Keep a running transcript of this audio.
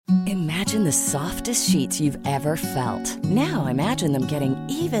Imagine the softest sheets you've ever felt. Now imagine them getting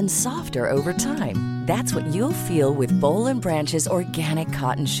even softer over time. That's what you'll feel with Boll & Branch's organic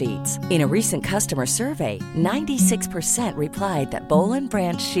cotton sheets. In a recent customer survey, 96% replied that Boll &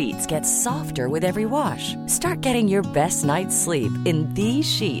 Branch sheets get softer with every wash. Start getting your best night's sleep in these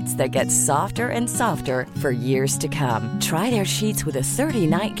sheets that get softer and softer for years to come. Try their sheets with a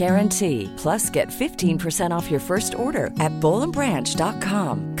 30-night guarantee. Plus, get 15% off your first order at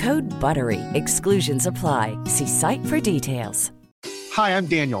bollandbranch.com. Code BUTTERY. Exclusions apply. See site for details. Hi, I'm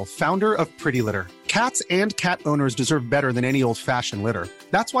Daniel, founder of Pretty Litter. Cats and cat owners deserve better than any old-fashioned litter.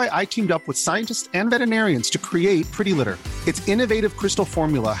 That's why I teamed up with scientists and veterinarians to create Pretty Litter. Its innovative crystal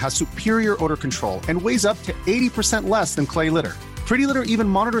formula has superior odor control and weighs up to 80% less than clay litter. Pretty Litter even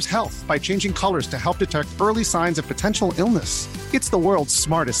monitors health by changing colors to help detect early signs of potential illness. It's the world's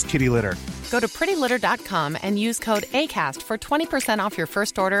smartest kitty litter. Go to prettylitter.com and use code ACAST for 20% off your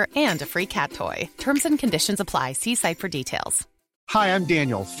first order and a free cat toy. Terms and conditions apply. See site for details. Hi, I'm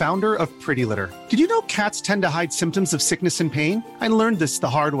Daniel, founder of Pretty Litter. Did you know cats tend to hide symptoms of sickness and pain? I learned this the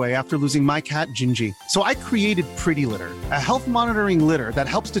hard way after losing my cat, Gingy. So I created Pretty Litter, a health monitoring litter that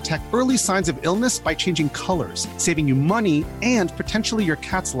helps detect early signs of illness by changing colors, saving you money and potentially your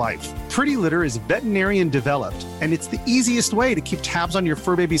cat's life. Pretty Litter is veterinarian developed, and it's the easiest way to keep tabs on your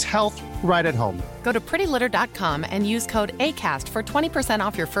fur baby's health right at home. Go to prettylitter.com and use code ACAST for 20%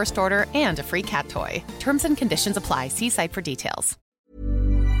 off your first order and a free cat toy. Terms and conditions apply. See site for details.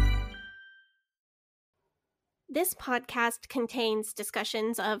 This podcast contains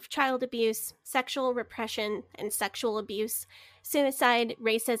discussions of child abuse, sexual repression and sexual abuse, suicide,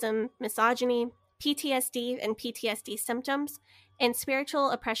 racism, misogyny, PTSD and PTSD symptoms, and spiritual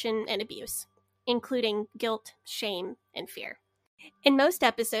oppression and abuse, including guilt, shame, and fear. In most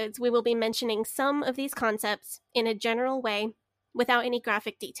episodes, we will be mentioning some of these concepts in a general way without any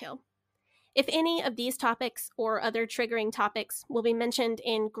graphic detail. If any of these topics or other triggering topics will be mentioned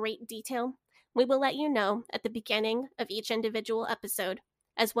in great detail, we will let you know at the beginning of each individual episode,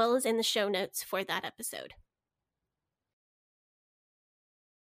 as well as in the show notes for that episode.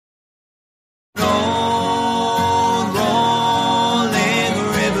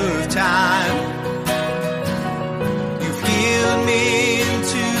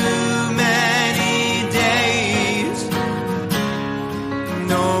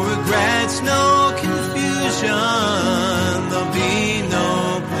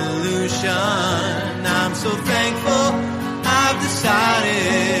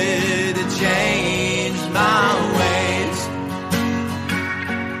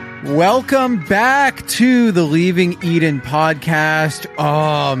 Welcome back to the Leaving Eden podcast.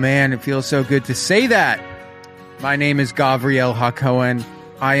 Oh man, it feels so good to say that. My name is Gavriel Hakohen.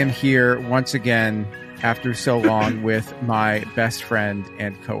 I am here once again after so long with my best friend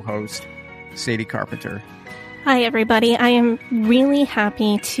and co-host, Sadie Carpenter. Hi everybody, I am really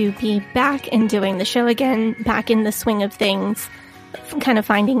happy to be back and doing the show again, back in the swing of things, kind of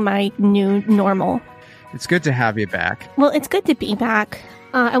finding my new normal. It's good to have you back. Well, it's good to be back.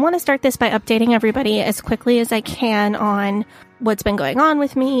 I want to start this by updating everybody as quickly as I can on what's been going on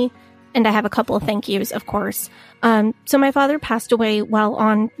with me, and I have a couple of thank yous, of course. So my father passed away while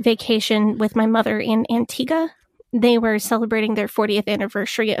on vacation with my mother in Antigua. They were celebrating their 40th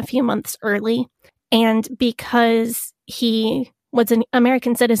anniversary a few months early, and because he was an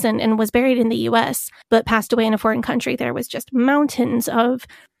American citizen and was buried in the U.S., but passed away in a foreign country, there was just mountains of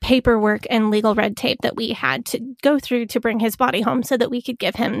paperwork and legal red tape that we had to go through to bring his body home so that we could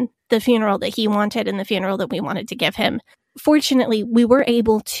give him the funeral that he wanted and the funeral that we wanted to give him. Fortunately, we were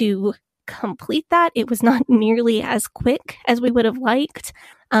able to complete that. It was not nearly as quick as we would have liked,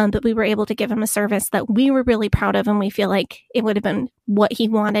 but we were able to give him a service that we were really proud of, and we feel like it would have been what he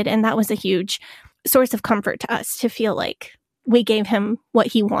wanted, and that was a huge source of comfort to us to feel like we gave him what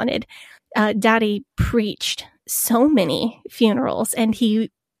he wanted. Daddy preached so many funerals, and he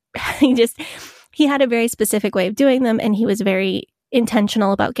had a very specific way of doing them, and he was very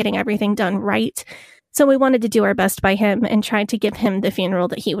intentional about getting everything done right. So we wanted to do our best by him and tried to give him the funeral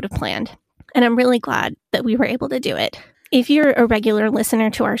that he would have planned. And I'm really glad that we were able to do it. If you're a regular listener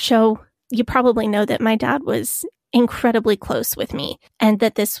to our show, you probably know that my dad was incredibly close with me, and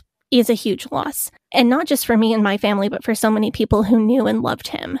that this is a huge loss. And not just for me and my family, but for so many people who knew and loved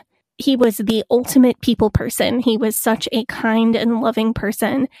him. He was the ultimate people person. He was such a kind and loving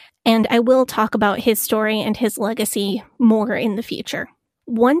person. And I will talk about his story and his legacy more in the future.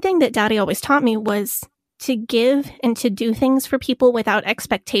 One thing that Daddy always taught me was to give and to do things for people without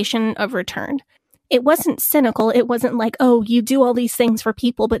expectation of return. It wasn't cynical. It wasn't like, oh, you do all these things for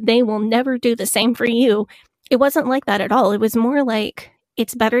people, but they will never do the same for you. It wasn't like that at all. It was more like,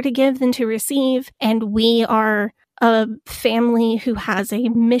 it's better to give than to receive. And we are a family who has a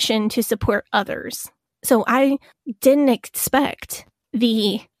mission to support others. So I didn't expect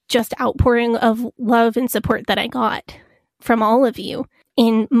the just outpouring of love and support that I got from all of you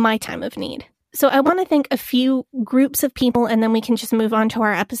in my time of need. So I want to thank a few groups of people, and then we can just move on to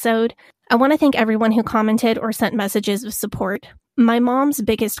our episode. I want to thank everyone who commented or sent messages of support. My mom's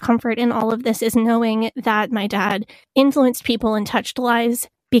biggest comfort in all of this is knowing that my dad influenced people and touched lives,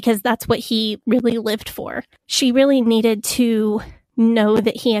 because that's what he really lived for. She really needed to know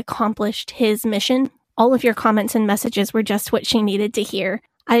that he accomplished his mission. All of your comments and messages were just what she needed to hear.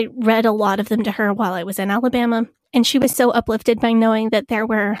 I read a lot of them to her while I was in Alabama, and she was so uplifted by knowing that there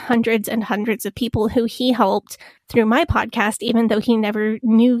were hundreds and hundreds of people who he helped through my podcast, even though he never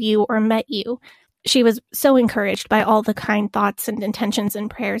knew you or met you. She was so encouraged by all the kind thoughts and intentions and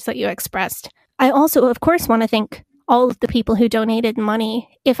prayers that you expressed. I also, of course, want to thank all of the people who donated money.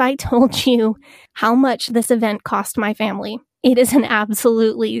 If I told you how much this event cost my family, it is an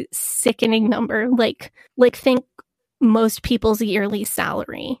absolutely sickening number. Like think most people's yearly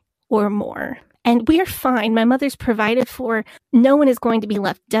salary or more. And we're fine. My mother's provided for. No one is going to be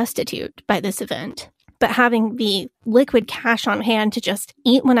left destitute by this event. But having the liquid cash on hand to just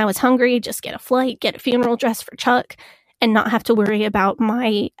eat when I was hungry, just get a flight, get a funeral dress for Chuck, and not have to worry about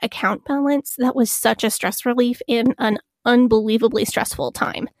my account balance, that was such a stress relief in an unbelievably stressful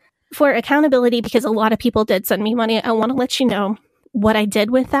time. For accountability, because a lot of people did send me money, I want to let you know what I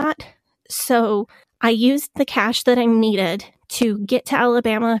did with that. So I used the cash that I needed to get to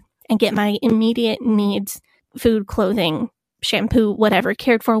Alabama and get my immediate needs, food, clothing, shampoo, whatever,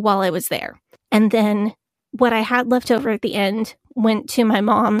 cared for while I was there. And then what I had left over at the end went to my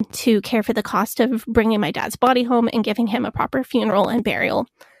mom to care for the cost of bringing my dad's body home and giving him a proper funeral and burial.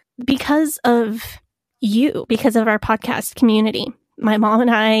 Because of you, because of our podcast community, my mom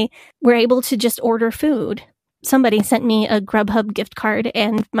and I were able to just order food. Somebody sent me a Grubhub gift card,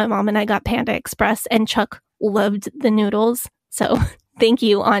 and my mom and I got Panda Express, and Chuck loved the noodles. So thank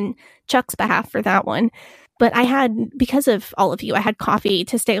you on Chuck's behalf for that one. But I had, because of all of you, I had coffee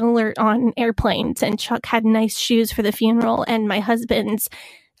to stay alert on airplanes, and Chuck had nice shoes for the funeral, and my husband's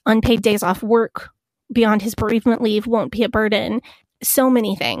unpaid days off work beyond his bereavement leave won't be a burden. So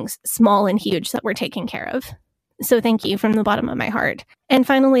many things, small and huge, that we're taking care of. So thank you from the bottom of my heart. And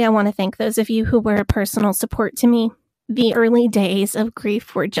finally, I want to thank those of you who were a personal support to me. The early days of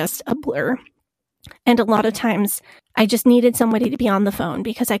grief were just a blur. And a lot of times, I just needed somebody to be on the phone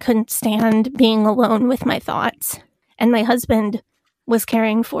because I couldn't stand being alone with my thoughts. And my husband was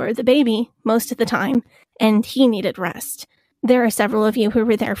caring for the baby most of the time, and he needed rest. There are several of you who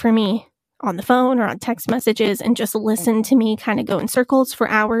were there for me on the phone or on text messages and just listened to me kind of go in circles for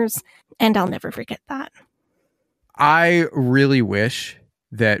hours, and I'll never forget that. I really wish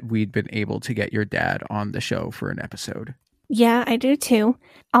that we'd been able to get your dad on the show for an episode. Yeah, I do too.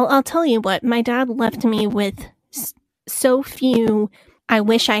 I'll tell you what, my dad left me with so few I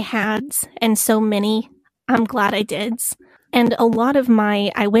wish I hads and so many I'm glad I dids. And a lot of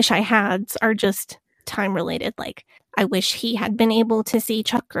my I wish I hads are just time related. Like, I wish he had been able to see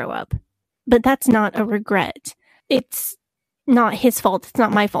Chuck grow up. But that's not a regret. It's not his fault. It's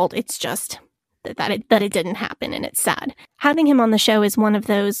not my fault. It's just that it didn't happen, and it's sad. Having him on the show is one of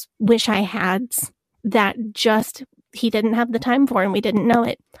those wish I hads that just he didn't have the time for, and we didn't know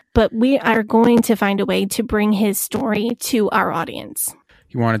it. But we are going to find a way to bring his story to our audience.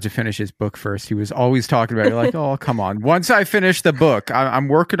 He wanted to finish his book first. He was always talking about it. Like, oh, come on. Once I finish the book, I'm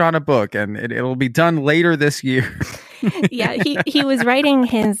working on a book, and it'll be done later this year. Yeah, he was writing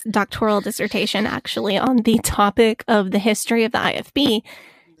his doctoral dissertation, actually, on the topic of the history of the IFB.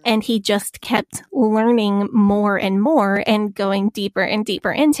 And he just kept learning more and more and going deeper and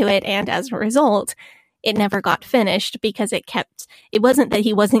deeper into it. And as a result, it never got finished because it wasn't that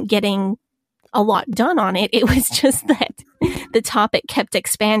he wasn't getting a lot done on it. It was just that the topic kept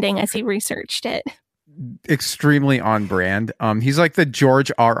expanding as he researched it. Extremely on brand. He's like the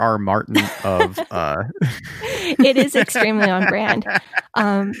George R.R. Martin of... It is extremely on brand.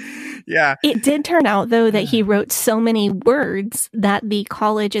 Yeah. It did turn out, though, that he wrote so many words that the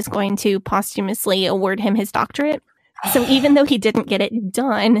college is going to posthumously award him his doctorate. So even though he didn't get it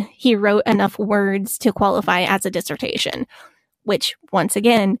done, he wrote enough words to qualify as a dissertation, which, once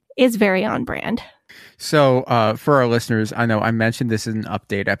again, is very on brand. So for our listeners, I know I mentioned this in an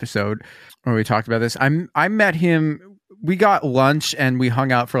update episode where we talked about this. I met him. We got lunch and we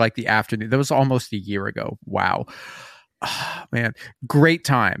hung out for like the afternoon. That was almost a year ago. Wow. Oh, man, great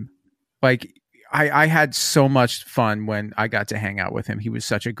time. Like I had so much fun when I got to hang out with him. He was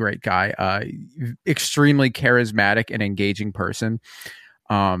such a great guy, extremely charismatic and engaging person.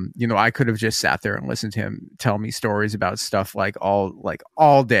 I could have just sat there and listened to him tell me stories about stuff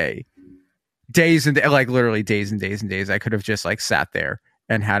all day, days and like literally days and days and days. I could have just like sat there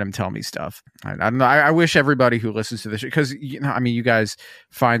and had him tell me stuff. I don't know. I wish everybody who listens to this, because you guys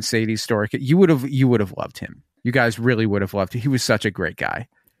find Sadie's story. You would have loved him. You guys really would have loved him. He was such a great guy.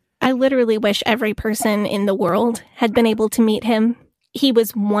 I literally wish every person in the world had been able to meet him. He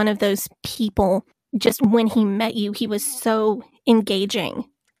was one of those people. Just when he met you, he was so engaging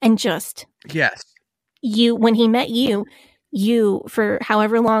and just yes. When he met you, for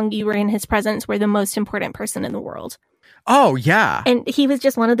however long you were in his presence, were the most important person in the world. Oh, yeah. And he was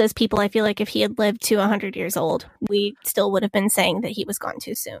just one of those people. I feel like if he had lived to 100 years old, we still would have been saying that he was gone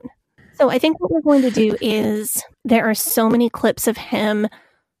too soon. So I think what we're going to do is, there are so many clips of him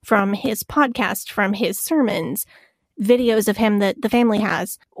from his podcast, from his sermons, videos of him that the family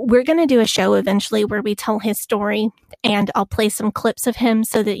has. We're going to do a show eventually where we tell his story, and I'll play some clips of him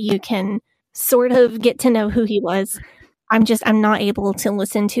so that you can sort of get to know who he was. I'm not able to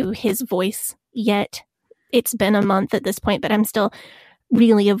listen to his voice yet. It's been a month at this point, but I'm still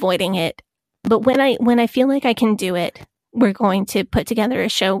really avoiding it. But when I feel like I can do it, we're going to put together a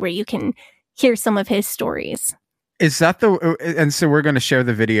show where you can hear some of his stories. Is that and so we're going to share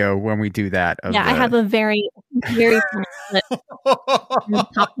the video when we do that. Yeah, I have a very, very funny clip of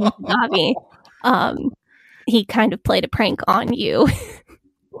talking to Gavi. He kind of played a prank on you.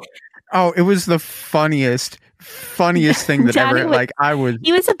 Oh, it was the funniest thing that ever.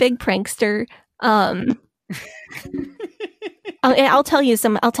 He was a big prankster. I'll tell you.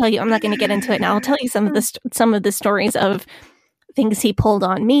 I'm not going to get into it now. I'll tell you some of the stories of things he pulled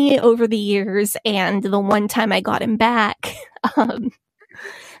on me over the years, and the one time I got him back.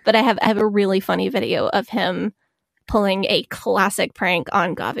 But I have a really funny video of him pulling a classic prank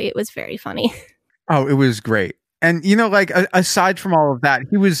on Gavi. It was very funny. Oh, it was great. And aside from all of that,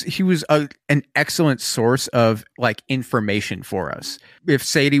 he was an excellent source of like information for us. If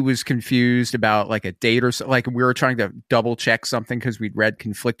Sadie was confused about like a date or so, like we were trying to double check something because we'd read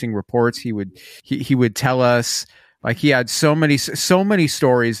conflicting reports, he would tell us. Like he had so many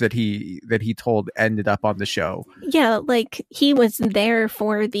stories that he told ended up on the show. Yeah, like he was there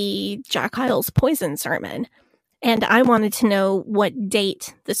for the Jack Hyles poison sermon, and I wanted to know what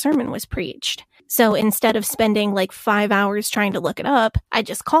date the sermon was preached. So instead of spending like 5 hours trying to look it up, I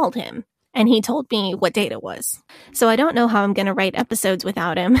just called him, and he told me what date it was. So I don't know how I'm going to write episodes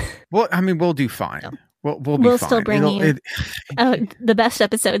without him. Well, I mean, we'll do fine. No. We'll be fine. Still bring you the best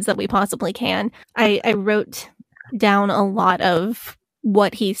episodes that we possibly can. I wrote down a lot of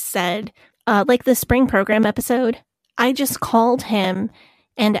what he said, like the spring program episode. I just called him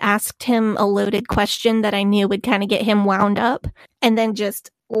and asked him a loaded question that I knew would kind of get him wound up, and then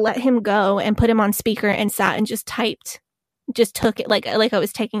just let him go and put him on speaker and sat and just took it like I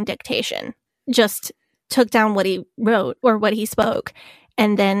was taking dictation, just took down what he wrote or what he spoke,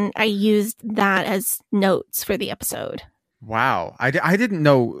 and then I used that as notes for the episode. Wow. I didn't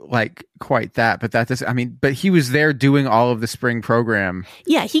know like quite that, but but he was there doing all of the spring program.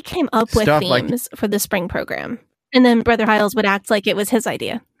 Yeah, he came up with themes for the spring program. And then Brother Hyles would act like it was his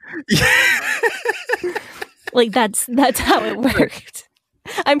idea. Like that's how it worked.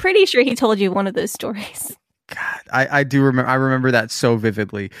 I'm pretty sure he told you one of those stories. God, I do remember. I remember that so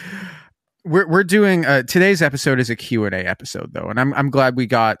vividly. We're doing today's episode is a Q&A episode though, and I'm glad we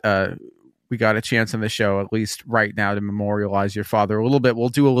got a chance on the show at least right now to memorialize your father a little bit. We'll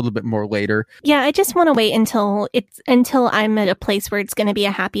do a little bit more later. Yeah, I just want to wait until I'm at a place where it's going to be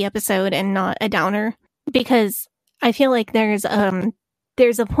a happy episode and not a downer, because I feel like there's a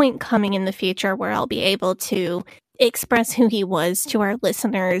point coming in the future where I'll be able to express who he was to our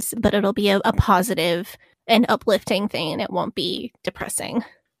listeners, but it'll be a positive and uplifting thing, and it won't be depressing.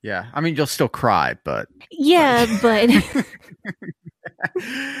 Yeah, I mean, you'll still cry, but... Yeah, but...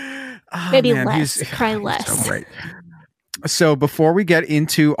 Maybe man, less. Cry less. So great. So before we get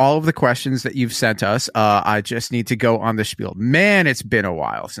into all of the questions that you've sent us, I just need to go on the spiel. Man, it's been a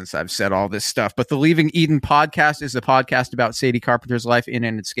while since I've said all this stuff, but the Leaving Eden podcast is a podcast about Sadie Carpenter's life in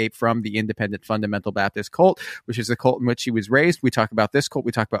and escape from the Independent Fundamental Baptist cult, which is the cult in which she was raised. We talk about this cult.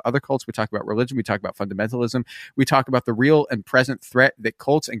 We talk about other cults. We talk about religion. We talk about fundamentalism. We talk about the real and present threat that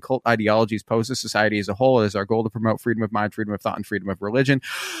cults and cult ideologies pose to society as a whole. It is our goal to promote freedom of mind, freedom of thought, and freedom of religion.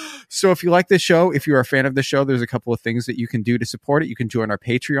 So if you like this show, if you're a fan of the show, there's a couple of things that you can do to support it. You can join our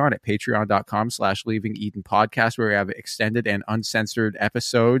Patreon at patreon.com/Leaving Eden podcast, where we have extended and uncensored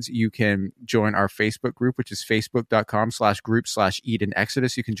episodes. You can join our Facebook group, which is facebook.com/group/Eden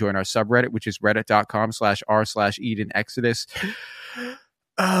Exodus. You can join our subreddit, which is reddit.com/r/Eden Exodus.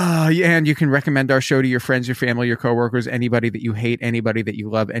 And you can recommend our show to your friends, your family, your coworkers, anybody that you hate, anybody that you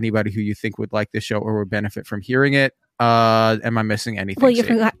love, anybody who you think would like this show or would benefit from hearing it. Am I missing anything? Well, you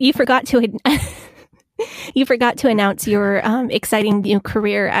forgot to you forgot to announce your exciting new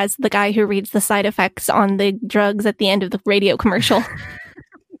career as the guy who reads the side effects on the drugs at the end of the radio commercial.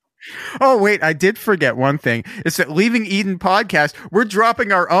 Oh, wait, I did forget one thing. It's that Leaving Eden podcast, we're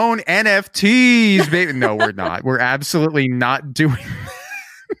dropping our own NFTs, baby. No, we're not. We're absolutely not doing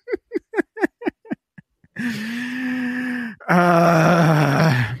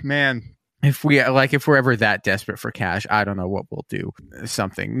man. If we're ever that desperate for cash, I don't know what we'll do.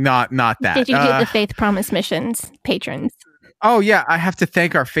 Something. Not that. Did you get the Faith Promise Missions patrons? Oh, yeah. I have to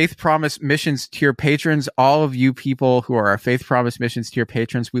thank our Faith Promise Missions tier patrons. All of you people who are our Faith Promise Missions tier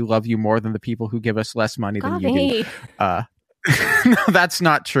patrons, we love you more than the people who give us less money than you do. No, that's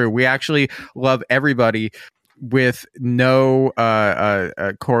not true. We actually love everybody with no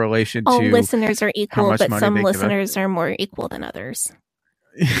correlation all to all listeners are equal, but some money listeners are more equal than others.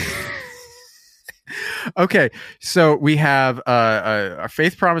 Okay, so we have our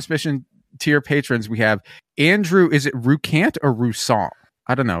Faith Promise Mission tier patrons. We have Andrew. Is it Roucant or Roussan?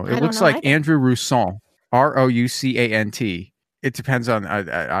 I don't know. It looks like Andrew Roussan. Roucant. It depends on.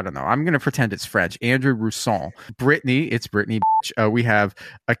 I don't know. I'm going to pretend it's French. Andrew Roussan. Brittany. It's Brittany. We have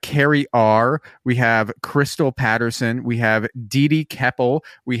a Carrie R. We have Crystal Patterson. We have Dee Dee Keppel.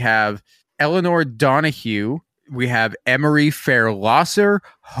 We have Eleanor Donahue. We have Emery Fairlosser,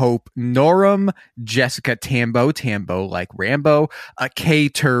 Hope Norum, Jessica Tambo like Rambo, Kay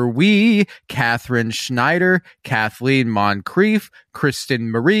Turwee, Catherine Schneider, Kathleen Moncrief, Kristen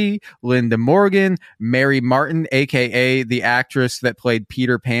Marie, Linda Morgan, Mary Martin, a.k.a. the actress that played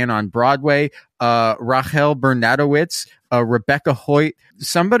Peter Pan on Broadway, Rachel Bernadowitz, Rebecca Hoyt,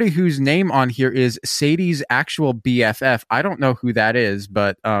 somebody whose name on here is Sadie's actual BFF. I don't know who that is,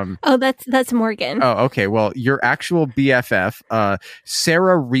 but oh, that's Morgan. Oh, okay. Well, your actual BFF,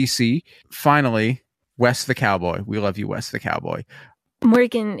 Sarah Reese. Finally, Wes the Cowboy. We love you, Wes the Cowboy.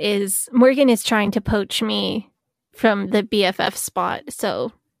 Morgan is trying to poach me from the BFF spot,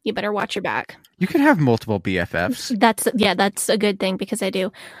 so you better watch your back. You could have multiple BFFs. That's a good thing because I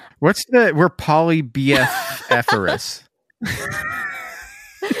do. We're poly BFFerous.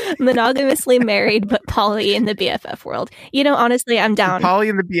 Monogamously married, but poly in the BFF world. You know, honestly, I'm down. Poly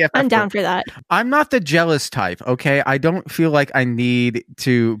in the BFF I'm down world. for that. I'm not the jealous type, okay? I don't feel like I need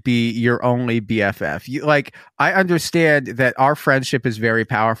to be your only BFF. I understand that our friendship is very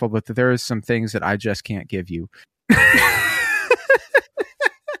powerful, but that there is some things that I just can't give you.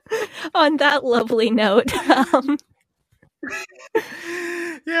 On that lovely note.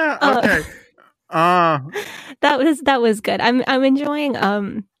 Yeah, okay. That was good. I'm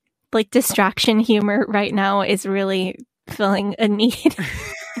enjoying distraction humor right now is really filling a need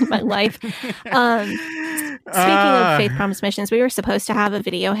in my life. Speaking of Faith Promise Missions, we were supposed to have a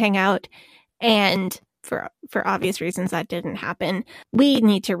video hangout, and for obvious reasons that didn't happen. We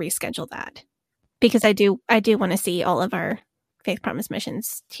need to reschedule that because I do want to see all of our Faith Promise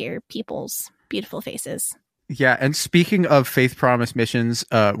Missions tier people's beautiful faces. Yeah, and speaking of Faith Promise Missions,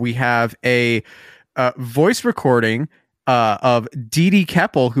 we have a voice recording of Dee Dee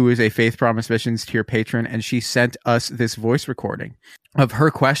Keppel, who is a Faith Promise Missions tier patron, and she sent us this voice recording of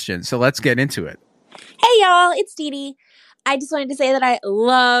her question. So let's get into it. Hey, y'all, it's Dee Dee. I just wanted to say that I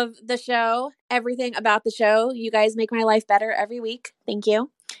love the show, everything about the show. You guys make my life better every week. Thank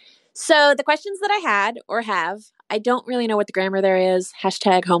you. So the questions that I had or have, I don't really know what the grammar there is,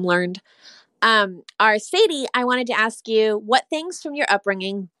 #homelearned, are Sadie, I wanted to ask you, what things from your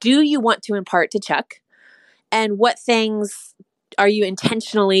upbringing do you want to impart to Chuck? And what things are you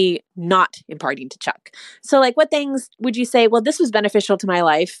intentionally not imparting to Chuck? So what things would you say, well, this was beneficial to my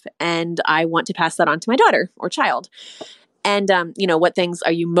life and I want to pass that on to my daughter or child? And, what things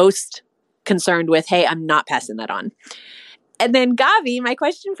are you most concerned with? Hey, I'm not passing that on. And then Gavi, my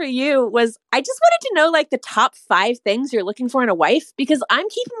question for you was, I just wanted to know the top 5 things you're looking for in a wife, because I'm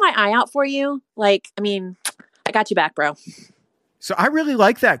keeping my eye out for you. I got you back, bro. So I really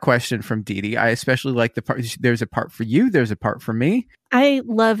like that question from Dee Dee. I especially like the part, there's a part for you, there's a part for me. I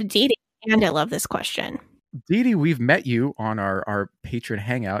love Dee Dee, and I love this question. Dee Dee, we've met you on our patron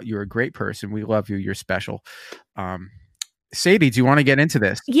hangout. You're a great person. We love you. You're special. Sadie, do you want to get into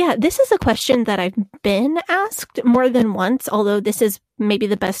this? Yeah, this is a question that I've been asked more than once, although this is maybe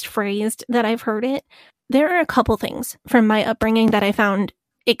the best phrased that I've heard it. There are a couple things from my upbringing that I found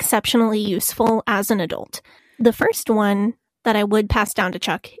exceptionally useful as an adult. The first one that I would pass down to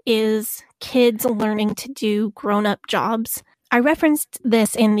Chuck is kids learning to do grown-up jobs. I referenced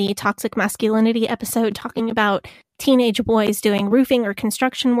this in the toxic masculinity episode, talking about teenage boys doing roofing or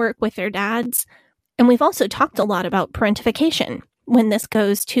construction work with their dads. And we've also talked a lot about parentification when this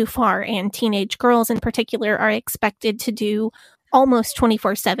goes too far, and teenage girls in particular are expected to do almost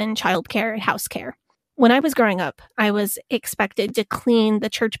 24/7 childcare and house care. When I was growing up, I was expected to clean the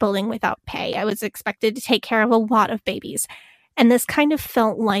church building without pay. I was expected to take care of a lot of babies. And this kind of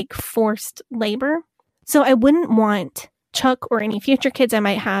felt like forced labor. So I wouldn't want Chuck or any future kids I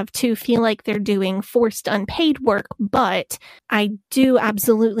might have to feel like they're doing forced unpaid work, but I do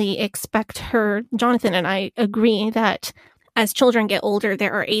absolutely expect her. Jonathan and I agree that as children get older,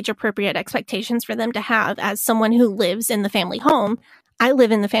 there are age-appropriate expectations for them to have as someone who lives in the family home. I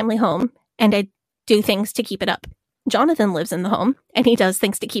live in the family home, and I do things to keep it up. Jonathan lives in the home, and he does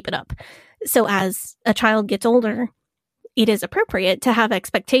things to keep it up. So as a child gets older, it is appropriate to have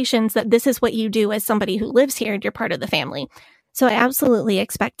expectations that this is what you do as somebody who lives here and you're part of the family. So I absolutely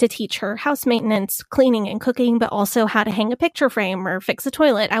expect to teach her house maintenance, cleaning and cooking, but also how to hang a picture frame or fix a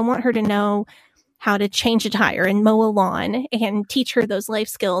toilet. I want her to know how to change a tire and mow a lawn and teach her those life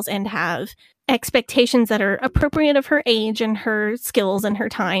skills and have expectations that are appropriate of her age and her skills and her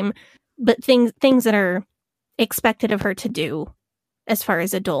time, but things that are expected of her to do as far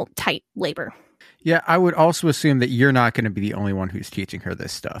as adult type labor. Yeah, I would also assume that you're not going to be the only one who's teaching her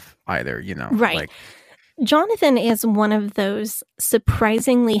this stuff either, you know? Right. Like, Jonathan is one of those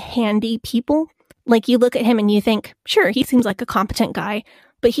surprisingly handy people. Like, you look at him and you think, sure, he seems like a competent guy,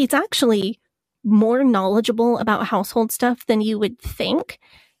 but he's actually more knowledgeable about household stuff than you would think.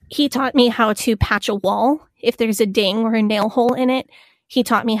 He taught me how to patch a wall if there's a ding or a nail hole in it. He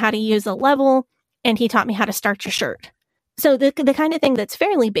taught me how to use a level, and he taught me how to starch a shirt. So the kind of thing that's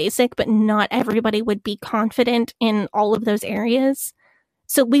fairly basic, but not everybody would be confident in all of those areas.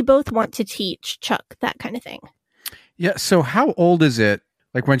 So we both want to teach Chuck that kind of thing. Yeah. So how old is it?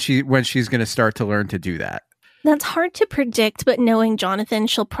 Like when she's going to start to learn to do that? That's hard to predict, but knowing Jonathan,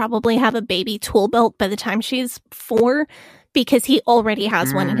 she'll probably have a baby tool belt by the time she's 4, because he already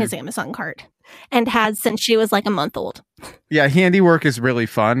has one in his Amazon cart and has since she was like a month old. Yeah, handiwork is really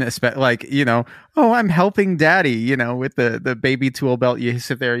fun. Like, you know, oh, I'm helping daddy, you know, with the baby tool belt. You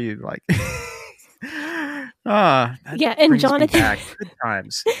sit there, you like, yeah, and Jonathan, good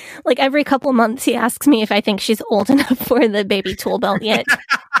times. Like every couple of months, he asks me if I think she's old enough for the baby tool belt yet.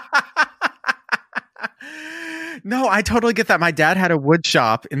 No, I totally get that. My dad had a wood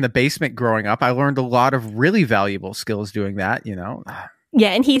shop in the basement growing up. I learned a lot of really valuable skills doing that, you know. Yeah,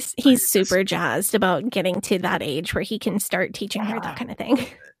 and he's super jazzed about getting to that age where he can start teaching her that kind of thing.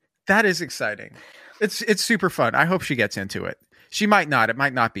 That is exciting. It's super fun. I hope she gets into it. She might not. It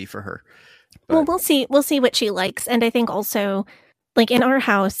might not be for her. But. Well, we'll see. We'll see what she likes. And I think also, like in our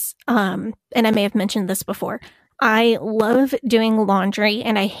house, and I may have mentioned this before, I love doing laundry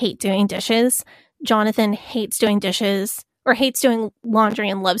and I hate doing dishes. Jonathan hates doing dishes, or hates doing laundry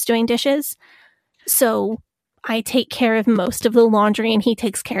and loves doing dishes. So I take care of most of the laundry and he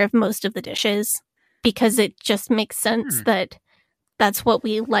takes care of most of the dishes, because it just makes sense that that's what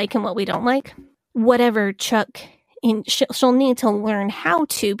we like and what we don't like. Whatever Chuck, she'll need to learn how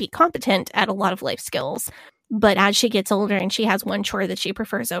to be competent at a lot of life skills. But as she gets older and she has one chore that she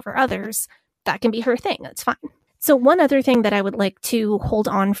prefers over others, that can be her thing. That's fine. So one other thing that I would like to hold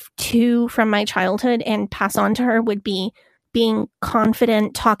on to from my childhood and pass on to her would be being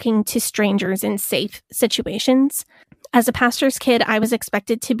confident talking to strangers in safe situations. As a pastor's kid, I was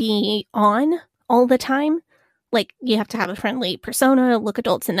expected to be on all the time. Like, you have to have a friendly persona, look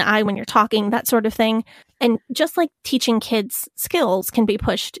adults in the eye when you're talking, that sort of thing. And just like teaching kids skills can be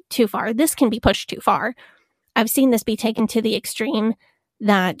pushed too far, this can be pushed too far. I've seen this be taken to the extreme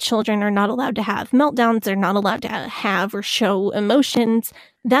that children are not allowed to have meltdowns, they're not allowed to have or show emotions.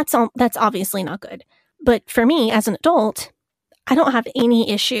 That's obviously not good. But for me, as an adult, I don't have any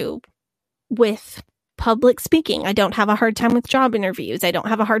issue with public speaking. I don't have a hard time with job interviews. I don't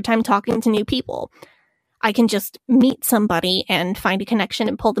have a hard time talking to new people. I can just meet somebody and find a connection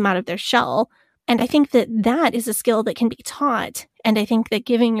and pull them out of their shell. And I think that is a skill that can be taught. And I think that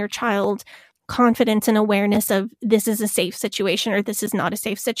giving your child confidence and awareness of this is a safe situation or this is not a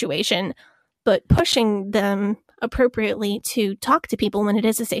safe situation, but pushing them appropriately to talk to people when it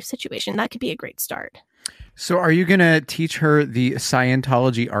is a safe situation, that could be a great start. So are you going to teach her the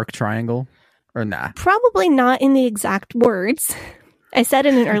Scientology arc triangle or nah? Probably not in the exact words. I said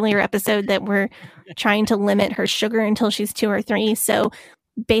in an earlier episode that we're trying to limit her sugar until she's 2 or 3. So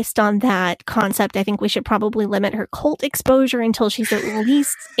based on that concept, I think we should probably limit her cult exposure until she's at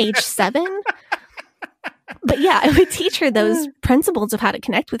least age 7. But yeah, I would teach her those principles of how to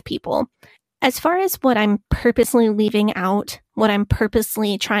connect with people. As far as what I'm purposely leaving out, what I'm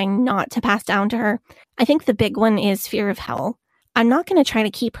purposely trying not to pass down to her, I think the big one is fear of hell. I'm not going to try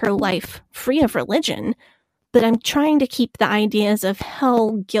to keep her life free of religion, but I'm trying to keep the ideas of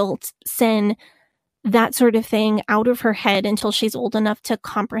hell, guilt, sin, that sort of thing out of her head until she's old enough to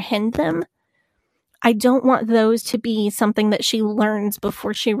comprehend them. I don't want those to be something that she learns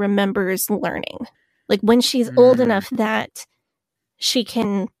before she remembers learning. Like when she's old enough that she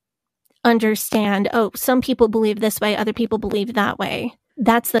can understand, oh, some people believe this way, other people believe that way.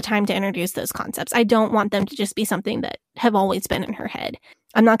 That's the time to introduce those concepts. I don't want them to just be something that have always been in her head.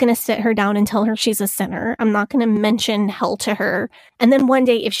 I'm not going to sit her down and tell her she's a sinner. I'm not going to mention hell to her. And then one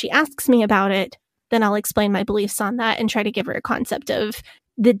day, if she asks me about it, then I'll explain my beliefs on that and try to give her a concept of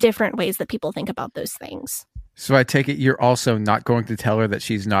the different ways that people think about those things. So I take it you're also not going to tell her that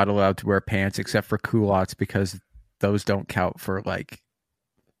she's not allowed to wear pants except for culottes because those don't count for like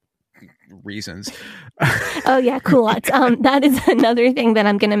reasons. Oh yeah, culottes. That is another thing that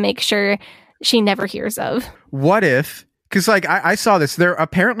I'm going to make sure she never hears of. What if, because like I saw this,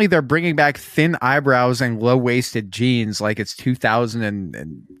 they're bringing back thin eyebrows and low-waisted jeans like it's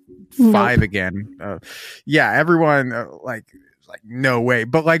 2005 Nope. again. Yeah, everyone like no way.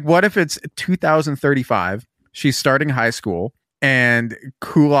 But like what if it's 2035, she's starting high school and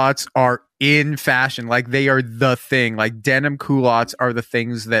culottes are in fashion, like they are the thing. Like denim culottes are the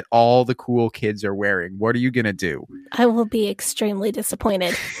things that all the cool kids are wearing. What are you gonna do? I will be extremely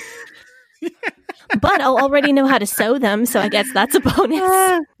disappointed. But I'll already know how to sew them, so I guess that's a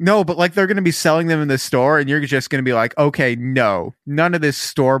bonus. No, but like they're gonna be selling them in the store and you're just gonna be like, okay, no, none of this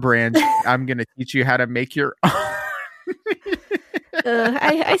store brand. I'm gonna teach you how to make your own.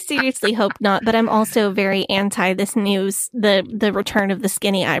 I seriously hope not, but I'm also very anti this news, the return of the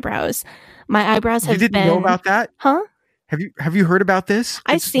skinny eyebrows. My eyebrows have You didn't been... know about that? Huh? Have you heard about this?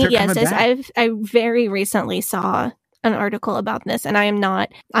 I've seen, They're coming back. I very recently saw an article about this, and I'm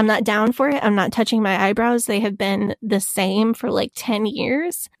not down for it. I'm not touching my eyebrows. They have been the same for like 10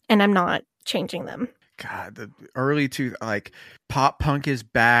 years, and I'm not changing them. God, the early like pop punk is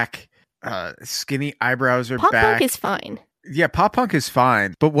back. Skinny eyebrows are Pop back. punk is fine. Yeah, pop punk is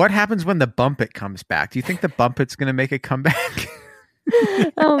fine. But what happens when the bump it comes back? Do you think the bump it's going to make a comeback?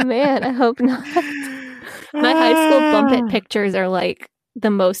 Oh man, I hope not. My high school bump it pictures are like the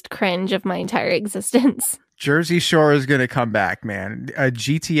most cringe of my entire existence. Jersey Shore is going to come back, man.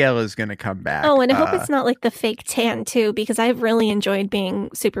 GTL is going to come back. Oh, and I hope it's not like the fake tan too, because I've really enjoyed being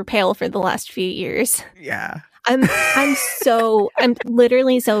super pale for the last few years. Yeah. I'm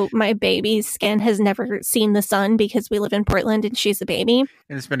literally, so my baby's skin has never seen the sun because we live in Portland and she's a baby.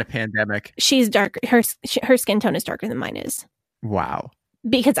 And it's been a pandemic. She's dark. Her skin tone is darker than mine is. Wow.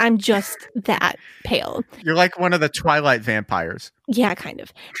 Because I'm just that pale. You're like one of the Twilight vampires. Yeah, kind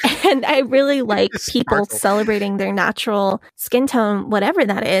of. And I really like people Sparkle. celebrating their natural skin tone, whatever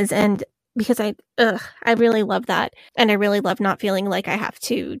that is. And because I really love that. And I really love not feeling like I have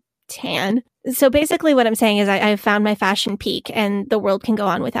to tan. So basically what I'm saying is I've found my fashion peak and the world can go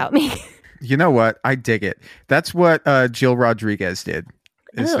on without me. You know what? I dig it. That's what Jill Rodriguez did.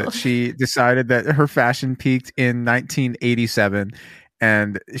 Is Ew. that she decided that her fashion peaked in 1987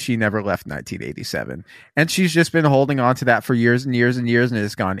 and she never left 1987. And she's just been holding on to that for years and years and years and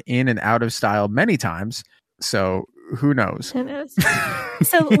has gone in and out of style many times. So who knows? Who knows?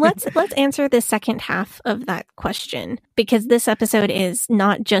 So let's answer the second half of that question, because this episode is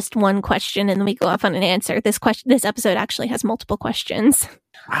not just one question and then we go off on an answer. This episode actually has multiple questions.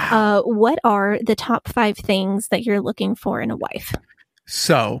 Wow. What are the top 5 things that you're looking for in a wife?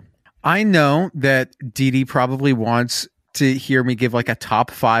 So I know that Dee Dee probably wants to hear me give like a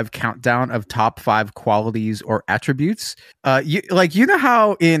top 5 countdown of top 5 qualities or attributes. You know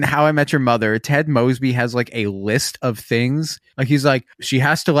how in How I Met Your Mother, Ted Mosby has like a list of things. Like he's like, she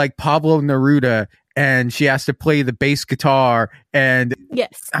has to like Pablo Neruda and she has to play the bass guitar. And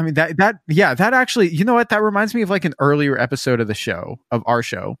Yes. I mean that actually, you know what? That reminds me of like an earlier episode of our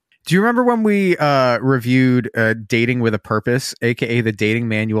show. Do you remember when we reviewed Dating with a Purpose, aka the dating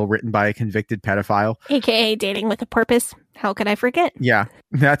manual written by a convicted pedophile? AKA Dating with a Purpose. How could I forget? Yeah,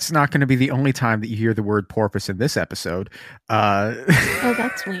 that's not going to be the only time that you hear the word porpoise in this episode. Oh,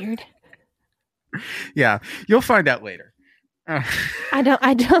 that's weird. Yeah, you'll find out later. I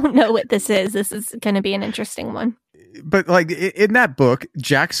don't know what this is. This is going to be an interesting one. But like in that book,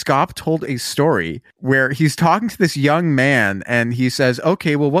 Jack Scopp told a story where he's talking to this young man and he says,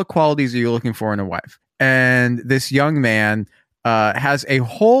 okay, well, what qualities are you looking for in a wife? And this young man has a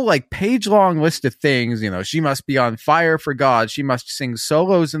whole like page long list of things. You know, she must be on fire for God. She must sing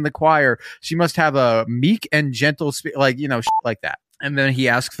solos in the choir. She must have a meek and gentle like, you know, like that. And then he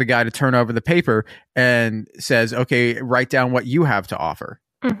asks the guy to turn over the paper and says, okay, write down what you have to offer.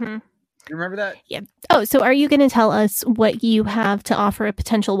 Mm-hmm. You remember that? Yeah. Oh, so are you going to tell us what you have to offer a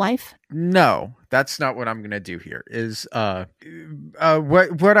potential wife? No, that's not what I'm going to do here. Is what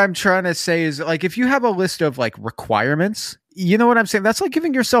I'm trying to say is, like, if you have a list of like requirements, you know what I'm saying? That's like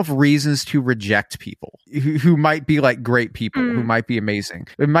giving yourself reasons to reject people who might be like great people, who might be amazing.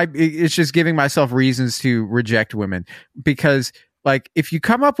 It's just giving myself reasons to reject women, because like if you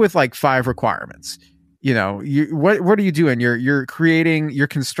come up with like 5 requirements, you know, what are you doing? You're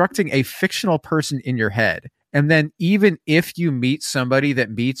constructing a fictional person in your head. And then even if you meet somebody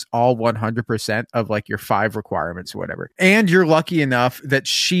that meets all 100% of like your 5 requirements or whatever, and you're lucky enough that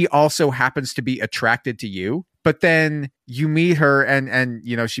she also happens to be attracted to you, but then you meet her and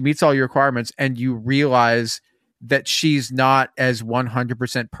you know, she meets all your requirements and you realize that she's not as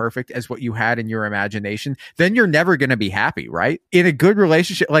 100% perfect as what you had in your imagination, then you're never going to be happy, right? In a good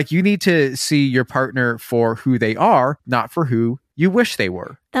relationship, like, you need to see your partner for who they are, not for who you wish they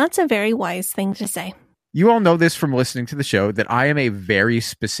were. That's a very wise thing to say. You all know this from listening to the show, that I am a very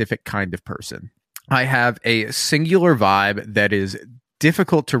specific kind of person. I have a singular vibe that is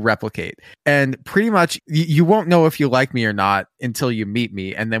difficult to replicate. And pretty much you won't know if you like me or not until you meet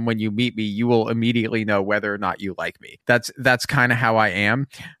me. And then when you meet me, you will immediately know whether or not you like me. That's kind of how I am.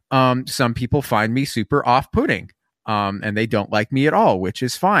 Some people find me super off-putting. And they don't like me at all, which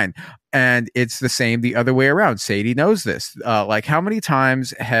is fine. And it's the same the other way around. Sadie knows this. Like, how many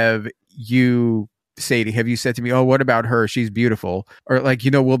times have you, Sadie, have you said to me, oh, what about her? She's beautiful. Or like, you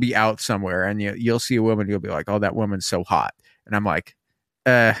know, we'll be out somewhere and you'll see a woman, you'll be like, oh, that woman's so hot. And I'm like,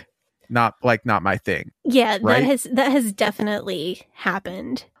 not my thing. Yeah, right? that has definitely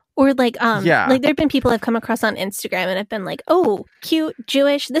happened. Or like, yeah. like there've been people I've come across on Instagram and have been like, oh, cute,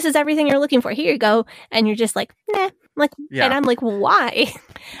 Jewish, this is everything you're looking for. Here you go. And you're just like, nah. Like, yeah. And I'm like, why?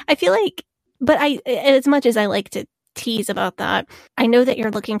 I feel like, but as much as I like to tease about that, I know that you're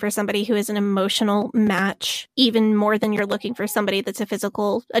looking for somebody who is an emotional match even more than you're looking for somebody that's a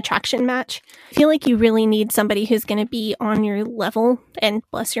physical attraction match. I feel like you really need somebody who's going to be on your level, and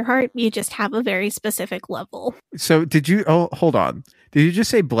bless your heart, you just have a very specific level. So hold on. Did you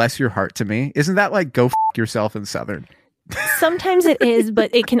just say bless your heart to me? Isn't that like go f*** yourself in Southern? Sometimes it is,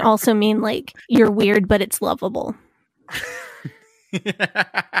 but it can also mean like you're weird, but it's lovable.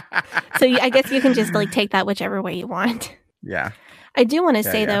 So I guess you can just like take that whichever way you want. Yeah. I do want to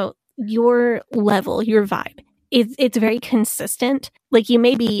say though, your level, your vibe, it's very consistent. Like, you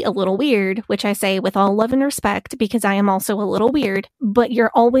may be a little weird, which I say with all love and respect because I am also a little weird, but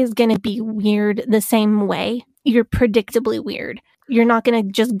you're always going to be weird the same way. You're predictably weird. You're not going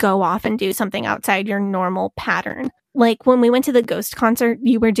to just go off and do something outside your normal pattern. Like when we went to the Ghost concert,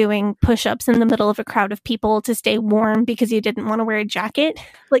 you were doing push-ups in the middle of a crowd of people to stay warm because you didn't want to wear a jacket.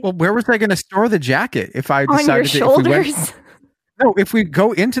 Like, well, where was I going to store the jacket if I decided on your shoulders? If we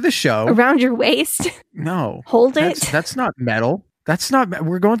go into the show around your waist. No, hold it. That's not metal. That's not.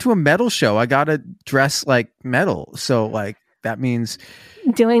 We're going to a metal show. I gotta dress like metal. So like that means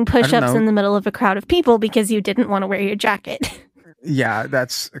doing push-ups in the middle of a crowd of people because you didn't want to wear your jacket. Yeah,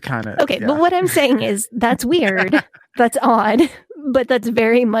 that's kind of okay. Yeah. But what I'm saying is that's weird. That's odd, but that's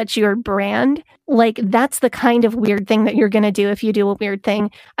very much your brand. Like, that's the kind of weird thing that you're going to do if you do a weird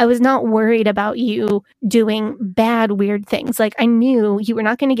thing. I was not worried about you doing bad, weird things. Like, I knew you were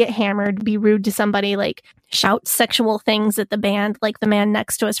not going to get hammered, be rude to somebody, like shout sexual things at the band like the man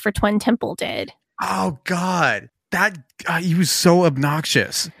next to us for Twin Temple did. Oh, God. He was so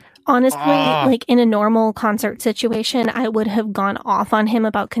obnoxious. Honestly, like in a normal concert situation, I would have gone off on him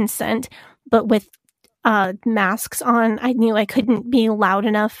about consent. But with masks on, I knew I couldn't be loud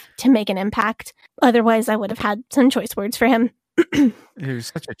enough to make an impact. Otherwise, I would have had some choice words for him. He was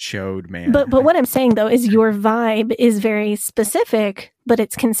such a chode, man. But what I'm saying, though, is your vibe is very specific, but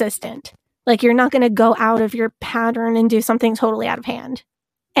it's consistent. Like, you're not going to go out of your pattern and do something totally out of hand.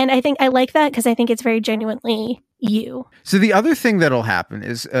 And I think I like that because I think it's very genuinely you. So the other thing that'll happen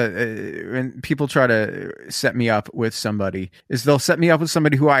is when people try to set me up with somebody is they'll set me up with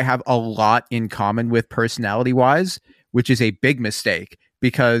somebody who I have a lot in common with personality wise, which is a big mistake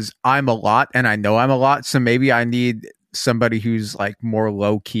because I'm a lot and I know I'm a lot. So maybe I need somebody who's like more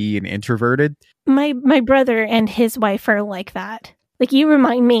low key and introverted. My brother and his wife are like that. Like, you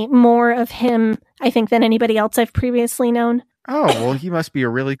remind me more of him, I think, than anybody else I've previously known. Oh, well, he must be a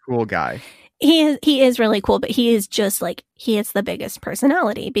really cool guy. He is really cool, but he is just like, he is the biggest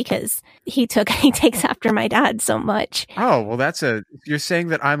personality because he takes after my dad so much. Oh, well, you're saying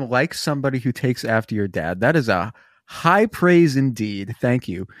that I'm like somebody who takes after your dad. That is a high praise indeed. Thank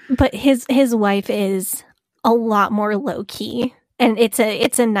you. But his wife is a lot more low key. And it's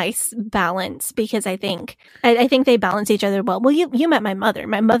a nice balance because I think they balance each other well. Well, you met my mother.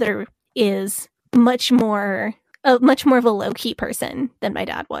 My mother is much more of a low-key person than my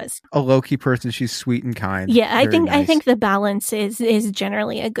dad was. A low-key person. She's sweet and kind. Yeah, I Very think nice. the balance is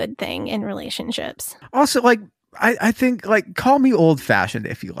generally a good thing in relationships. Also, like, I think, like, call me old-fashioned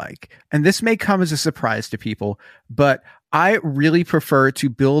if you like. And this may come as a surprise to people, but I really prefer to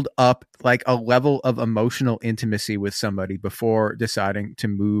build up like a level of emotional intimacy with somebody before deciding to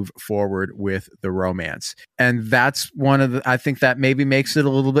move forward with the romance. And that's one of the, I think that maybe makes it a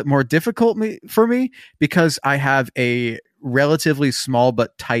little bit more difficult for me because I have a relatively small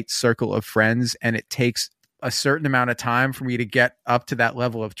but tight circle of friends, and it takes a certain amount of time for me to get up to that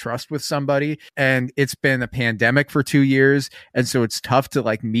level of trust with somebody. And it's been a pandemic for 2 years. And so it's tough to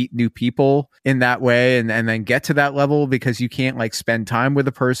like meet new people in that way and then get to that level because you can't like spend time with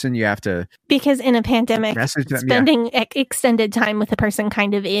a person. You have to. Because in a pandemic, message them, spending extended time with a person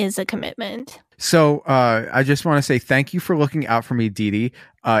kind of is a commitment. So I just want to say thank you for looking out for me, Dee Dee.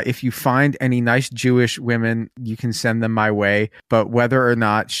 If you find any nice Jewish women, you can send them my way. But whether or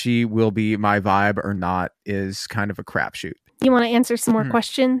not she will be my vibe or not is kind of a crapshoot. You want to answer some more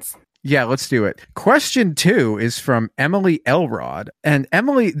questions? Yeah, let's do it. Question 2 is from Emily Elrod. And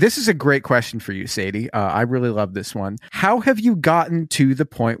Emily, this is a great question for you, Sadie. I really love this one. How have you gotten to the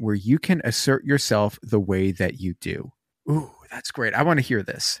point where you can assert yourself the way that you do? Ooh, that's great. I want to hear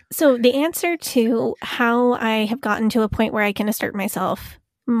this. So the answer to how I have gotten to a point where I can assert myself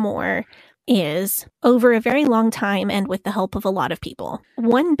more is over a very long time and with the help of a lot of people.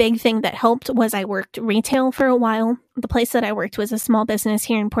 One big thing that helped was I worked retail for a while. The place that I worked was a small business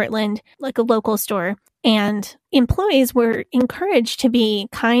here in Portland, like a local store. And employees were encouraged to be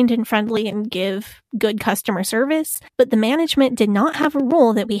kind and friendly and give good customer service. But the management did not have a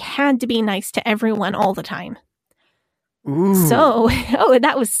rule that we had to be nice to everyone all the time. Ooh. So,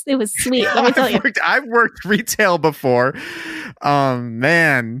 it was sweet. Let me tell you. I've worked retail before.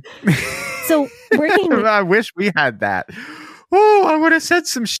 Man. So working, I wish we had that. Oh, I would have said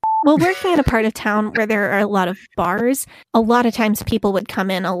some shit. Well, working in a part of town where there are a lot of bars, a lot of times people would come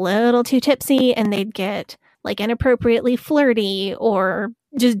in a little too tipsy and they'd get like inappropriately flirty or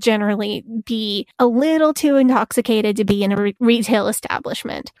just generally be a little too intoxicated to be in a retail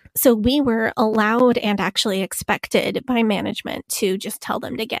establishment. So we were allowed and actually expected by management to just tell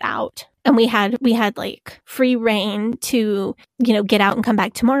them to get out. And we had like free reign to, get out and come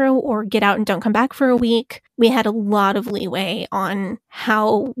back tomorrow or get out and don't come back for a week. We had a lot of leeway on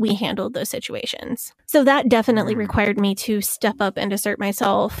how we handled those situations. So that definitely required me to step up and assert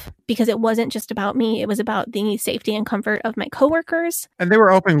myself because it wasn't just about me. It was about the safety and comfort of my coworkers. And they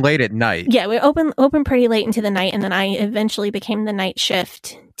were open late at night. Yeah, we open pretty late into the night. And then I eventually became the night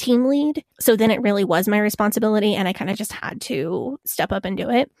shift team lead. So then it really was my responsibility and I kind of just had to step up and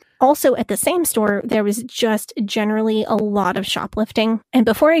do it. Also, at the same store, there was just generally a lot of shoplifting. And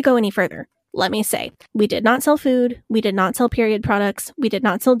before I go any further, let me say, we did not sell food, we did not sell period products, we did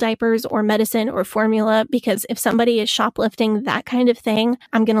not sell diapers or medicine or formula, because if somebody is shoplifting that kind of thing,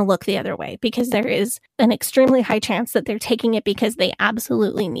 I'm going to look the other way because there is an extremely high chance that they're taking it because they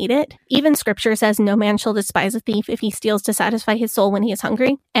absolutely need it. Even scripture says, no man shall despise a thief if he steals to satisfy his soul when he is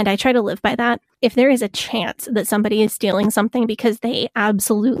hungry. And I try to live by that. If there is a chance that somebody is stealing something because they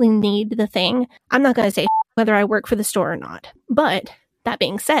absolutely need the thing, I'm not going to say whether I work for the store or not. But that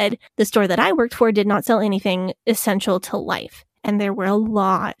being said, the store that I worked for did not sell anything essential to life. And there were a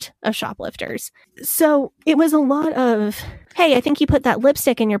lot of shoplifters. So it was a lot of, hey, I think you put that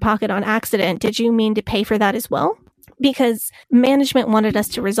lipstick in your pocket on accident. Did you mean to pay for that as well? Because management wanted us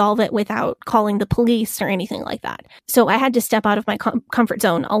to resolve it without calling the police or anything like that. So I had to step out of my comfort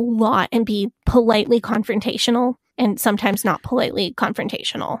zone a lot and be politely confrontational and sometimes not politely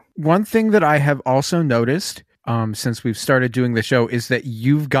confrontational. One thing that I have also noticed since we've started doing the show is that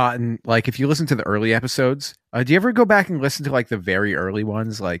you've gotten, like, if you listen to the early episodes, do you ever go back and listen to like the very early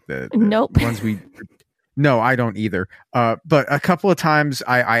ones, like the Nope. ones we... No, I don't either. But a couple of times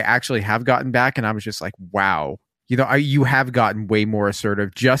I actually have gotten back and I was just like, wow, you have gotten way more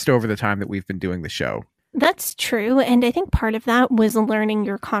assertive just over the time that we've been doing the show. That's true. And I think part of that was learning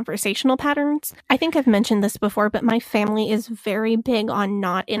your conversational patterns. I think I've mentioned this before, but my family is very big on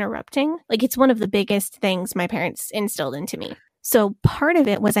not interrupting. Like, it's one of the biggest things my parents instilled into me. So part of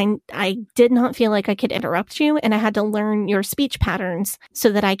it was I did not feel like I could interrupt you, and I had to learn your speech patterns so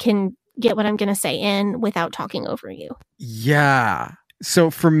that I can get what I'm going to say in without talking over you. Yeah.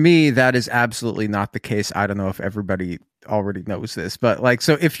 So for me, that is absolutely not the case. I don't know if everybody already knows this, but like,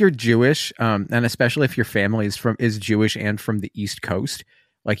 so if you're Jewish, and especially if your family is Jewish and from the East Coast,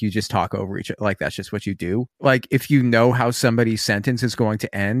 Like you just talk over each other. Like that's just what you do. Like if you know how somebody's sentence is going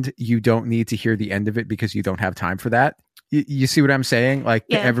to end, you don't need to hear the end of it because you don't have time for that. You see what I'm saying? Like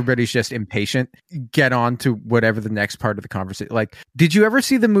everybody's just impatient. Get on to whatever the next part of the conversation. Like, did you ever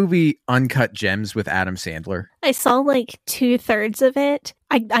see the movie Uncut Gems with Adam Sandler? I saw like 2/3 of it.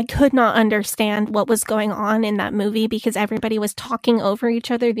 I could not understand what was going on in that movie because everybody was talking over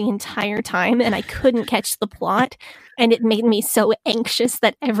each other the entire time and I couldn't catch the plot. And it made me so anxious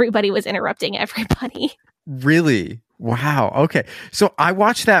that everybody was interrupting everybody. Really? Wow. Okay. So I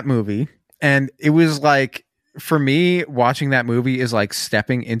watched that movie and it was like, for me, watching that movie is like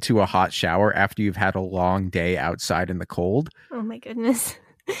stepping into a hot shower after you've had a long day outside in the cold. Oh my goodness.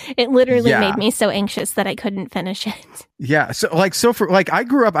 It literally made me so anxious that I couldn't finish it. Yeah. So I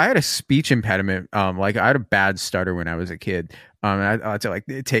grew up, I had a speech impediment. Like I had a bad stutter when I was a kid. And I had to like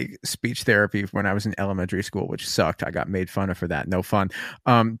take speech therapy when I was in elementary school, which sucked. I got made fun of for that. No fun.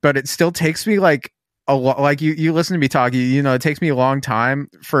 But it still takes me like a lot. Like you listen to me talk, you know, it takes me a long time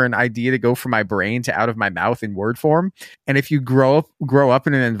for an idea to go from my brain to out of my mouth in word form. And if you grow up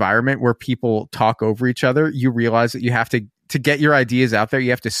in an environment where people talk over each other, you realize that you have to get your ideas out there, you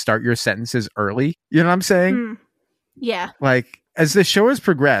have to start your sentences early. You know what I'm saying? Yeah. Like as the show has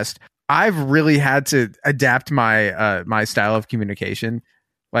progressed, I've really had to adapt my my style of communication,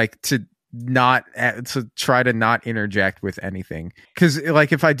 like to try to not interject with anything. Because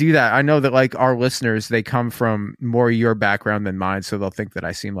like if I do that, I know that like our listeners, they come from more your background than mine, so they'll think that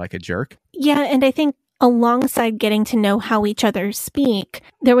I seem like a jerk. Yeah, and I think alongside getting to know how each other speak,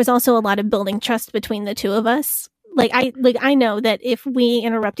 there was also a lot of building trust between the two of us. I know that if we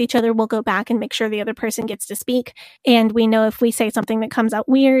interrupt each other, we'll go back and make sure the other person gets to speak. And we know if we say something that comes out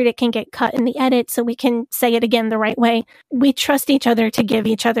weird, it can get cut in the edit so we can say it again the right way. We trust each other to give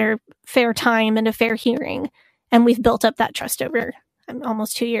each other fair time and a fair hearing. And we've built up that trust over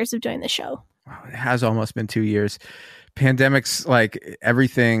almost 2 years of doing the show. Wow, it has almost been 2 years. Pandemics, like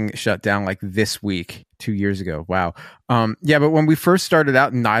everything shut down like this week, 2 years ago. Wow. Yeah, but when we first started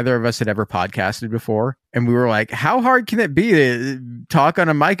out, neither of us had ever podcasted before. And we were like, how hard can it be to talk on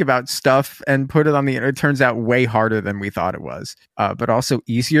a mic about stuff and put it on the internet? It turns out way harder than we thought it was, but also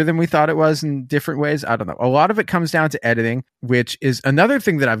easier than we thought it was in different ways. I don't know. A lot of it comes down to editing, which is another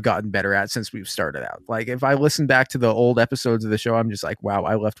thing that I've gotten better at since we've started out. Like if I listen back to the old episodes of the show, I'm just like, wow,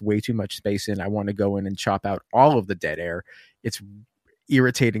 I left way too much space in. I want to go in and chop out all of the dead air. It's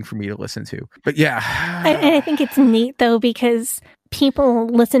irritating for me to listen to. But yeah. I think it's neat though, because people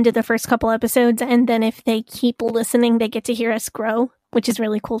listen to the first couple episodes and then if they keep listening, they get to hear us grow, which is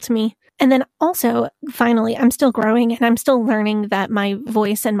really cool to me. And then also, finally, I'm still growing and I'm still learning that my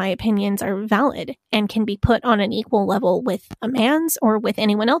voice and my opinions are valid and can be put on an equal level with a man's or with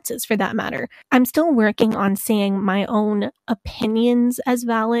anyone else's for that matter. I'm still working on seeing my own opinions as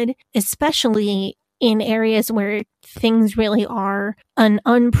valid, especially in areas where things really are an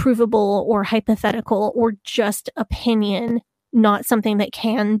unprovable or hypothetical or just opinion, not something that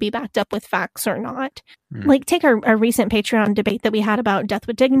can be backed up with facts or not. Like take our recent Patreon debate that we had about death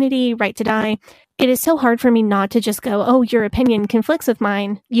with dignity, right to die. It is so hard for me not to just go, oh, your opinion conflicts with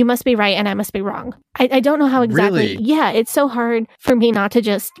mine. You must be right and I must be wrong. I don't know how exactly. Really? Yeah, it's so hard for me not to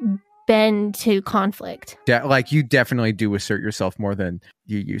just bend to conflict. Like you definitely do assert yourself more than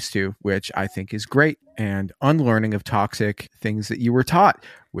you used to, which I think is great, and unlearning of toxic things that you were taught,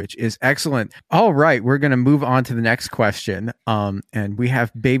 which is excellent. All right, we're going to move on to the next question. And we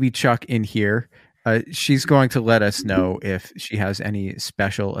have Baby Chuck in here. She's going to let us know if she has any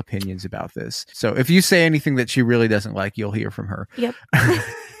special opinions about this. So if you say anything that she really doesn't like, you'll hear from her. Yep.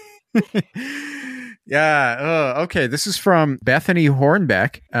 Yeah. Okay. This is from Bethany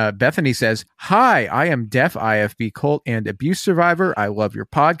Hornbeck. Bethany says, "Hi, I am deaf IFB cult and abuse survivor. I love your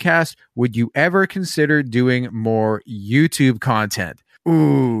podcast. Would you ever consider doing more YouTube content?"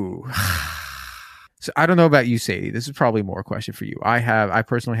 Ooh. So I don't know about you, Sadie. This is probably more a question for you. I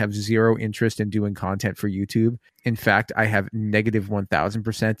personally have zero interest in doing content for YouTube. In fact, I have negative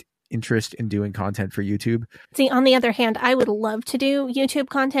 1,000% interest in doing content for YouTube. See, on the other hand, I would love to do YouTube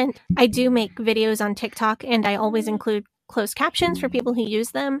content. I do make videos on TikTok and I always include closed captions for people who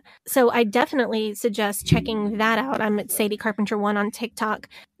use them. So I definitely suggest checking that out. I'm at Sadie Carpenter 1 on TikTok.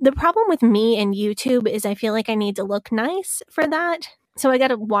 The problem with me and YouTube is I feel like I need to look nice for that. So I got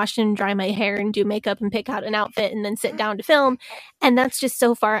to wash and dry my hair and do makeup and pick out an outfit and then sit down to film. And that's just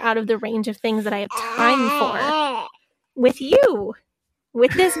so far out of the range of things that I have time for. With you.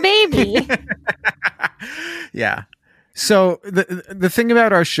 With this baby. Yeah. So the thing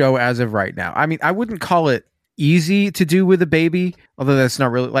about our show as of right now, I mean, I wouldn't call it easy to do with a baby, although that's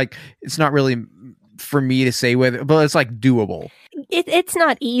not really like, it's not really for me to say whether, but it's like doable. It's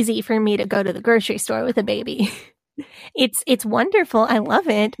not easy for me to go to the grocery store with a baby. It's wonderful. I love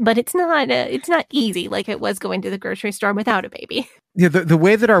it, but it's not easy like it was going to the grocery store without a baby. Yeah, the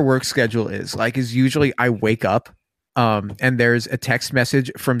way that our work schedule is usually I wake up and there's a text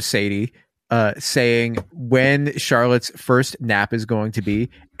message from Sadie saying when Charlotte's first nap is going to be,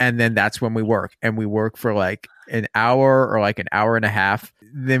 and then that's when we work. And we work for like an hour or like an hour and a half.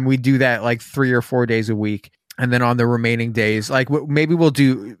 Then we do that like 3 or 4 days a week. And then on the remaining days, like maybe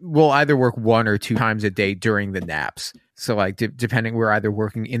we'll either work 1 or 2 times a day during the naps. So like depending, we're either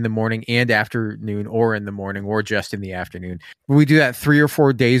working in the morning and afternoon, or in the morning, or just in the afternoon. We do that 3 or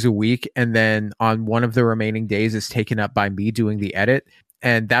 4 days a week. And then on one of the remaining days is taken up by me doing the edit.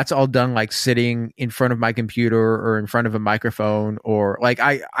 And that's all done like sitting in front of my computer or in front of a microphone, or like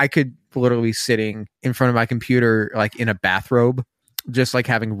I could literally sitting in front of my computer, like in a bathrobe, just like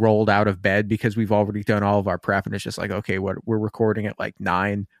having rolled out of bed, because we've already done all of our prep, and it's just like, okay, we're recording at like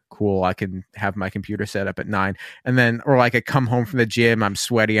 9. Cool. I can have my computer set up at 9. And then, or like I come home from the gym, I'm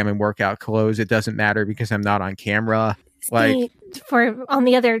sweaty, I'm in workout clothes. It doesn't matter because I'm not on camera. Like, for on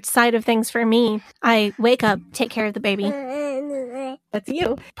the other side of things for me, I wake up, take care of the baby. That's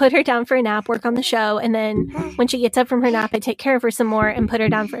you. Put her down for a nap, work on the show, and then when she gets up from her nap, I take care of her some more and put her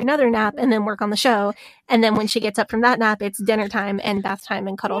down for another nap, and then work on the show. And then when she gets up from that nap, it's dinner time and bath time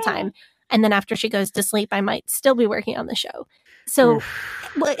and cuddle time. And then after she goes to sleep, I might still be working on the show. So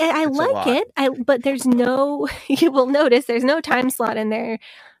I like it. But there's no, you will notice there's no time slot in there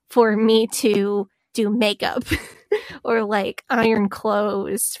for me to do makeup or like iron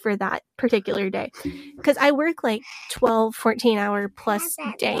clothes for that particular day. Because I work like 12, 14-hour plus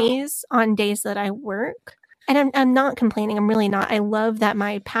days on days that I work. And I'm not complaining. I'm really not. I love that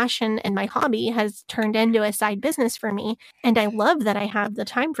my passion and my hobby has turned into a side business for me. And I love that I have the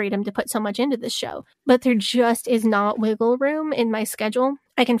time freedom to put so much into this show. But there just is not wiggle room in my schedule.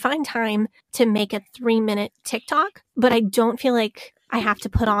 I can find time to make a 3-minute TikTok, but I don't feel like I have to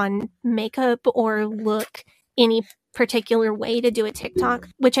put on makeup or look any particular way to do a TikTok,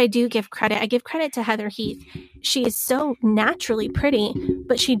 which I do give credit. I give credit to Heather Heath. She is so naturally pretty,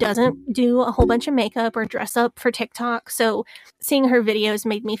 but she doesn't do a whole bunch of makeup or dress up for TikTok. So seeing her videos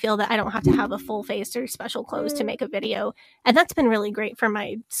made me feel that I don't have to have a full face or special clothes to make a video. And that's been really great for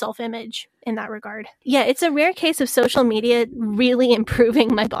my self-image in that regard. Yeah, it's a rare case of social media really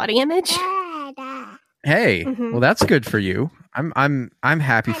improving my body image. Hey, well, that's good for you. I'm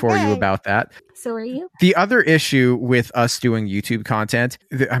happy for you about that. So are you? The other issue with us doing YouTube content,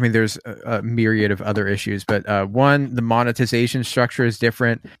 I mean, there's a myriad of other issues, but one, the monetization structure is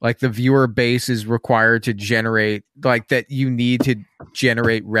different. Like the viewer base is required to generate, like that you need to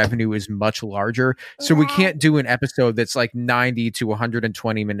generate revenue is much larger. So we can't do an episode that's like 90 to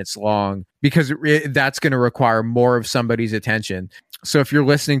 120 minutes long because that's going to require more of somebody's attention. So if you're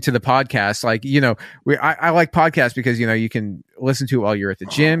listening to the podcast, like, you know, I like podcasts because, you know, you can listen to it while you're at the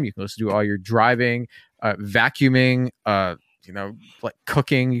gym. You can listen to it while you're driving, vacuuming, you know, like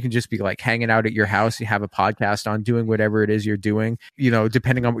cooking. You can just be like hanging out at your house. You have a podcast on, doing whatever it is you're doing. You know,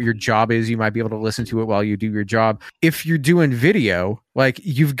 depending on what your job is, you might be able to listen to it while you do your job. If you're doing video, like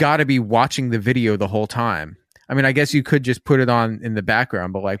you've got to be watching the video the whole time. I mean, I guess you could just put it on in the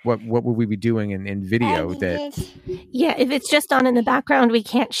background, but like what would we be doing in video that... Yeah, if it's just on in the background, we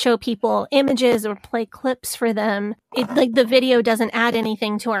can't show people images or play clips for them. Like the video doesn't add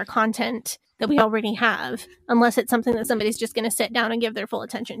anything to our content that we already have, unless it's something that somebody's just going to sit down and give their full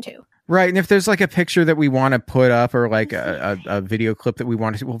attention to. Right. And if there's like a picture that we want to put up or like a video clip that we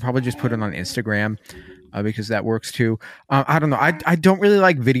want to see, we'll probably just put it on Instagram. Because that works too. I don't know. I don't really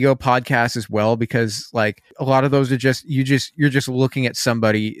like video podcasts as well because like a lot of those are you're just looking at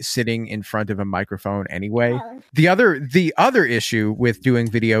somebody sitting in front of a microphone anyway. The other issue with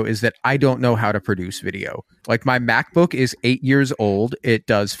doing video is that I don't know how to produce video. Like my MacBook is 8 years old. It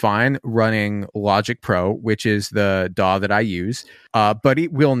does fine running Logic Pro, which is the DAW that I use. But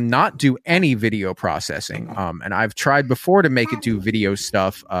it will not do any video processing. And I've tried before to make it do video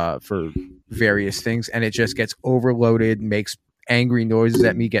stuff for various things, and it just gets overloaded, makes angry noises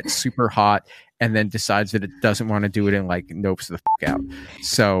at me, gets super hot, and then decides that it doesn't want to do it and like nopes the fuck out.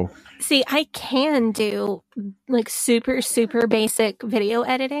 So see, I can do like super basic video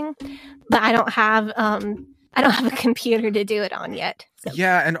editing, but I don't have a computer to do it on yet. So.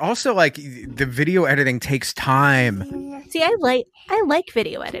 Yeah, and also like the video editing takes time. See, I like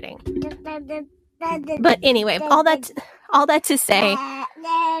video editing. But anyway, all that to say,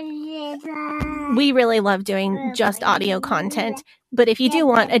 we really love doing just audio content. But if you do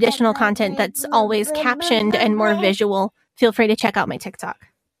want additional content that's always captioned and more visual, feel free to check out my TikTok.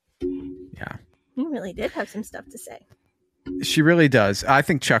 Yeah. You really did have some stuff to say. She really does. I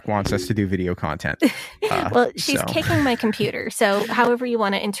think Chuck wants us to do video content. Well, she's kicking my computer, so however you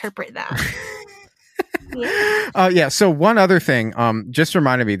want to interpret that. Yeah. So one other thing, just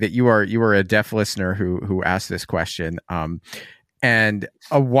reminded me that you are a deaf listener who asked this question. And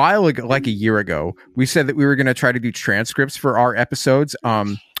a while ago, like a year ago, we said that we were going to try to do transcripts for our episodes.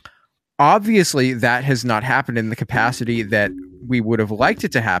 Obviously, that has not happened in the capacity that we would have liked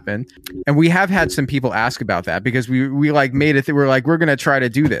it to happen. And we have had some people ask about that because we like made it that we're going to try to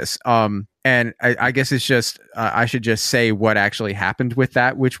do this. And I guess it's just, I should just say what actually happened with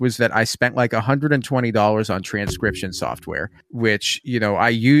that, which was that I spent like $120 on transcription software, which, I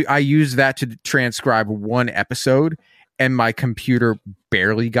used that to transcribe one episode. And my computer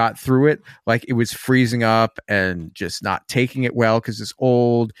barely got through it. Like it was freezing up and just not taking it well because it's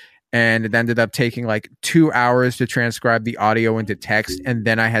old. And it ended up taking like 2 hours to transcribe the audio into text. And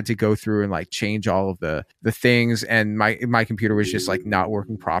then I had to go through and like change all of the things. And my computer was just like not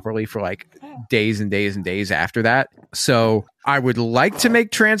working properly for like days and days and days after that. So I would like to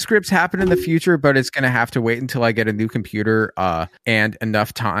make transcripts happen in the future, but it's going to have to wait until I get a new computer and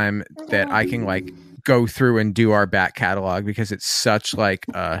enough time that I can like go through and do our back catalog, because it's such like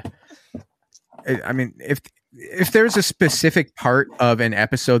I mean, if there's a specific part of an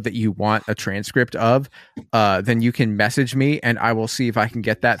episode that you want a transcript of, then you can message me and I will see if I can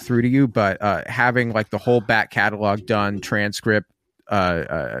get that through to you. But having like the whole back catalog done, transcribed,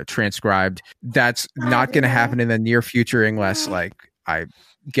 that's not going to happen in the near future unless like I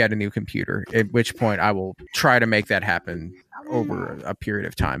get a new computer, at which point I will try to make that happen over a period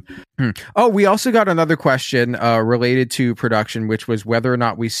of time. Oh, we also got another question related to production, which was whether or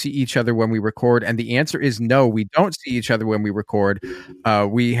not we see each other when we record. And the answer is no, we don't see each other when we record.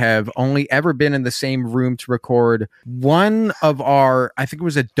 We have only ever been in the same room to record one of our, I think it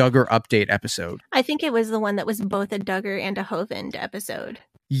was a Duggar update episode. I think it was the one that was both a Duggar and a Hovind episode.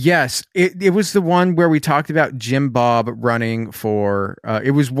 Yes, it was the one where we talked about Jim Bob running for.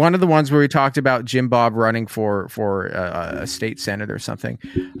 It was one of the ones where we talked about Jim Bob running for a state senate or something,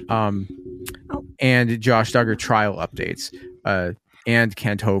 and Josh Duggar trial updates, and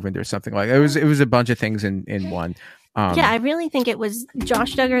Kent Hovind or something like that. It was a bunch of things in one. Yeah, I really think it was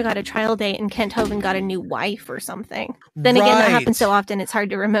Josh Duggar got a trial date and Kent Hovind got a new wife or something. Then again, that happens so often it's hard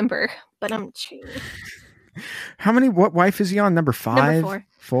to remember. But I'm cheating. What wife is he on? Number 5?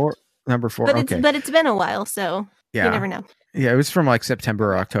 Number four. But it's been a while, so you never know. Yeah, it was from like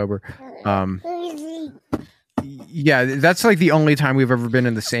September or October. Yeah, that's like the only time we've ever been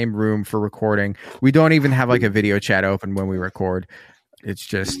in the same room for recording. We don't even have like a video chat open when we record. It's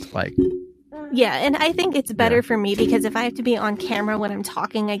just like... Yeah, and I think it's better for me because if I have to be on camera when I'm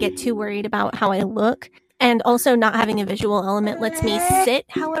talking, I get too worried about how I look. And also not having a visual element lets me sit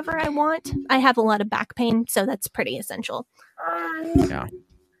however I want. I have a lot of back pain, so that's pretty essential. Yeah.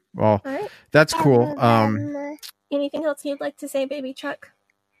 Well, right. That's cool. Anything else you'd like to say, Baby Chuck?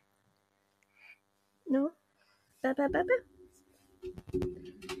 No?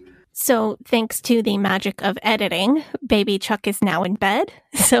 So thanks to the magic of editing, Baby Chuck is now in bed,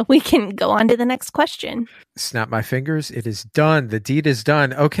 so we can go on to the next question. Snap my fingers. It is done. The deed is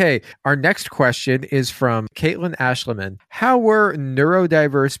done. Okay. Our next question is from Caitlin Ashleman. How were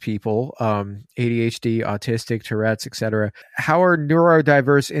neurodiverse people, ADHD, autistic, Tourette's, etc., how are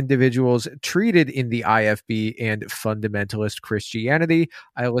neurodiverse individuals treated in the IFB and fundamentalist Christianity?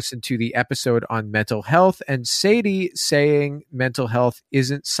 I listened to the episode on mental health and Sadie saying mental health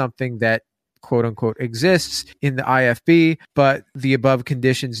isn't something that quote unquote exists in the IFB, but the above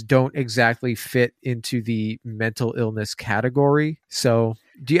conditions don't exactly fit into the mental illness category. So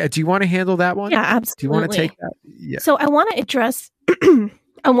do you want to handle that one? Yeah, absolutely. Do you want to take that? Yeah. So I want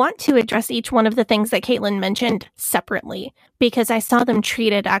to address each one of the things that Caitlin mentioned separately because I saw them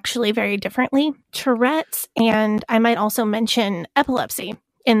treated actually very differently. Tourette's, and I might also mention epilepsy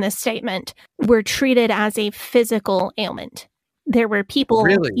in this statement, were treated as a physical ailment. There were people,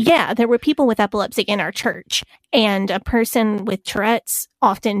 there were people with epilepsy in our church, and a person with Tourette's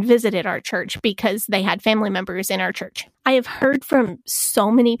often visited our church because they had family members in our church. I have heard from so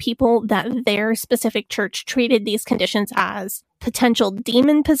many people that their specific church treated these conditions as potential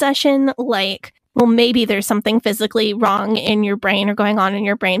demon possession, like, well, maybe there's something physically wrong in your brain or going on in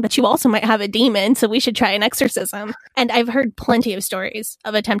your brain, but you also might have a demon, so we should try an exorcism. And I've heard plenty of stories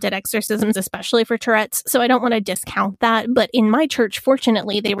of attempted exorcisms, especially for Tourette's, so I don't want to discount that. But in my church,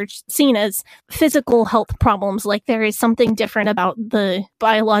 fortunately, they were seen as physical health problems, like there is something different about the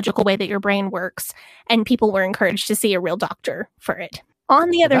biological way that your brain works, and people were encouraged to see a real doctor for it. On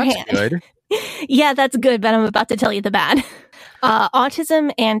the other hand, good. Yeah, that's good, but I'm about to tell you the bad.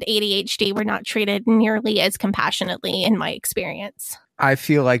 Autism and ADHD were not treated nearly as compassionately in my experience. I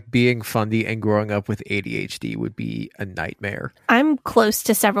feel like being Fundy and growing up with ADHD would be a nightmare. I'm close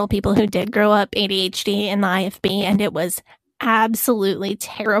to several people who did grow up ADHD in the IFB, and it was absolutely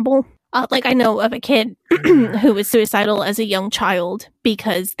terrible. I know of a kid who was suicidal as a young child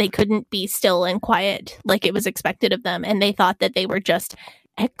because they couldn't be still and quiet like it was expected of them, and they thought that they were just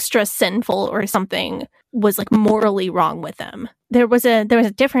extra sinful or something was like morally wrong with them. There was a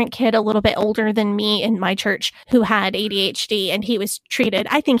different kid a little bit older than me in my church who had ADHD, and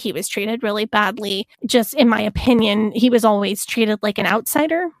I think he was treated really badly. Just in my opinion, he was always treated like an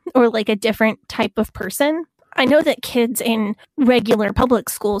outsider or like a different type of person. I know that kids in regular public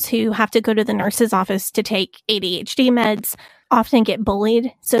schools who have to go to the nurse's office to take ADHD meds often get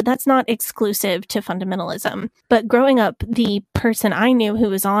bullied, so that's not exclusive to fundamentalism. But growing up, the person I knew who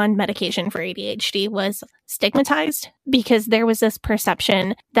was on medication for ADHD was stigmatized because there was this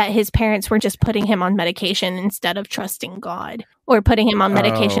perception that his parents were just putting him on medication instead of trusting God, or putting him on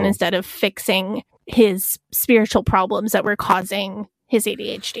medication instead of fixing his spiritual problems that were causing his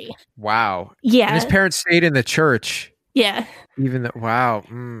ADHD. Wow. Yeah. And his parents stayed in the church. Yeah. Even though, wow.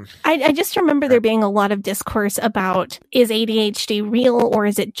 I just remember there being a lot of discourse about, is ADHD real or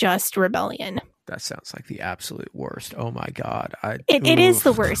is it just rebellion? That sounds like the absolute worst. Oh my God. It is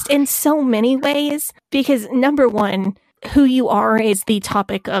the worst in so many ways because, number one, who you are is the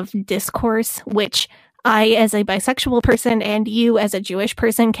topic of discourse, which I, as a bisexual person, and you, as a Jewish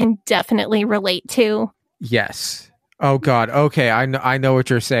person, can definitely relate to. Yes. Oh God. Okay, I know what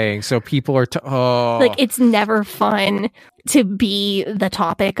you're saying. So people are like, it's never fun to be the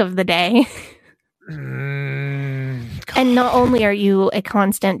topic of the day. And not only are you a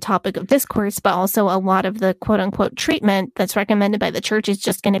constant topic of discourse, but also a lot of the quote unquote treatment that's recommended by the church is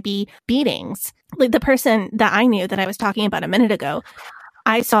just going to be beatings. Like the person that I knew that I was talking about a minute ago,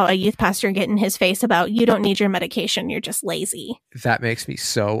 I saw a youth pastor get in his face about, you don't need your medication, you're just lazy. That makes me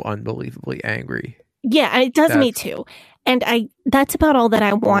so unbelievably angry. Yeah, it does me too. And that's about all that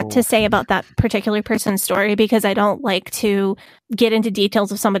I want to say about that particular person's story, because I don't like to get into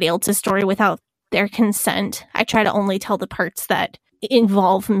details of somebody else's story without their consent. I try to only tell the parts that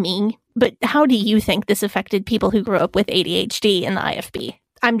involve me. But how do you think this affected people who grew up with ADHD in the IFB?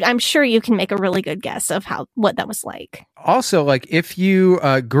 I'm sure you can make a really good guess of what that was like. Also, like if you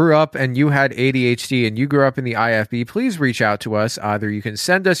grew up and you had ADHD and you grew up in the IFB, please reach out to us. Either you can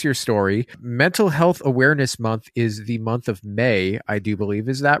send us your story. Mental Health Awareness Month is the month of May, I do believe.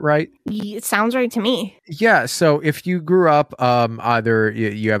 Is that right? It sounds right to me. Yeah. So if you grew up, either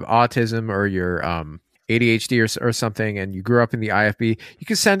you have autism or you're ADHD or something, and you grew up in the IFB, you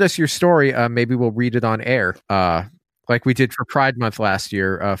can send us your story. Maybe we'll read it on air. Like we did for Pride Month last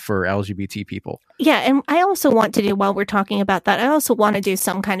year for LGBT people. Yeah, and I also want to do, while we're talking about that, I also want to do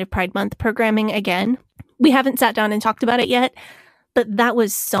some kind of Pride Month programming again. We haven't sat down and talked about it yet, but that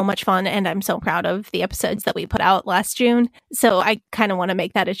was so much fun, and I'm so proud of the episodes that we put out last June. So I kind of want to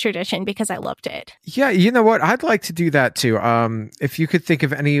make that a tradition because I loved it. Yeah, you know what? I'd like to do that too. If you could think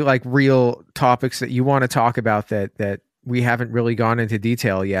of any like real topics that you want to talk about that we haven't really gone into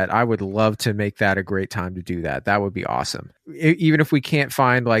detail yet, I would love to make that a great time to do that. That would be awesome. Even if we can't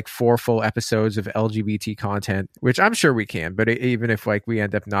find like 4 full episodes of LGBT content, which I'm sure we can, but even if like we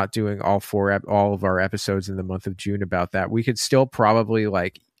end up not doing all of our episodes in the month of June about that, we could still probably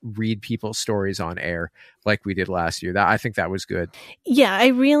like read people's stories on air like we did last year. I think that was good. Yeah, I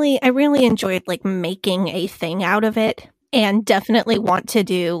really enjoyed like making a thing out of it, and definitely want to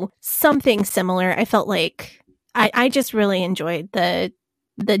do something similar. I felt like I just really enjoyed the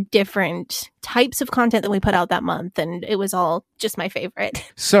different types of content that we put out that month, and it was all just my favorite.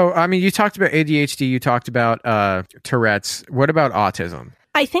 So, I mean, you talked about ADHD, you talked about Tourette's. What about autism?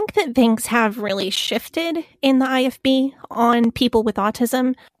 I think that things have really shifted in the IFB on people with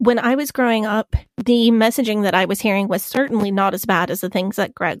autism. When I was growing up, the messaging that I was hearing was certainly not as bad as the things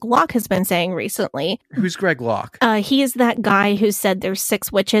that Greg Locke has been saying recently. Who's Greg Locke? He is that guy who said there's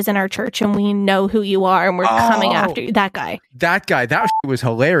 6 witches in our church and we know who you are and we're coming after you. That guy. That was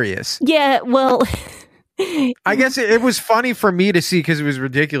hilarious. Yeah, well... I guess it was funny for me to see because it was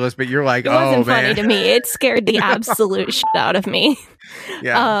ridiculous, but you're like, it wasn't funny to me. It scared the absolute shit out of me.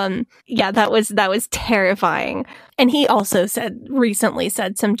 Yeah. That was terrifying. And he also recently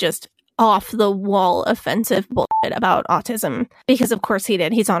said some just off the wall offensive bullshit about autism, because of course he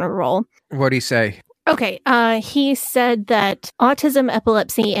did. He's on a roll. What'd he say? Okay, he said that autism,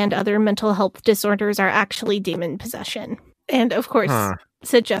 epilepsy, and other mental health disorders are actually demon possession. And of course,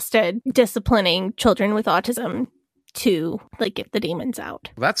 suggested disciplining children with autism to like get the demons out.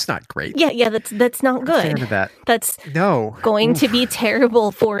 Well, that's not great. Yeah, that's not good. Fan of that. That's going to be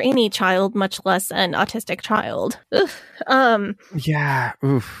terrible for any child, much less an autistic child. Yeah.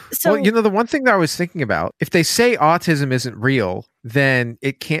 Oof. So, well, the one thing that I was thinking about, if they say autism isn't real, then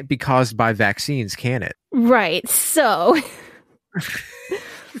it can't be caused by vaccines, can it? Right. So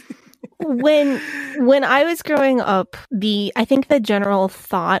when I was growing up, I think the general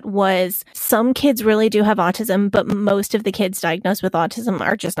thought was some kids really do have autism, but most of the kids diagnosed with autism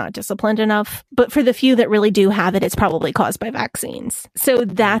are just not disciplined enough. But for the few that really do have it, it's probably caused by vaccines. So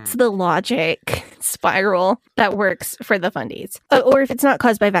that's the logic spiral that works for the fundies. Or if it's not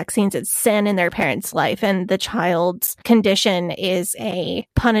caused by vaccines, it's sin in their parents' life, and the child's condition is a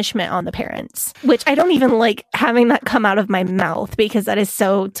punishment on the parents, which I don't even like having that come out of my mouth because that is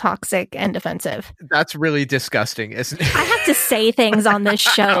so toxic and offensive. That's really disgusting, isn't it? I have to say things on this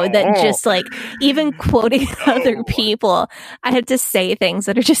show that just like, even quoting other people, I have to say things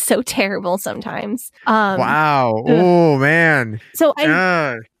that are just so terrible sometimes. Wow. Oh, man. So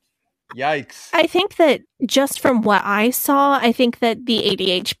Yikes. I think that just from what I saw, I think that the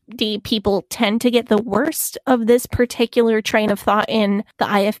ADHD people tend to get the worst of this particular train of thought in the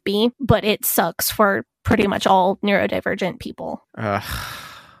IFB, but it sucks for pretty much all neurodivergent people.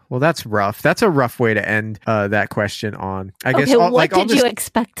 Well, that's rough. That's a rough way to end that question on. I guess. What did you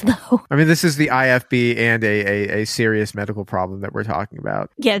expect, though? I mean, this is the IFB and a serious medical problem that we're talking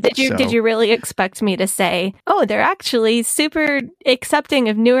about. Yeah. Did you really expect me to say, oh, they're actually super accepting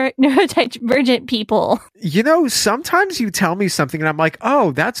of neurodivergent people? Sometimes you tell me something and I'm like,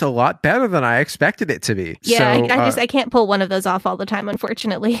 oh, that's a lot better than I expected it to be. Yeah, so, I can't pull one of those off all the time,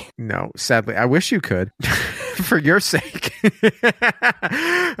 unfortunately. No, sadly. I wish you could. For your sake.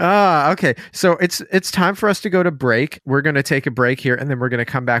 Okay. So it's time for us to go to break. We're going to take a break here, and then we're going to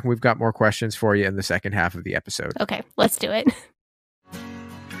come back, and we've got more questions for you in the second half of the episode. Okay, let's do it.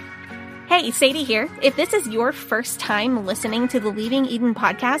 Hey, Sadie here. If this is your first time listening to the Leaving Eden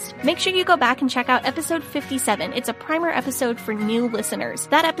podcast, make sure you go back and check out episode 57. It's a primer episode for new listeners.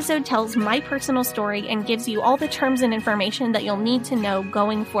 That episode tells my personal story and gives you all the terms and information that you'll need to know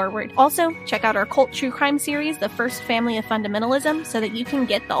going forward. Also, check out our cult true crime series, The First Family of Fundamentalism, so that you can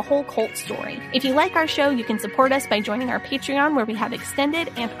get the whole cult story. If you like our show, you can support us by joining our Patreon, where we have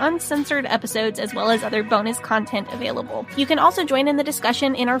extended and uncensored episodes as well as other bonus content available. You can also join in the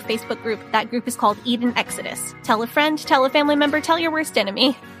discussion in our Facebook group. That group is called Eden Exodus. Tell a friend, tell a family member, tell your worst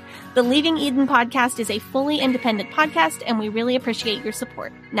enemy. The Leaving Eden podcast is a fully independent podcast, and we really appreciate your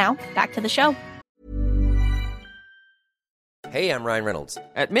support. Now, back to the show. Hey, I'm Ryan Reynolds.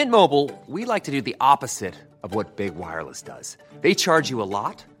 At Mint Mobile, we like to do the opposite of what Big Wireless does. They charge you a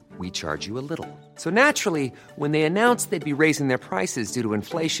lot, we charge you a little. So naturally, when they announced they'd be raising their prices due to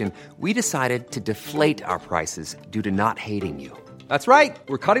inflation, we decided to deflate our prices due to not hating you. That's right.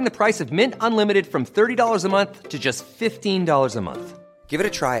 We're cutting the price of Mint Unlimited from $30 a month to just $15 a month. Give it a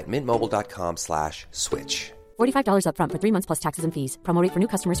try at mintmobile.com/switch. $45 up front for 3 months plus taxes and fees. Promo rate for new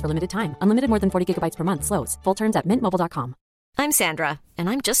customers for limited time. Unlimited more than 40 gigabytes per month. Slows full terms at mintmobile.com. I'm Sandra, and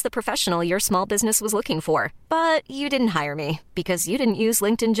I'm just the professional your small business was looking for. But you didn't hire me because you didn't use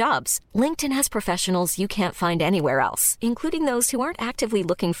LinkedIn Jobs. LinkedIn has professionals you can't find anywhere else, including those who aren't actively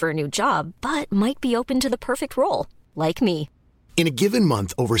looking for a new job, but might be open to the perfect role, like me. In a given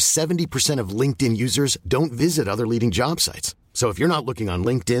month, over 70% of LinkedIn users don't visit other leading job sites. So if you're not looking on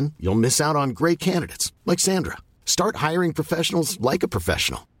LinkedIn, you'll miss out on great candidates like Sandra. Start hiring professionals like a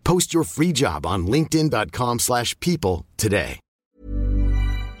professional. Post your free job on linkedin.com/people today.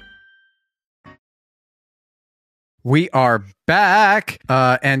 We are back,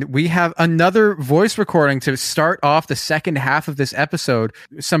 and we have another voice recording to start off the second half of this episode.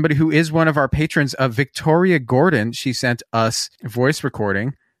 Somebody who is one of our patrons, Victoria Gordon, she sent us a voice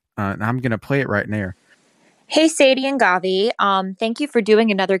recording, and I'm going to play it right now. Hey, Sadie and Gavi. Thank you for doing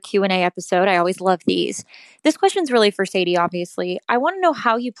another Q&A episode. I always love these. This question's really for Sadie, obviously. I want to know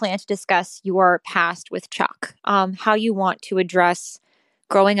how you plan to discuss your past with Chuck, how you want to address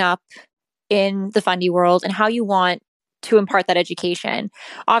growing up in the fundy world, and how you want to impart that education.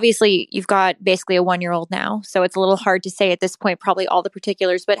 Obviously, you've got basically a 1-year-old now, so it's a little hard to say at this point probably all the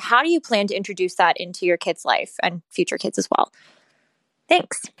particulars, but how do you plan to introduce that into your kids' life and future kids as well?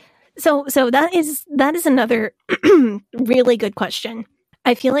 Thanks. So that is another really good question.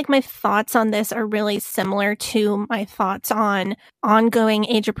 I feel like my thoughts on this are really similar to my thoughts on ongoing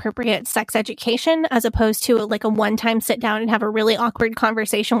age-appropriate sex education, as opposed to like a one-time sit down and have a really awkward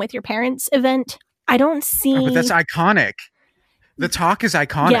conversation with your parents event. I don't see... Oh, but that's iconic. The talk is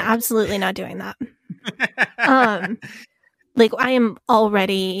iconic. Yeah, absolutely not doing that. Like, I am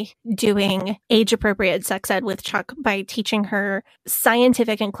already doing age-appropriate sex ed with Chuck by teaching her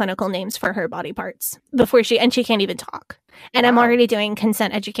scientific and clinical names for her body parts and she can't even talk. And I'm already doing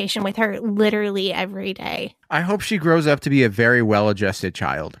consent education with her literally every day. I hope she grows up to be a very well-adjusted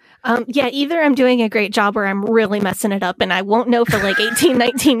child. Yeah, either I'm doing a great job or I'm really messing it up, and I won't know for like 18,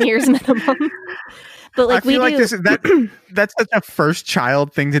 19 years minimum. But like, I feel like that's such a first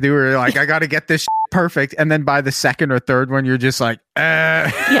child thing to do, where you're like, I got to get this perfect. And then by the second or third one, you're just like,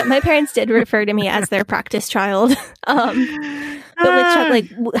 Yeah, my parents did refer to me as their practice child. But with Chuck,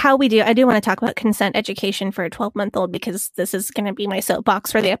 like how we do, I do want to talk about consent education for a 12-month-old because this is going to be my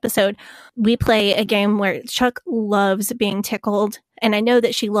soapbox for the episode. We play a game where Chuck loves being tickled. And I know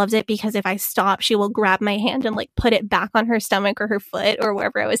that she loves it because if I stop, she will grab my hand and like put it back on her stomach or her foot or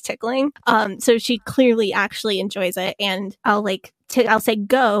wherever I was tickling. So she clearly actually enjoys it. And I'll like, I'll say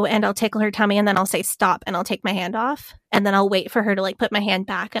go and I'll tickle her tummy and then I'll say stop and I'll take my hand off. And then I'll wait for her to like put my hand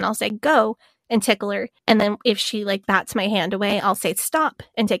back and I'll say go and tickle her. And then if she like bats my hand away, I'll say stop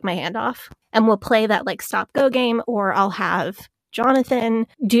and take my hand off. And we'll play that like stop go game, or I'll have Jonathan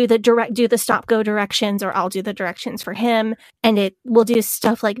do the stop go directions, or I'll do the directions for him. And we'll do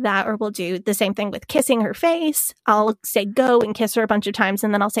stuff like that, or we'll do the same thing with kissing her face. I'll say go and kiss her a bunch of times,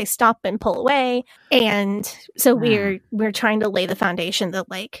 and then I'll say stop and pull away. And so we're trying to lay the foundation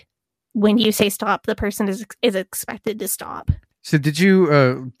that like when you say stop, the person is expected to stop. So did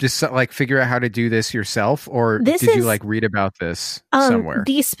you just like figure out how to do this yourself, or did you like read about this somewhere?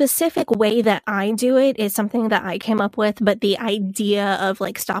 The specific way that I do it is something that I came up with, but the idea of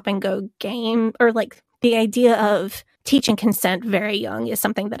like stop and go game, or like the idea of teaching consent very young, is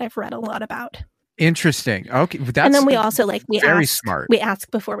something that I've read a lot about. Interesting. Okay, and then we also smart. We ask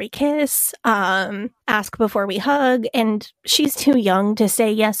before we kiss, ask before we hug, and she's too young to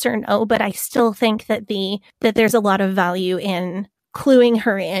say yes or no. But I still think that there's a lot of value in cluing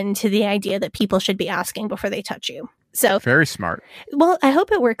her into the idea that people should be asking before they touch you. So very smart. Well, I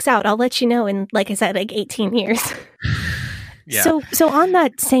hope it works out. I'll let you know in, like I said, like 18 years. Yeah. So on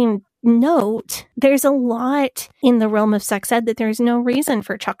that same note, there's a lot in the realm of sex ed that there's no reason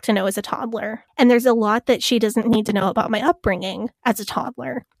for Chuck to know as a toddler. And there's a lot that she doesn't need to know about my upbringing as a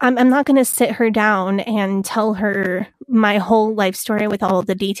toddler. I'm not going to sit her down and tell her my whole life story with all of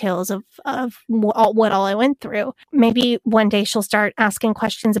the details of what all I went through. Maybe one day she'll start asking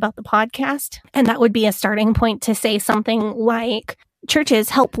questions about the podcast. And that would be a starting point to say something like, churches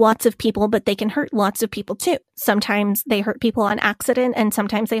help lots of people, but they can hurt lots of people too. Sometimes they hurt people on accident, and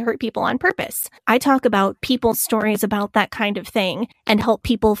sometimes they hurt people on purpose. I talk about people's stories about that kind of thing and help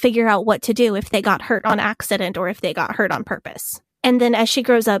people figure out what to do if they got hurt on accident or if they got hurt on purpose. And then as she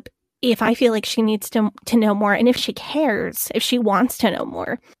grows up, if I feel like she needs to know more, and if she cares, if she wants to know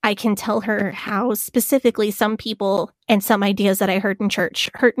more, I can tell her how specifically some people and some ideas that I heard in church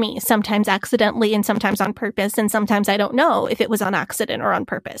hurt me, sometimes accidentally and sometimes on purpose, and sometimes I don't know if it was on accident or on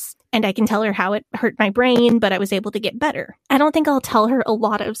purpose. And I can tell her how it hurt my brain, but I was able to get better. I don't think I'll tell her a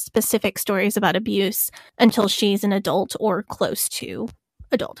lot of specific stories about abuse until she's an adult or close to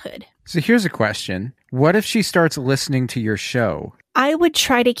adulthood. So here's a question. What if she starts listening to your show? I would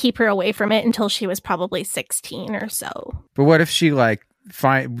try to keep her away from it until she was probably 16 or so. But what if she like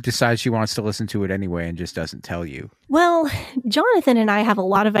decides she wants to listen to it anyway and just doesn't tell you? Well, Jonathan and I have a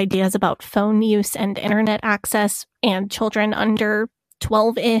lot of ideas about phone use and internet access and children under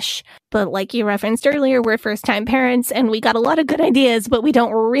 12-ish. But like you referenced earlier, we're first-time parents and we got a lot of good ideas, but we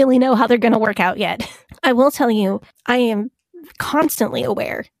don't really know how they're going to work out yet. I will tell you, I am constantly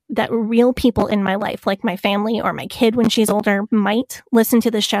aware that real people in my life, like my family or my kid when she's older, might listen to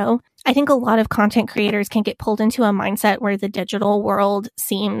the show. I think a lot of content creators can get pulled into a mindset where the digital world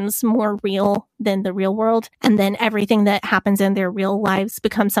seems more real than the real world, and then everything that happens in their real lives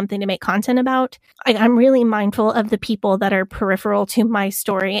becomes something to make content about. I'm really mindful of the people that are peripheral to my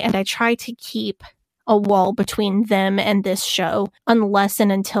story, and I try to keep a wall between them and this show unless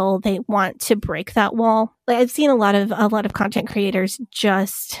and until they want to break that wall. Like, I've seen a lot of content creators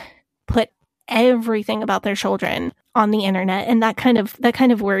just put everything about their children on the internet, and that kind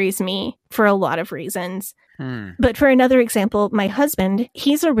of worries me for a lot of reasons. But for another example, my husband,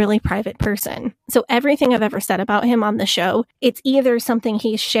 he's a really private person. So everything I've ever said about him on the show, it's either something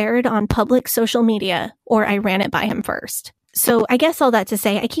he shared on public social media or I ran it by him first. So I guess all that to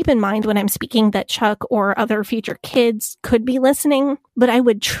say, I keep in mind when I'm speaking that Chuck or other future kids could be listening, but I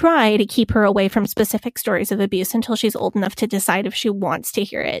would try to keep her away from specific stories of abuse until she's old enough to decide if she wants to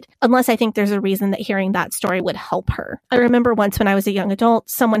hear it, unless I think there's a reason that hearing that story would help her. I remember once when I was a young adult,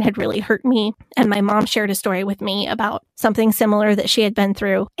 someone had really hurt me, and my mom shared a story with me about something similar that she had been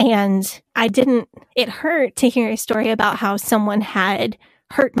through, and it hurt to hear a story about how someone had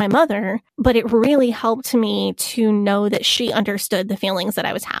hurt my mother, but it really helped me to know that she understood the feelings that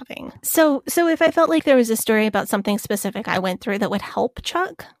I was having. So if I felt like there was a story about something specific I went through that would help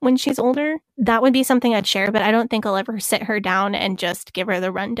Chuck when she's older, that would be something I'd share, but I don't think I'll ever sit her down and just give her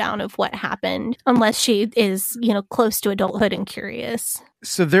the rundown of what happened unless she is, close to adulthood and curious.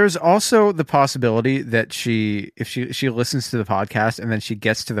 So there's also the possibility that if she listens to the podcast and then she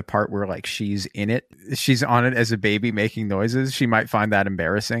gets to the part where like she's on it as a baby making noises, she might find that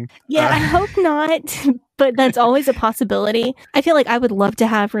embarrassing. Yeah, I hope not, but that's always a possibility. I feel like I would love to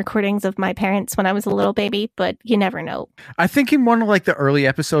have recordings of my parents when I was a little baby, but you never know. I think in one of like the early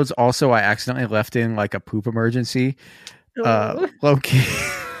episodes also I accidentally left in like a poop emergency. Low-key.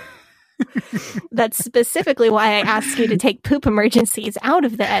 That's specifically why I asked you to take poop emergencies out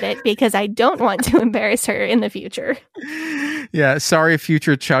of the edit, because I don't want to embarrass her in the future. Yeah, sorry,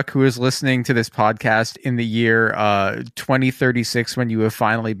 future Chuck, who is listening to this podcast in the year 2036 when you have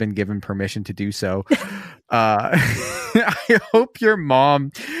finally been given permission to do so. I hope your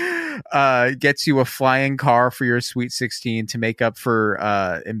mom gets you a flying car for your Sweet 16 to make up for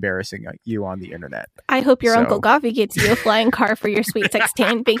embarrassing you on the internet. I hope your Uncle Gavi gets you a flying car for your Sweet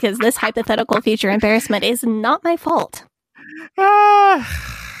 16, because this hypothetical future embarrassment is not my fault.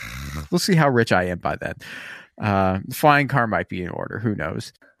 We'll see how rich I am by then. Flying car might be in order. Who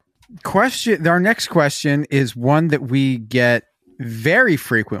knows? Our next question is one that we get very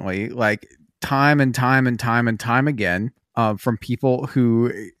frequently, like time and time again, from people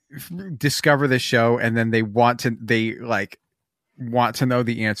who discover the show and then they want to know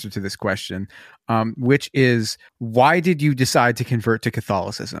the answer to this question, which is, why did you decide to convert to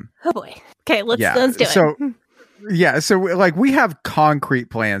Catholicism? Oh boy. Okay, let's do it. So like we have concrete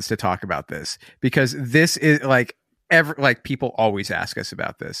plans to talk about this, because this is like people always ask us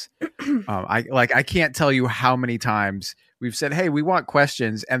about this. I can't tell you how many times we've said, hey, we want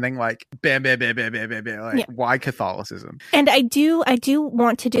questions, and then like bam, why Catholicism? And I do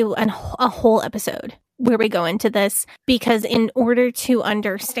want to do a whole episode where we go into this, because in order to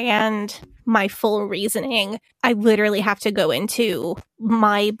understand my full reasoning, I literally have to go into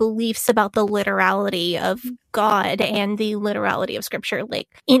my beliefs about the literality of God and the literality of Scripture, like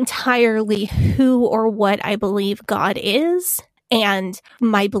entirely who or what I believe God is, and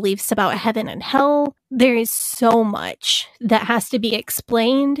my beliefs about heaven and hell. There is so much that has to be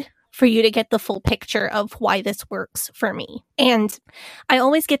explained for you to get the full picture of why this works for me. And I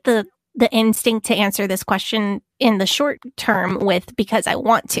always get the instinct to answer this question in the short term with, because I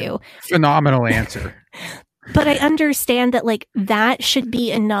want to. Phenomenal answer. But I understand that like that should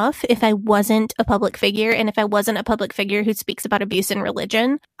be enough if I wasn't a public figure. And if I wasn't a public figure who speaks about abuse in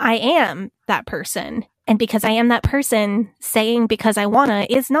religion, I am that person. And because I am that person, saying because I wanna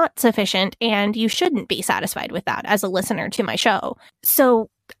is not sufficient, and you shouldn't be satisfied with that as a listener to my show. So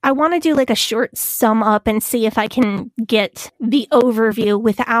I want to do like a short sum up and see if I can get the overview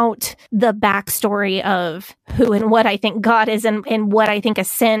without the backstory of who and what I think God is and what I think a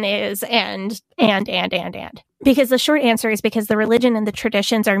sin is and. Because the short answer is because the religion and the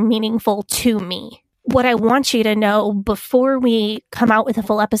traditions are meaningful to me. What I want you to know before we come out with a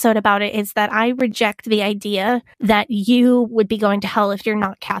full episode about it is that I reject the idea that you would be going to hell if you're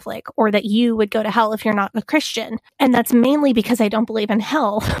not Catholic, or that you would go to hell if you're not a Christian. And that's mainly because I don't believe in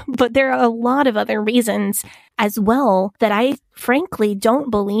hell. But there are a lot of other reasons as well that I frankly don't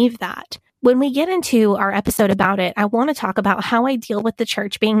believe that. When we get into our episode about it, I want to talk about how I deal with the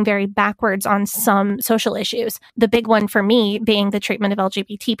church being very backwards on some social issues. The big one for me being the treatment of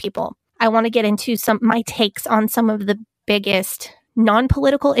LGBT people. I want to get into my takes on some of the biggest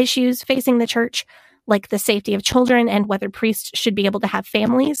non-political issues facing the church, like the safety of children and whether priests should be able to have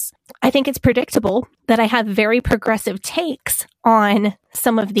families. I think it's predictable that I have very progressive takes on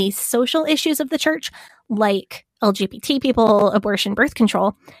some of these social issues of the church, like LGBT people, abortion, birth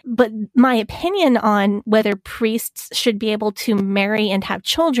control. But my opinion on whether priests should be able to marry and have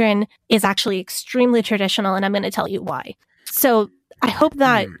children is actually extremely traditional, and I'm going to tell you why. So I hope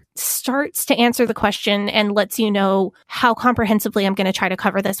that starts to answer the question and lets you know how comprehensively I'm going to try to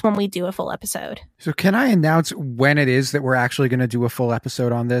cover this when we do a full episode. So can I announce when it is that we're actually going to do a full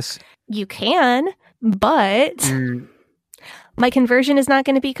episode on this? You can, but My conversion is not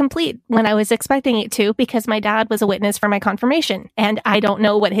going to be complete when I was expecting it to, because my dad was a witness for my confirmation, and I don't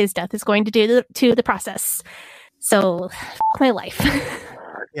know what his death is going to do to the process. So, my life.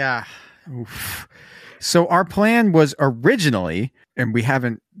 Yeah. Oof. So our plan was originally, and we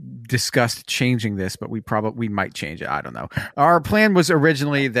haven't discussed changing this, but we might change it. I don't know. Our plan was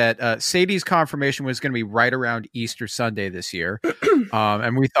originally that Sadie's confirmation was going to be right around Easter Sunday this year.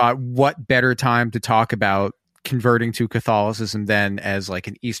 And we thought, what better time to talk about converting to Catholicism than as like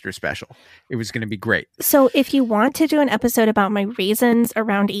an Easter special? It was going to be great. So if you want to do an episode about my reasons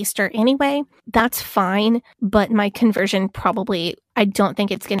around Easter anyway, that's fine. But my conversion probably, I don't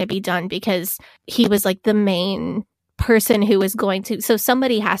think it's going to be done, because he was like the main person who is going to, so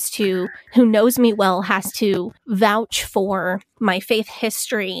somebody has to, who knows me well, has to vouch for my faith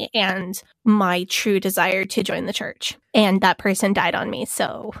history and my true desire to join the church. And that person died on me.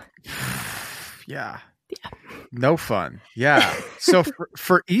 So yeah. No fun. Yeah. So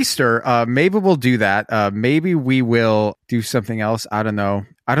for Easter, maybe we'll do that. Maybe we will do something else. I don't know.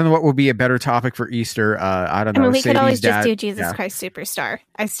 I don't know what would be a better topic for Easter. I don't know. I mean, we could always Sadie's just do Jesus Christ Superstar.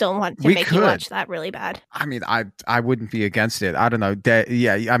 I still want to make you watch that really bad. I mean, I wouldn't be against it. I don't know.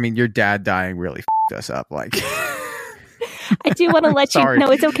 Yeah. I mean, your dad dying really f***ed us up. Like, I do want to let you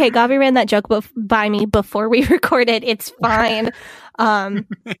know it's okay. Gavi ran that joke by me before we recorded. It's fine. No,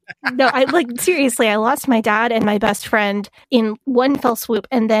 seriously, I lost my dad and my best friend in one fell swoop,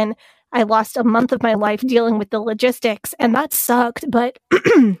 and then I lost a month of my life dealing with the logistics, and that sucked, but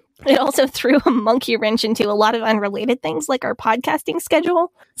it also threw a monkey wrench into a lot of unrelated things like our podcasting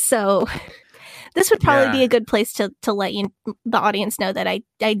schedule. So this would probably be a good place to let the audience know that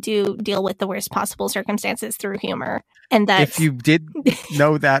I do deal with the worst possible circumstances through humor. And that if you did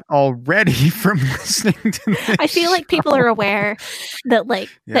know that already from listening to this, I feel like people are aware that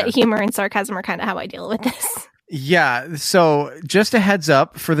that humor and sarcasm are kind of how I deal with this. Yeah. So just a heads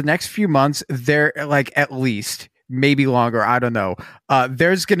up, for the next few months, there at least maybe longer, I don't know,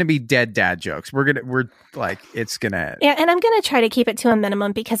 there's gonna be dead dad jokes. It's gonna and I'm gonna try to keep it to a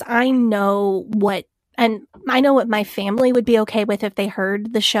minimum, because I know what my family would be okay with if they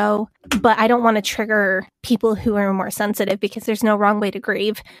heard the show, but I don't want to trigger people who are more sensitive, because there's no wrong way to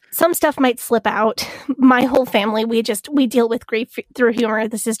grieve. Some stuff might slip out. My whole family, we deal with grief through humor.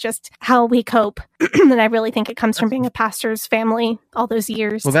 This is just how we cope. And I really think it comes from being a pastor's family all those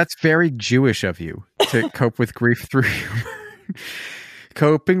years. Well, that's very Jewish of you to cope with grief through humor.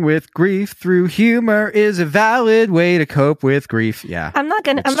 Coping with grief through humor is a valid way to cope with grief. Yeah. I'm not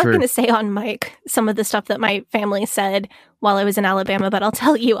gonna say on mic some of the stuff that my family said while I was in Alabama, but I'll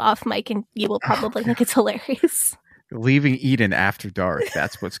tell you off mic, and you will probably think it's hilarious. Leaving Eden after dark.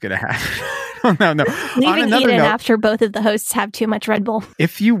 That's what's gonna happen. No. Leaving Eden after both of the hosts have too much Red Bull.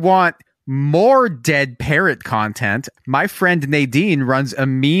 If you want more dead parent content, my friend Nadine runs a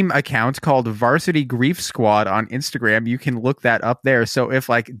meme account called Varsity Grief Squad on Instagram. You can look that up there. So if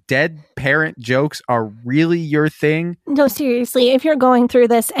dead parent jokes are really your thing. No, seriously, if you're going through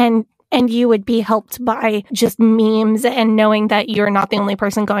this and you would be helped by just memes and knowing that you're not the only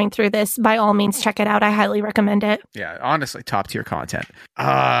person going through this, by all means, check it out. I highly recommend it. Yeah, honestly, top tier content.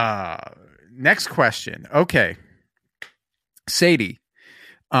 Next question. Okay. Sadie.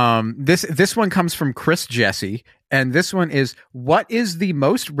 This one comes from Chris Jesse, and this one is, what is the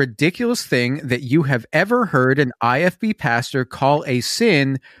most ridiculous thing that you have ever heard an IFB pastor call a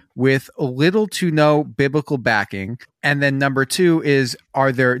sin with little to no biblical backing? And then number 2 is,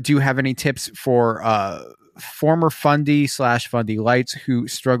 do you have any tips for former fundie lights who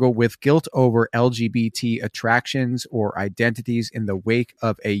struggle with guilt over LGBT attractions or identities in the wake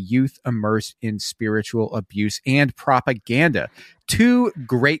of a youth immersed in spiritual abuse and propaganda? 2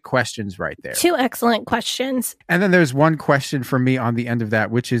 great questions right there. 2 excellent questions. And then there's one question for me on the end of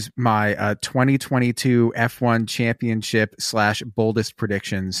that, which is my 2022 F1 championship / boldest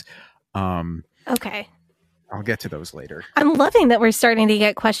predictions. Okay. I'll get to those later. I'm loving that we're starting to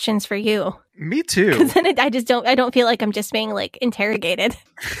get questions for you. Me too. Because then I don't feel like I'm just being interrogated.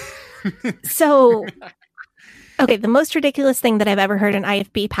 So, okay, the most ridiculous thing that I've ever heard an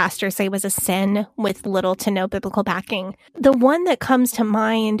IFB pastor say was a sin with little to no biblical backing. The one that comes to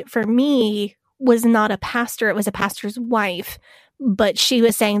mind for me was not a pastor, it was a pastor's wife. But she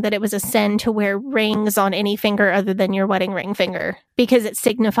was saying that it was a sin to wear rings on any finger other than your wedding ring finger, because it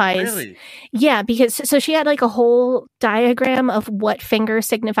signifies. Really? Yeah, because so she had like a whole diagram of what finger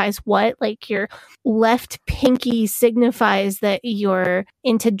signifies what. Like your left pinky signifies that you're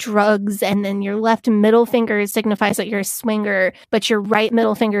into drugs, and then your left middle finger signifies that you're a swinger, but your right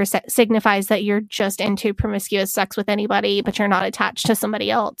middle finger signifies that you're just into promiscuous sex with anybody, but you're not attached to somebody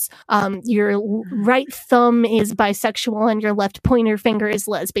else. Your right thumb is bisexual, and your left pointer finger is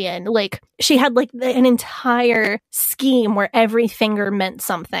lesbian. Like she had like an entire scheme where every finger meant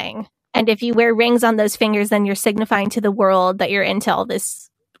something. And if you wear rings on those fingers, then you're signifying to the world that you're into all this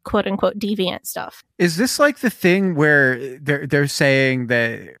quote unquote deviant stuff. Is this like the thing where they're saying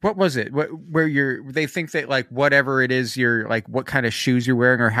that, what was it? Where they think that like whatever it is, you're like what kind of shoes you're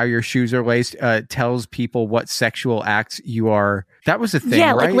wearing or how your shoes are laced tells people what sexual acts you are. That was a thing,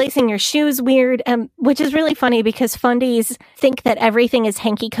 yeah, right? Like lacing your shoes weird, which is really funny because fundies think that everything is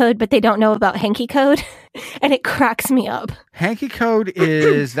hanky code, but they don't know about hanky code, and it cracks me up. Hanky code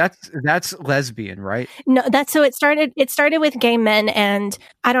is that's lesbian, right? No, that's so it started with gay men, and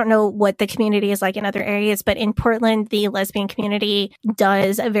I don't know what the community is like in other areas, but in Portland, the lesbian community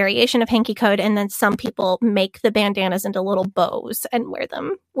does a variation of hanky code, and then some people make the bandanas into little bows and wear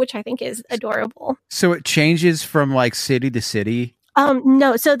them, which I think is adorable. So it changes from like city to city.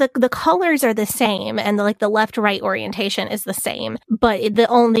 No, so the colors are the same, and the left-right orientation is the same, but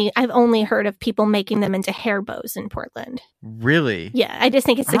I've only heard of people making them into hair bows in Portland. Really? Yeah, I just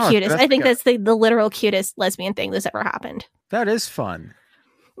think it's the cutest. I think that's the literal cutest lesbian thing that's ever happened. That is fun.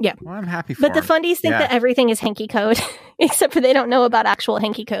 Yeah. Well, I'm happy for But the him. fundies think that everything is hanky code, except for they don't know about actual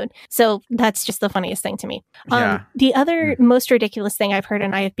hanky code. So that's just the funniest thing to me. The other most ridiculous thing I've heard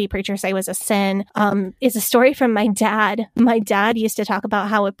an IFB preacher say was a sin is a story from my dad. My dad used to talk about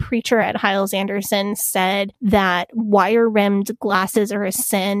how a preacher at Hyles Anderson said that wire-rimmed glasses are a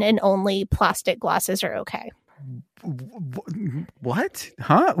sin and only plastic glasses are okay. What?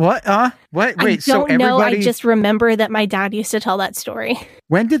 Huh? What? What? Wait, I don't know. I just remember that my dad used to tell that story.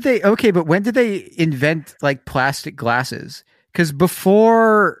 When did they invent like plastic glasses? Because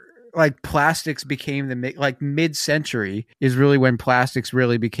before like plastics became mid-century is really when plastics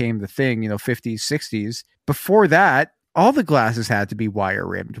really became the thing, 50s, 60s. Before that, all the glasses had to be wire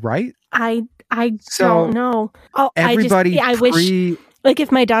rimmed, right? I don't know. I wish... Like,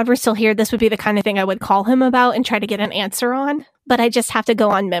 if my dad were still here, this would be the kind of thing I would call him about and try to get an answer on. But I just have to go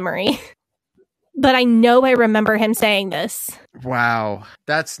on memory. But I know I remember him saying this. Wow.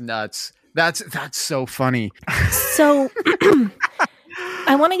 That's nuts. That's so funny. So,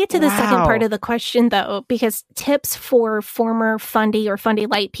 I want to get to the second part of the question, though, because tips for former Fundy or Fundy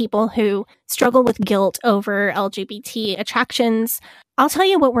Light people who struggle with guilt over LGBT attractions. I'll tell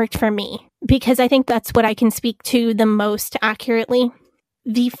you what worked for me, because I think that's what I can speak to the most accurately.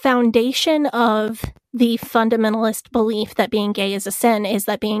 The foundation of the fundamentalist belief that being gay is a sin is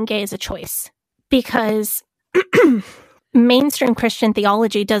that being gay is a choice. Because mainstream Christian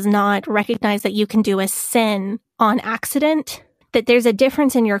theology does not recognize that you can do a sin on accident, that there's a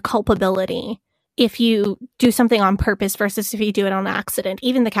difference in your culpability if you do something on purpose versus if you do it on accident.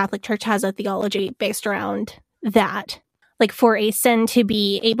 Even the Catholic Church has a theology based around that. Like, for a sin to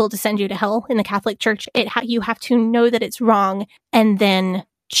be able to send you to hell in the Catholic Church, you have to know that it's wrong and then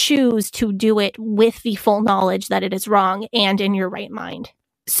choose to do it with the full knowledge that it is wrong and in your right mind.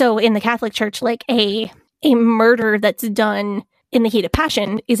 So in the Catholic Church, like a murder that's done in the heat of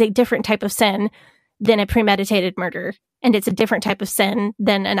passion is a different type of sin than a premeditated murder. And it's a different type of sin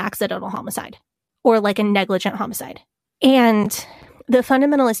than an accidental homicide or like a negligent homicide. And the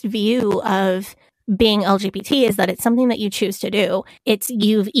fundamentalist view of being LGBT is that it's something that you choose to do.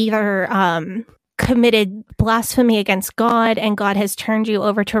 You've either committed blasphemy against God and God has turned you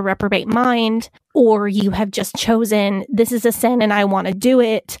over to a reprobate mind, or you have just chosen this is a sin and I want to do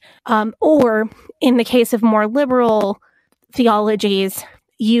it. Or in the case of more liberal theologies,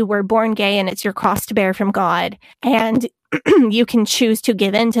 you were born gay and it's your cross to bear from God, and you can choose to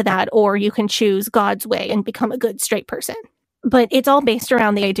give in to that, or you can choose God's way and become a good straight person. But it's all based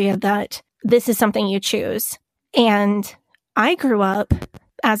around the idea that this is something you choose. And I grew up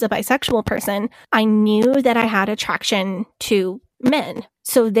as a bisexual person. I knew that I had attraction to men.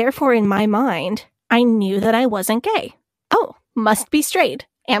 So therefore, in my mind, I knew that I wasn't gay. Oh, must be straight.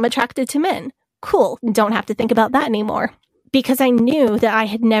 Am attracted to men. Cool. Don't have to think about that anymore. Because I knew that I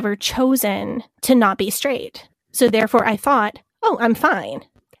had never chosen to not be straight. So therefore, I thought, oh, I'm fine.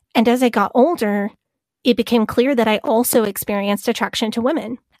 And as I got older, it became clear that I also experienced attraction to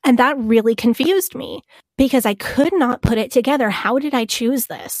women. And that really confused me because I could not put it together. How did I choose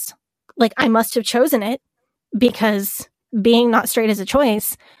this? Like, I must have chosen it because being not straight is a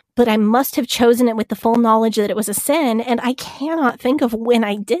choice. but I must have chosen it with the full knowledge that it was a sin. And I cannot think of when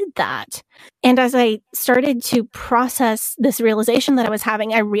I did that. And as I started to process this realization that I was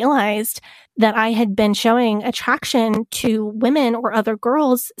having, I realized that I had been showing attraction to women or other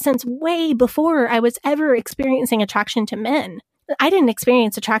girls since way before I was ever experiencing attraction to men. I didn't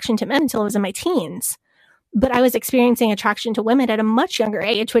experience attraction to men until I was in my teens, but I was experiencing attraction to women at a much younger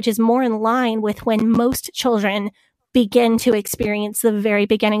age, which is more in line with when most children begin to experience the very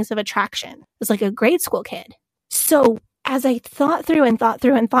beginnings of attraction. It's like a grade school kid. So as I thought through,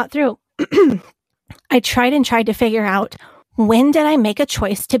 I tried to figure out, when did I make a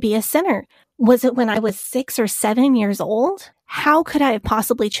choice to be a sinner? Was it when I was 6 or 7 years old? How could I have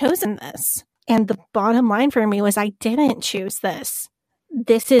possibly chosen this? And the bottom line for me was, I didn't choose this.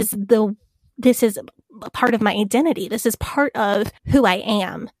 This is a part of my identity. This is part of who I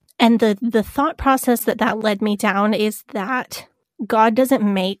am. And the thought process that led me down is that God doesn't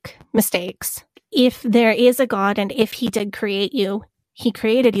make mistakes. If there is a God, and if he did create you, he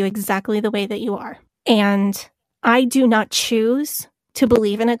created you exactly the way that you are. And I do not choose to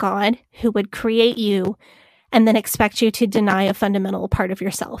believe in a God who would create you and then expect you to deny a fundamental part of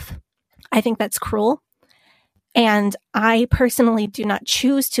yourself. I think that's cruel. And I personally do not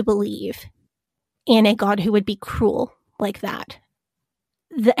choose to believe in a God who would be cruel like that.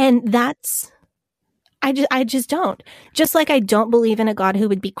 I just don't. Just like I don't believe in a God who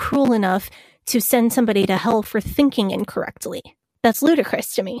would be cruel enough to send somebody to hell for thinking incorrectly. That's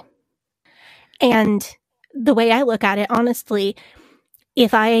ludicrous to me. And the way I look at it, honestly,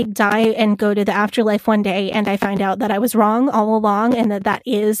 if I die and go to the afterlife one day and I find out that I was wrong all along and that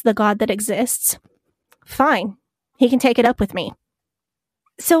is the God that exists, fine. He can take it up with me.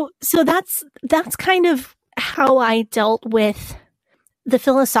 So that's kind of how I dealt with the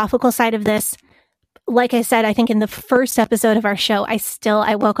philosophical side of this. Like I said, I think in the first episode of our show,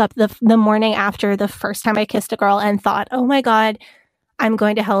 I woke up the morning after the first time I kissed a girl and thought, oh my God, I'm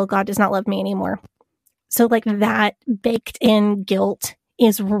going to hell. God does not love me anymore. So like that baked in guilt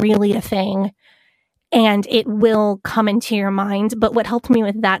is really a thing, and it will come into your mind. But what helped me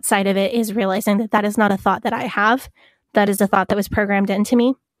with that side of it is realizing that that is not a thought that I have. That is a thought that was programmed into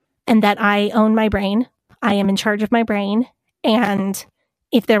me, and that I own my brain. I am in charge of my brain. And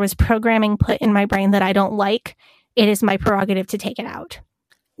if there was programming put in my brain that I don't like, it is my prerogative to take it out.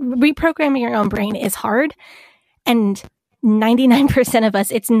 Reprogramming your own brain is hard. And 99% of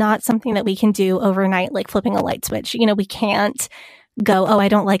us, it's not something that we can do overnight, like flipping a light switch. You know, we can't go, oh, I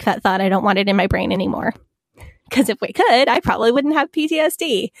don't like that thought. I don't want it in my brain anymore. Because if we could, I probably wouldn't have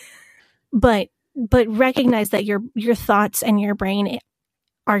PTSD. But recognize that your thoughts and your brain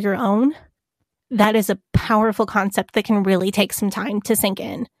are your own. That is a powerful concept that can really take some time to sink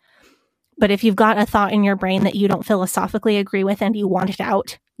in. But if you've got a thought in your brain that you don't philosophically agree with and you want it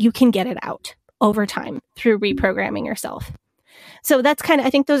out, you can get it out over time through reprogramming yourself. So that's I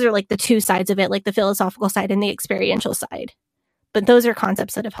think those are like the two sides of it, like the philosophical side and the experiential side. But those are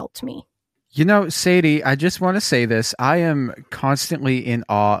concepts that have helped me. You know, Sadie, I just want to say this. I am constantly in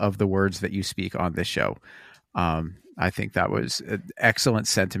awe of the words that you speak on this show. I think that was an excellent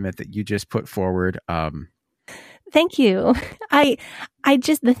sentiment that you just put forward. Thank you. I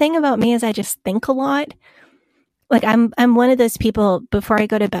just, the thing about me is I just think a lot. Like I'm one of those people, before I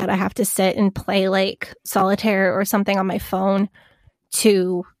go to bed, I have to sit and play like solitaire or something on my phone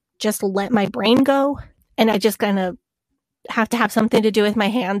to just let my brain go. And I just kind of have to have something to do with my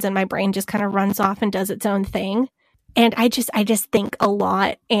hands, and my brain just kind of runs off and does its own thing. And I just think a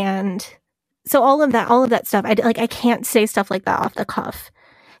lot. And so all of that stuff, I can't say stuff like that off the cuff.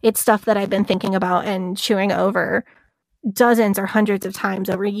 It's stuff that I've been thinking about and chewing over dozens or hundreds of times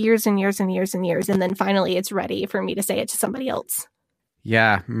over years and years and years and years. And then finally it's ready for me to say it to somebody else.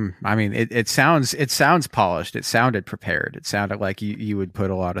 Yeah. I mean, it sounds polished. It sounded prepared. It sounded like you would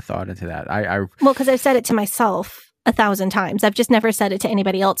put a lot of thought into that. Well, because I've said it to myself 1,000 times. I've just never said it to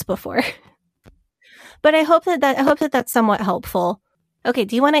anybody else before. But I hope that's somewhat helpful. Okay,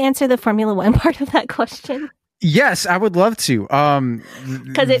 do you want to answer the Formula One part of that question? Yes, I would love to.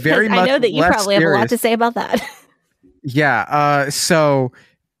 Because I know that you probably have a lot to say about that. Yeah. So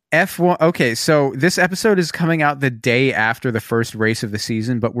F1. Okay. So this episode is coming out the day after the first race of the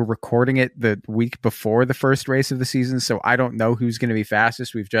season, but we're recording it the week before the first race of the season. So I don't know who's going to be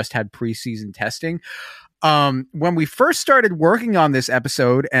fastest. We've just had preseason testing. When we first started working on this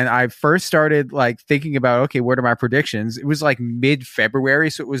episode and I first started like thinking about, okay, what are my predictions? It was like mid-February.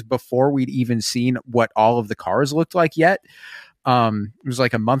 So it was before we'd even seen what all of the cars looked like yet. It was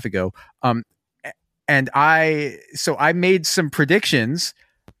like a month ago. And I made some predictions.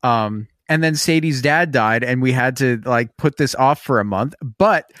 And And then Sadie's dad died, and we had to like put this off for a month.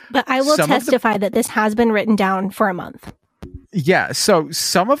 But I will testify that this has been written down for a month. Yeah. So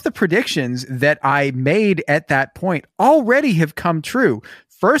some of the predictions that I made at that point already have come true.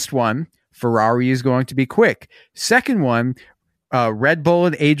 First one, Ferrari is going to be quick. Second one, Red Bull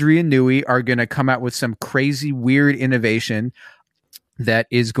and Adrian Newey are going to come out with some crazy, weird innovation that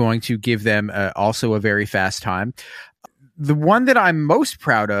is going to give them also a very fast time. The one that I'm most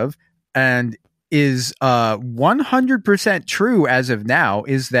proud of and is 100% true as of now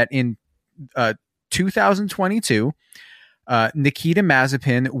is that in 2022, Nikita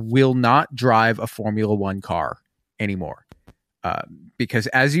Mazepin will not drive a Formula One car anymore. Because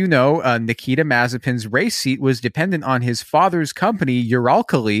as you know, Nikita Mazepin's race seat was dependent on his father's company,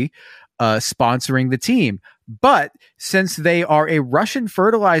 Uralkali, sponsoring the team. But since they are a Russian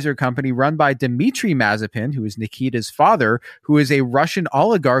fertilizer company run by Dmitry Mazepin, who is Nikita's father, who is a Russian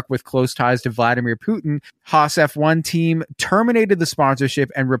oligarch with close ties to Vladimir Putin, Haas F1 team terminated the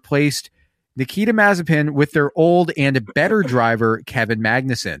sponsorship and replaced Nikita Mazepin with their old and better driver, Kevin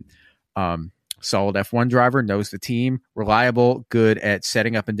Magnussen. Solid F1 driver, knows the team, reliable, good at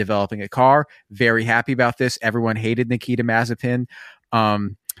setting up and developing a car. Very happy about this. Everyone hated Nikita Mazepin.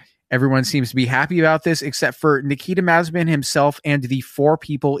 Everyone seems to be happy about this, except for Nikita Mazepin himself and the 4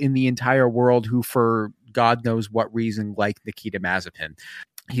 people in the entire world who, for God knows what reason, like Nikita Mazepin.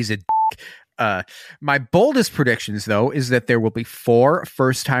 He's a dick. My boldest predictions, though, is that there will be 4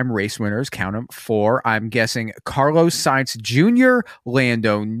 first-time race winners. Count them, 4. I'm guessing Carlos Sainz Jr.,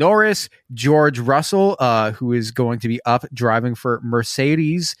 Lando Norris, George Russell, who is going to be up driving for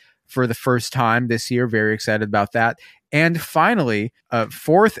Mercedes for the first time this year. Very excited about that. And finally,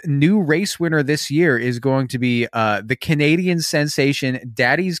 4th new race winner this year is going to be the Canadian sensation,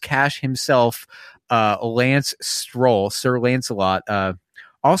 Daddy's Cash himself, Lance Stroll, Sir Lancelot.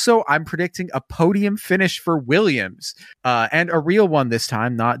 Also, I'm predicting a podium finish for Williams, and a real one this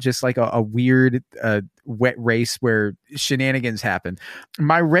time, not just like a weird wet race where shenanigans happen.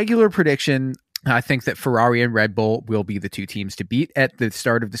 My regular prediction, I think that Ferrari and Red Bull will be the 2 teams to beat at the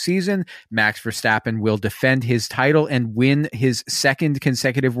start of the season. Max Verstappen will defend his title and win his 2nd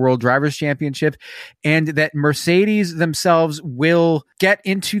consecutive World Drivers' Championship, and that Mercedes themselves will get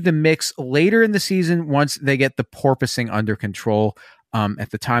into the mix later in the season once they get the porpoising under control. At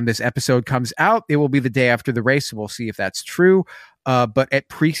the time this episode comes out, it will be the day after the race, so we'll see if that's true. But at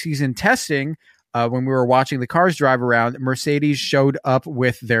preseason testing, when we were watching the cars drive around, Mercedes showed up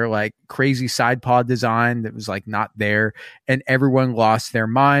with their like crazy side pod design that was like not there, and everyone lost their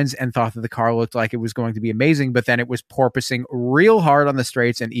minds and thought that the car looked like it was going to be amazing, but then it was porpoising real hard on the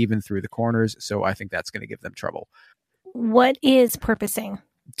straights and even through the corners. So I think that's going to give them trouble. What is porpoising?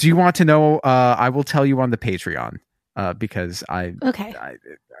 Do you want to know? I will tell you on the Patreon. Because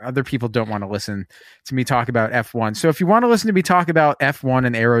other people don't want to listen to me talk about F1. So if you want to listen to me talk about F1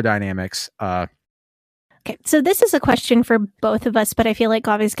 and aerodynamics. Okay, so this is a question for both of us, but I feel like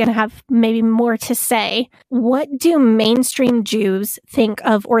Gavi's going to have maybe more to say. What do mainstream Jews think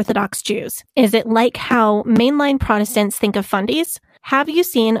of Orthodox Jews? Is it like how mainline Protestants think of fundies? Have you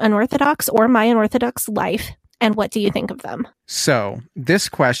seen unorthodox or my unorthodox life? And what do you think of them? So this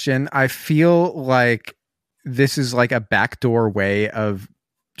question, I feel like this is like a backdoor way of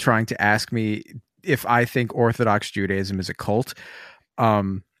trying to ask me if I think Orthodox Judaism is a cult.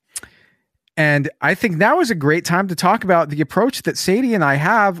 And I think now is a great time to talk about the approach that Sadie and I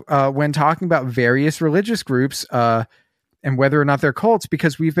have when talking about various religious groups and whether or not they're cults,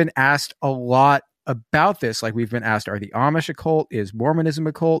 because we've been asked a lot about this. Like we've been asked, are the Amish a cult? Is Mormonism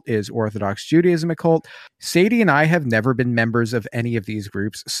a cult? Is Orthodox Judaism a cult? Sadie and I have never been members of any of these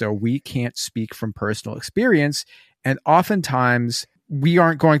groups, so we can't speak from personal experience. And oftentimes we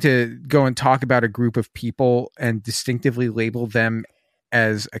aren't going to go and talk about a group of people and distinctively label them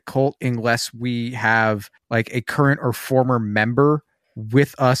as a cult unless we have like a current or former member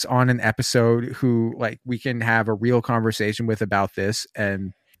with us on an episode who like we can have a real conversation with about this.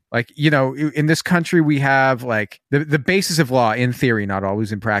 And like, you know, in this country, we have like the basis of law in theory, not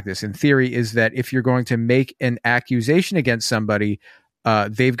always in practice. In theory is that if you're going to make an accusation against somebody,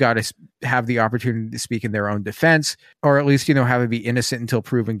 they've got to have the opportunity to speak in their own defense, or at least, you know, have it be innocent until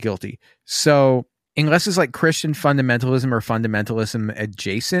proven guilty. So unless it's like Christian fundamentalism or fundamentalism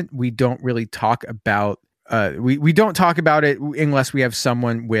adjacent, we don't really talk about we don't talk about it unless we have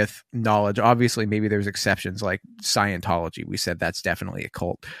someone with knowledge. Obviously, maybe there's exceptions like Scientology. We said that's definitely a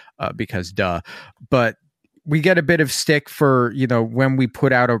cult because duh. But we get a bit of stick for, you know, when we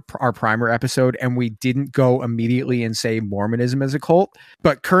put out our primer episode and we didn't go immediately and say Mormonism is a cult.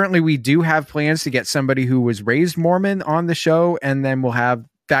 But currently we do have plans to get somebody who was raised Mormon on the show, and then we'll have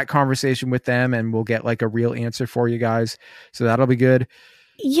that conversation with them and we'll get like a real answer for you guys. So that'll be good.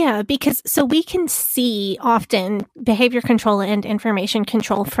 Yeah, because so we can see often behavior control and information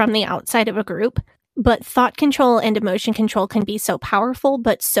control from the outside of a group, but thought control and emotion control can be so powerful,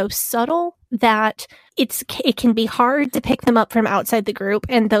 but so subtle that it can be hard to pick them up from outside the group.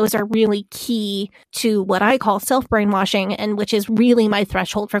 And those are really key to what I call self-brainwashing, and which is really my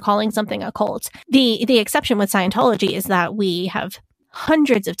threshold for calling something a cult. The exception with Scientology is that we have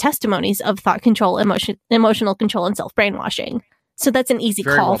hundreds of testimonies of thought control, emotional control, and self-brainwashing. So that's an easy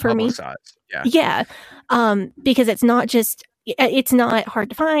call for me. Yeah. Because it's not hard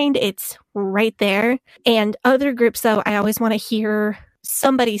to find. It's right there. And other groups, though, I always want to hear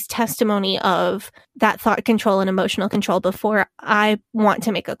somebody's testimony of that thought control and emotional control before I want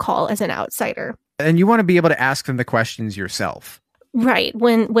to make a call as an outsider. And you want to be able to ask them the questions yourself. Right.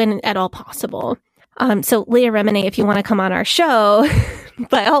 When at all possible. So Leah Remini, if you want to come on our show,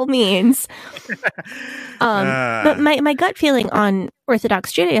 by all means. But my gut feeling on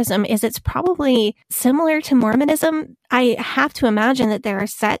Orthodox Judaism is it's probably similar to Mormonism. I have to imagine that there are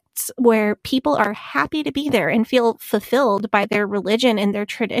sects where people are happy to be there and feel fulfilled by their religion and their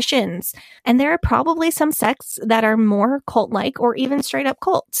traditions. And there are probably some sects that are more cult-like or even straight up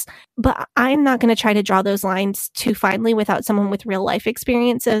cults. But I'm not going to try to draw those lines too finely without someone with real life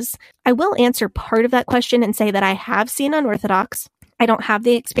experiences. I will answer part of that question and say that I have seen Unorthodox. I don't have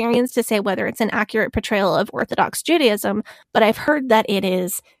the experience to say whether it's an accurate portrayal of Orthodox Judaism, but I've heard that it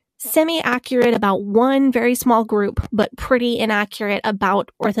is semi-accurate about one very small group, but pretty inaccurate about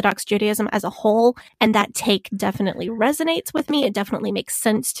Orthodox Judaism as a whole. And that take definitely resonates with me. It definitely makes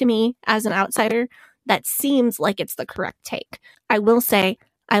sense to me as an outsider. That seems like it's the correct take. I will say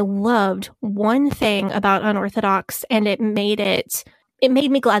I loved one thing about Unorthodox, and it made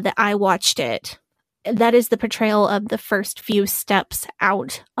me glad that I watched it. That is the portrayal of the first few steps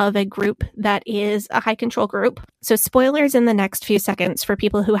out of a group that is a high control group. So spoilers in the next few seconds for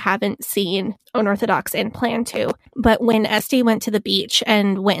people who haven't seen Unorthodox and plan to. But when Esty went to the beach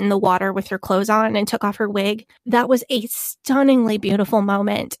and went in the water with her clothes on and took off her wig, that was a stunningly beautiful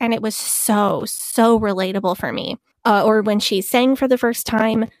moment. And it was so, so relatable for me. Or when she sang for the first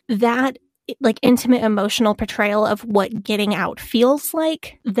time, that like intimate emotional portrayal of what getting out feels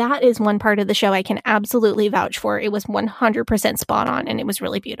like. That is one part of the show I can absolutely vouch for. It was 100% spot on and it was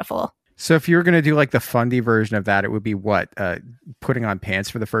really beautiful. So if you were going to do like the Fundy version of that, it would be what? Putting on pants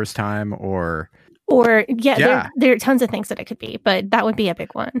for the first time or yeah. There are tons of things that it could be, but that would be a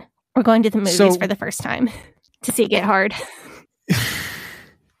big one. Or going to the movies for the first time to see Get Hard.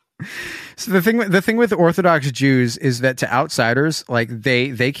 So the thing with Orthodox Jews is that to outsiders, like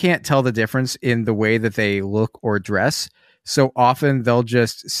they can't tell the difference in the way that they look or dress. So often they'll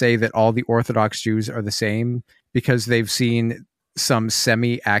just say that all the Orthodox Jews are the same because they've seen some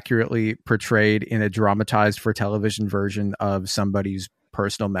semi-accurately portrayed in a dramatized for television version of somebody's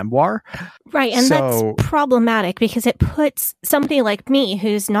personal memoir. Right. And that's problematic because it puts somebody like me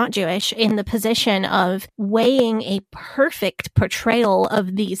who's not Jewish in the position of weighing a perfect portrayal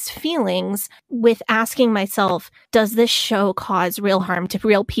of these feelings with asking myself, does this show cause real harm to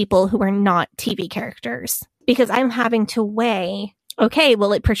real people who are not TV characters? Because I'm having to weigh, okay,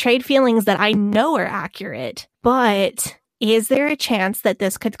 well, it portrayed feelings that I know are accurate, but is there a chance that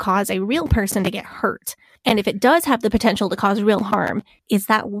this could cause a real person to get hurt? And if it does have the potential to cause real harm, is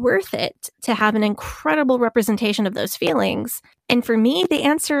that worth it to have an incredible representation of those feelings? And for me, the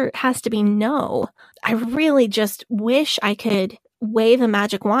answer has to be no. I really just wish I could wave a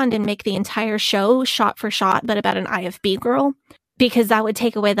magic wand and make the entire show shot for shot, but about an IFB girl, because that would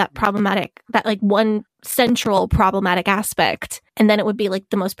take away that like one central problematic aspect. And then it would be like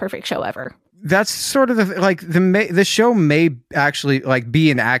the most perfect show ever. That's sort of the show may actually like be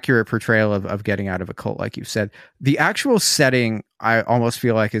an accurate portrayal of getting out of a cult, like you said. The actual setting, I almost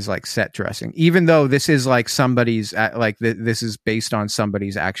feel like is like set dressing, even though this is like somebody's this is based on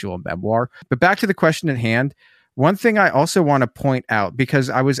somebody's actual memoir. But back to the question at hand, one thing I also want to point out,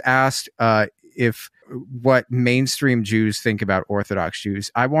 because I was asked if what mainstream Jews think about Orthodox Jews,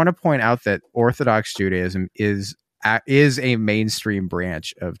 I want to point out that Orthodox Judaism is a mainstream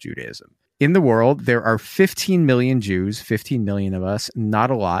branch of Judaism. In the world, there are 15 million Jews, 15 million of us,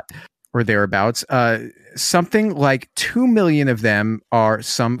 not a lot, or thereabouts. Something like 2 million of them are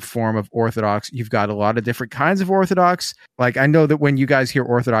some form of Orthodox. You've got a lot of different kinds of Orthodox. Like, I know that when you guys hear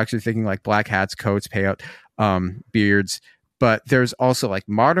Orthodox, you're thinking like black hats, coats, payout, beards. But there's also like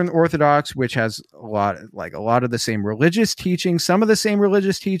modern Orthodox, which has a lot of the same religious teachings, some of the same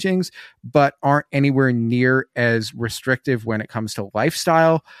religious teachings, but aren't anywhere near as restrictive when it comes to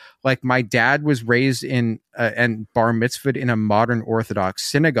lifestyle. Like my dad was raised in and bar mitzvahed in a modern Orthodox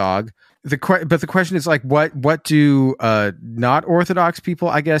synagogue. But the question is like, what do not Orthodox people,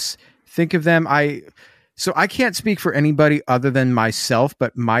 I guess, think of them? So I can't speak for anybody other than myself,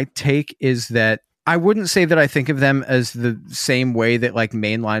 but my take is that I wouldn't say that I think of them as the same way that like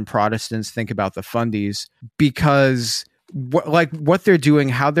mainline Protestants think about the fundies, because what they're doing,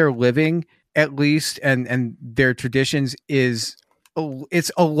 how they're living, at least, and their traditions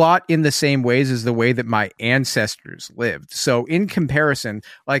it's a lot in the same ways as the way that my ancestors lived. So in comparison,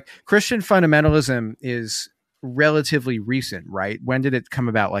 like Christian fundamentalism is relatively recent, right? When did it come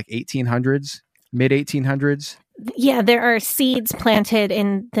about? Like 1800s, mid 1800s? Yeah, there are seeds planted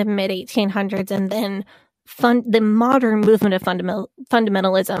in the mid 1800s, and then the modern movement of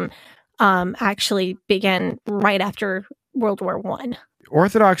fundamentalism actually began right after World War I.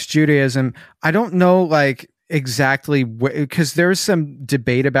 Orthodox Judaism, I don't know like exactly because there's some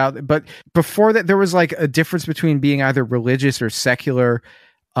debate about it, but before that there was like a difference between being either religious or secular,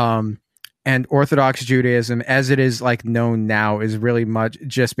 and Orthodox Judaism, as it is like known now, is really much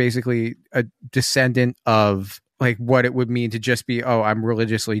just basically a descendant of like what it would mean to just be, oh, I'm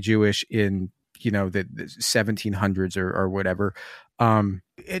religiously Jewish in, the 1700s or whatever.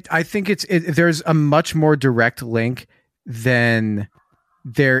 I think there's a much more direct link than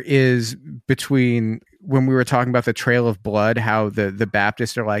there is between when we were talking about the Trail of Blood, how the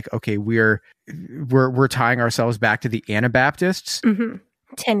Baptists are like, okay, we're tying ourselves back to the Anabaptists. Mm-hmm.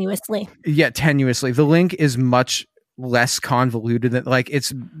 Tenuously. Yeah, tenuously. The link is much less convoluted than like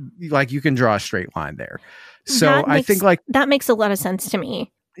it's like you can draw a straight line there. So I think like that makes a lot of sense to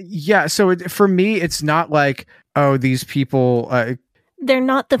me. Yeah. So for me, it's not like, oh, these people. They're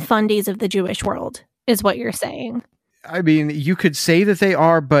not the fundies of the Jewish world, is what you're saying. I mean, you could say that they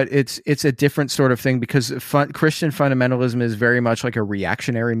are, but it's a different sort of thing because Christian fundamentalism is very much like a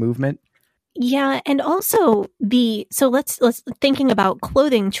reactionary movement. Yeah, and also let's thinking about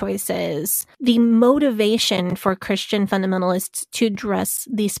clothing choices, the motivation for Christian fundamentalists to dress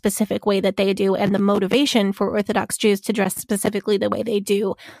the specific way that they do and the motivation for Orthodox Jews to dress specifically the way they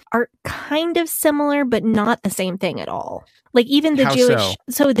do are kind of similar, but not the same thing at all. Like even the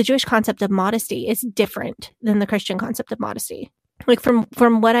the Jewish concept of modesty is different than the Christian concept of modesty. Like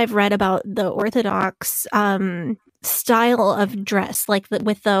from what I've read about the Orthodox style of dress, like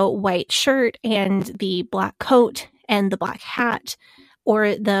with the white shirt and the black coat and the black hat,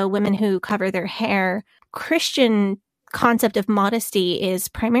 or the women who cover their hair, Christian concept of modesty is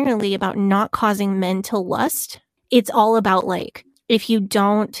primarily about not causing men to lust. It's all about like, if you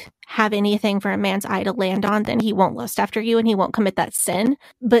don't have anything for a man's eye to land on, then he won't lust after you and he won't commit that sin.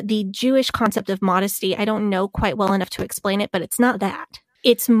 But the Jewish concept of modesty, I don't know quite well enough to explain it, but it's not that.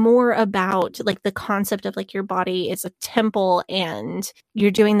 It's more about like the concept of like your body is a temple and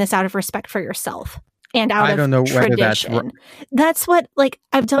you're doing this out of respect for yourself and out of tradition. That's what, like,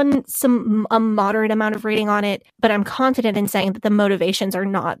 I've done a moderate amount of reading on it, but I'm confident in saying that the motivations are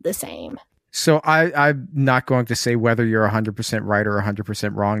not the same. So I'm not going to say whether you're 100% right or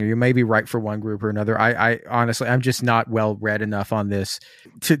 100% wrong. You may be right for one group or another. I honestly, I'm just not well read enough on this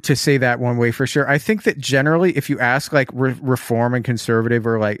to say that one way for sure. I think that generally, if you ask like Reform and conservative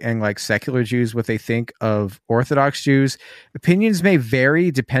or like secular Jews what they think of Orthodox Jews, opinions may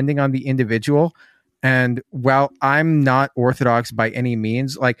vary depending on the individual. And while I'm not Orthodox by any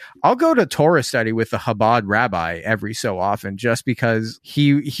means, like I'll go to Torah study with the Chabad rabbi every so often, just because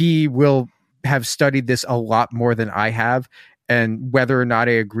he will have studied this a lot more than I have. And whether or not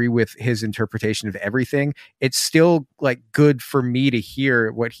I agree with his interpretation of everything, it's still like good for me to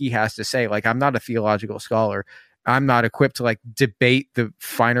hear what he has to say. Like I'm not a theological scholar. I'm not equipped to like debate the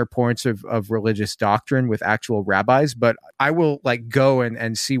finer points of religious doctrine with actual rabbis, but I will like go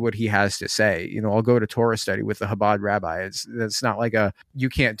and see what he has to say. You know, I'll go to Torah study with the Chabad rabbi. It's not like you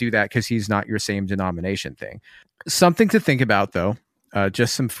can't do that because he's not your same denomination thing. Something to think about though,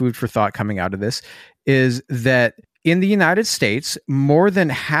 just some food for thought coming out of this, is that in the United States, more than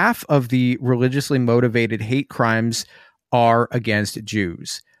half of the religiously motivated hate crimes are against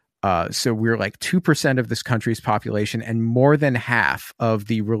Jews. So we're like 2% of this country's population, and more than half of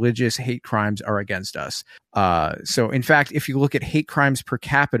the religious hate crimes are against us. So in fact, if you look at hate crimes per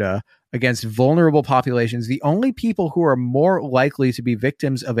capita against vulnerable populations, the only people who are more likely to be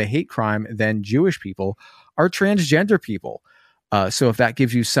victims of a hate crime than Jewish people are transgender people. So if that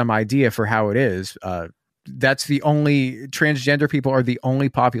gives you some idea for how it is, transgender people are the only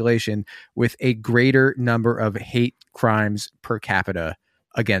population with a greater number of hate crimes per capita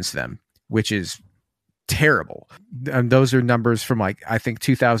against them, which is terrible. And those are numbers from like, I think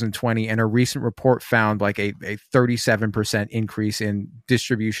 2020, and a recent report found like a 37% increase in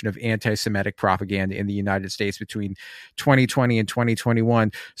distribution of anti-Semitic propaganda in the United States between 2020 and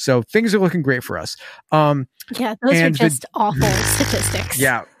 2021. So things are looking great for us. Yeah, those are just awful statistics.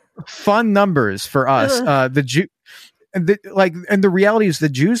 Yeah, fun numbers for us. And the reality is the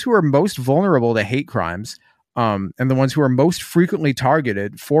Jews who are most vulnerable to hate crimes, and the ones who are most frequently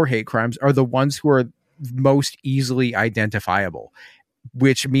targeted for hate crimes are the ones who are most easily identifiable,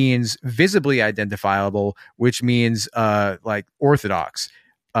 which means visibly identifiable, which means like Orthodox.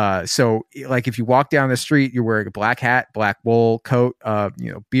 So like if you walk down the street, you're wearing a black hat, black wool coat,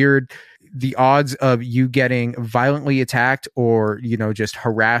 beard, the odds of you getting violently attacked or, just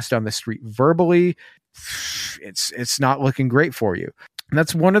harassed on the street verbally, it's not looking great for you. And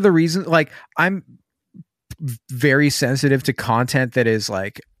that's one of the reasons, like, I'm very sensitive to content that is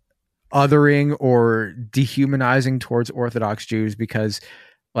like othering or dehumanizing towards Orthodox Jews, because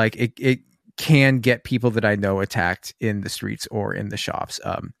like it can get people that I know attacked in the streets or in the shops.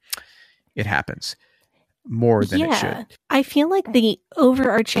 It happens more than it should. I feel like the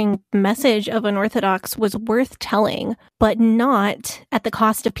overarching message of Unorthodox was worth telling, but not at the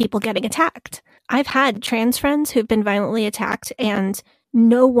cost of people getting attacked. I've had trans friends who've been violently attacked, and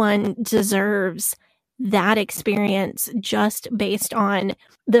no one deserves that experience just based on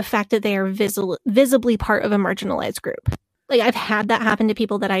the fact that they are visibly part of a marginalized group. Like, I've had that happen to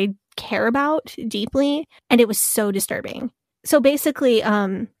people that I care about deeply, and it was so disturbing. So basically,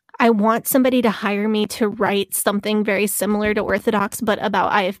 I want somebody to hire me to write something very similar to Orthodox, but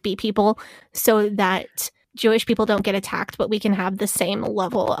about IFB people, so that Jewish people don't get attacked, but we can have the same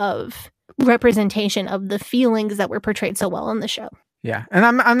level of representation of the feelings that were portrayed so well in the show. Yeah. And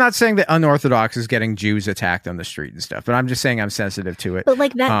I'm not saying that Unorthodox is getting Jews attacked on the street and stuff, but I'm just saying I'm sensitive to it. But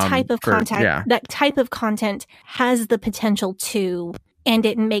like that type of content, that type of content has the potential to, and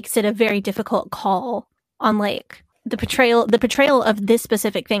it makes it a very difficult call on like the portrayal of this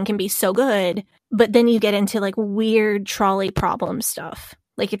specific thing can be so good, but then you get into like weird trolley problem stuff.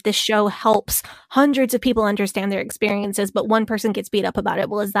 Like if the show helps hundreds of people understand their experiences, but one person gets beat up about it,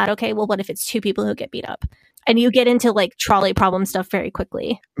 well, is that okay? Well, what if it's two people who get beat up? And you get into like trolley problem stuff very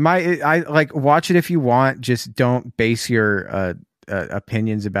quickly. I like watch it if you want. Just don't base your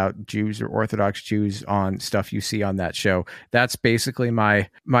opinions about Jews or Orthodox Jews on stuff you see on that show. That's basically my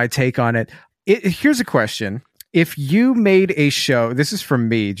take on it. Here's a question. If you made a show, this is from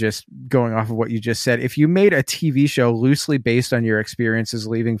me, just going off of what you just said. If you made a TV show loosely based on your experiences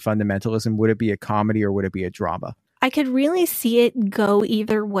leaving fundamentalism, would it be a comedy or would it be a drama? I could really see it go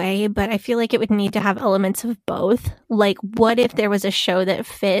either way, but I feel like it would need to have elements of both. Like, what if there was a show that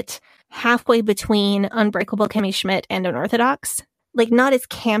fit halfway between Unbreakable Kimmy Schmidt and Unorthodox? Like, not as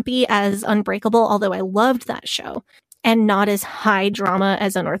campy as Unbreakable, although I loved that show, and not as high drama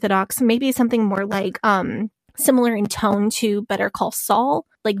as Unorthodox. Maybe something more like similar in tone to Better Call Saul,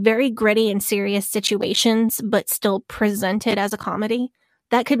 like very gritty and serious situations, but still presented as a comedy.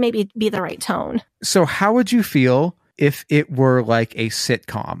 That could maybe be the right tone. So how would you feel if it were like a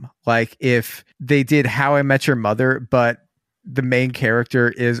sitcom? Like if they did How I Met Your Mother, but the main character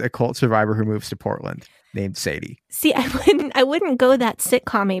is a cult survivor who moves to Portland named Sadie. See, I wouldn't go that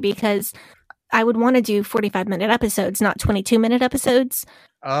sitcom-y because I would want to do 45-minute episodes, not 22-minute episodes.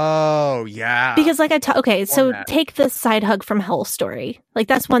 Oh, yeah. Because like take the Side Hug from Hell story. Like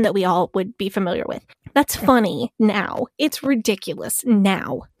that's one that we all would be familiar with. That's funny now. It's ridiculous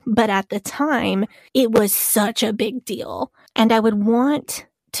now. But at the time, it was such a big deal. And I would want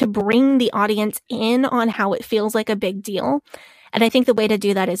to bring the audience in on how it feels like a big deal. And I think the way to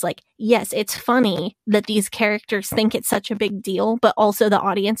do that is like, yes, it's funny that these characters think it's such a big deal, but also the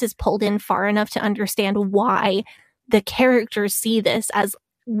audience is pulled in far enough to understand why the characters see this as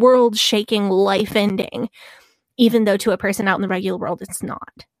world-shaking, life-ending, even though to a person out in the regular world, it's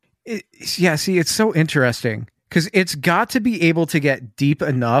not. It's so interesting because it's got to be able to get deep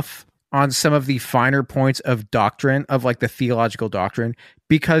enough on some of the finer points of doctrine, of like the theological doctrine,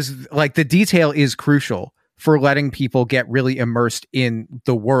 because like the detail is crucial for letting people get really immersed in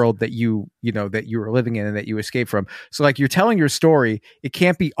the world that you were living in and that you escaped from. So like you're telling your story, it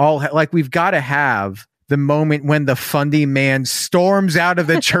can't be all like we've got to have the moment when the fundy man storms out of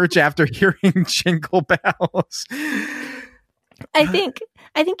the church after hearing jingle bells. I think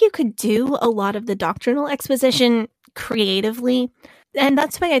you could do a lot of the doctrinal exposition creatively And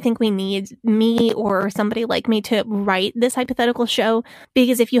that's why I think we need me or somebody like me to write this hypothetical show.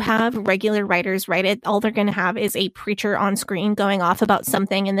 Because if you have regular writers write it, all they're going to have is a preacher on screen going off about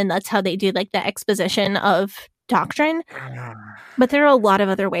something. And then that's how they do like the exposition of doctrine. But there are a lot of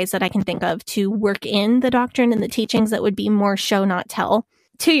other ways that I can think of to work in the doctrine and the teachings that would be more show, not tell.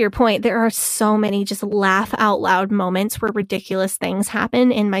 To your point, there are so many just laugh out loud moments where ridiculous things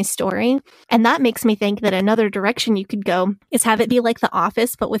happen in my story. And that makes me think that another direction you could go is have it be like The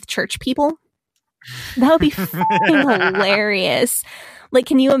Office, but with church people. That would be fucking hilarious. Like,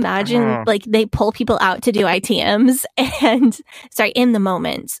 can you imagine, like, they pull people out to do ITMs and, in the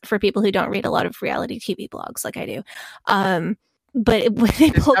moment, for people who don't read a lot of reality TV blogs like I do. But when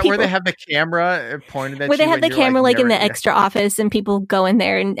they pull people, where they have the camera pointed at where you, they have the camera like in the narrating. extra office, and people go in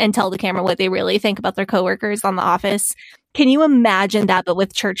there and tell the camera what they really think about their coworkers on The Office. Can you imagine that, but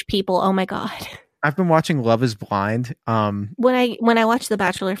with church people? Oh my God. I've been watching Love is Blind. When I watch the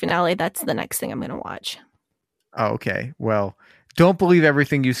Bachelor finale, that's the next thing I'm going to watch. Oh, okay. Well, don't believe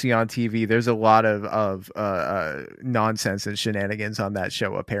everything you see on TV. There's a lot of nonsense and shenanigans on that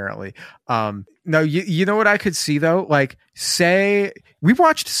show, apparently. No, you know what I could see, though? Like, say we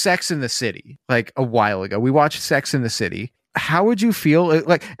watched Sex in the City like a while ago. We watched Sex in the City. How would you feel?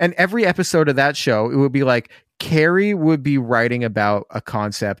 Like, and every episode of that show, it would be like Carrie would be writing about a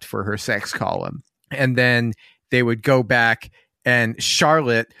concept for her sex column. And then they would go back and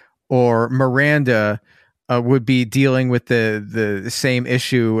Charlotte or Miranda would be dealing with the same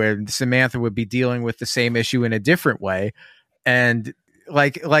issue, and Samantha would be dealing with the same issue in a different way. And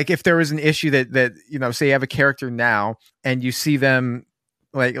like if there was an issue that you know, say you have a character now and you see them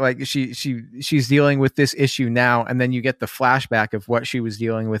like she's dealing with this issue now, and then you get the flashback of what she was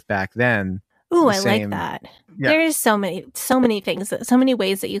dealing with back then. Ooh, I like that. Yeah. There's so many things, so many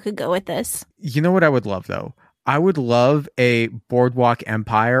ways that you could go with this. You know what I would love, though? I would love a Boardwalk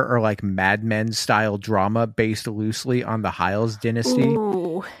Empire or like Mad Men style drama based loosely on the Hiles dynasty.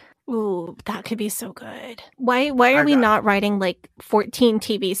 Ooh, that could be so good. Why are we not writing like 14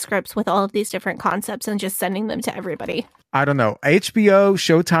 TV scripts with all of these different concepts and just sending them to everybody? I don't know. HBO,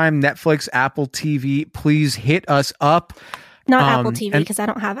 Showtime, Netflix, Apple TV, please hit us up. Not Apple TV, because I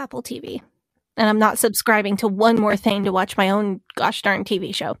don't have Apple TV. And I'm not subscribing to one more thing to watch my own gosh darn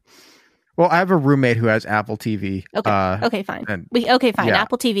TV show. Well, I have a roommate who has Apple TV. Okay, fine. Fine. Yeah.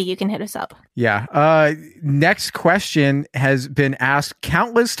 Apple TV, you can hit us up. Yeah. Next question has been asked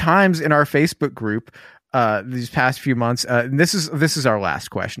countless times in our Facebook group these past few months. This is our last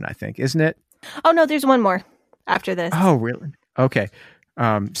question, I think, isn't it? Oh no, there's one more after this. Oh, really? Okay.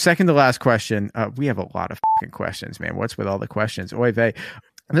 Second to last question. We have a lot of fucking questions, man. What's with all the questions? Oy vey.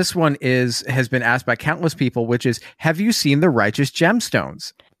 This one has been asked by countless people, which is, have you seen The Righteous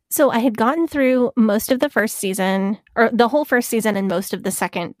Gemstones? So I had gotten through most of the first season, or the whole first season and most of the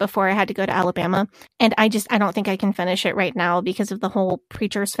second, before I had to go to Alabama. And I don't think I can finish it right now because of the whole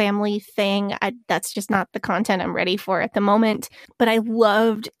Preacher's Family thing. That's just not the content I'm ready for at the moment. But I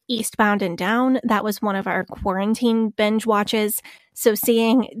loved Eastbound and Down. That was one of our quarantine binge watches. So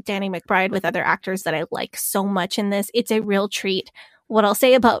seeing Danny McBride with other actors that I like so much in this, it's a real treat. What I'll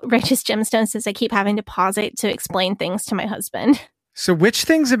say about Righteous Gemstones is I keep having to pause it to explain things to my husband. So which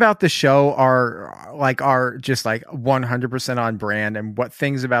things about the show are just like 100% on brand, and what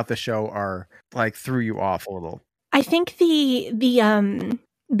things about the show are like threw you off a little? I think the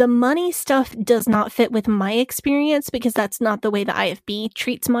money stuff does not fit with my experience because that's not the way the IFB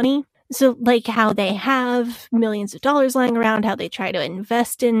treats money. So like how they have millions of dollars lying around, how they try to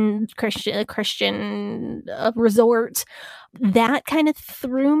invest in Christian resort, that kind of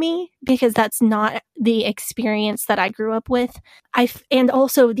threw me because that's not the experience that I grew up with. And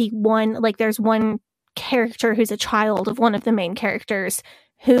also there's one character who's a child of one of the main characters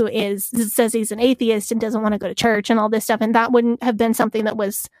who says he's an atheist and doesn't want to go to church and all this stuff. And that wouldn't have been something that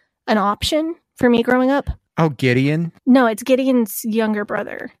was an option for me growing up. Oh, Gideon? No, it's Gideon's younger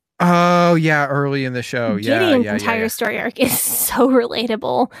brother. Oh, yeah, early in the show. Gideon's entire story arc is so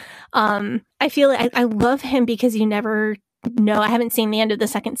relatable. I feel like I love him because you never know. I haven't seen the end of the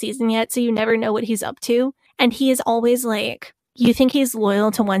second season yet, so you never know what he's up to. And he is always like, you think he's loyal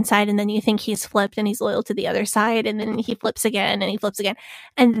to one side, and then you think he's flipped and he's loyal to the other side, and then he flips again and he flips again.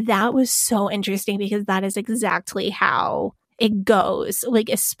 And that was so interesting because that is exactly how it goes, like,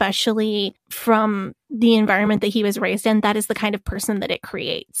 especially from the environment that he was raised in. That is the kind of person that it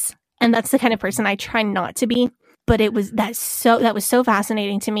creates. And that's the kind of person I try not to be. But that was so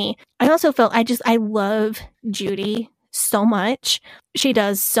fascinating to me. I also felt I love Judy so much. She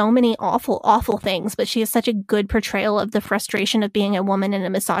does so many awful, awful things, but she has such a good portrayal of the frustration of being a woman in a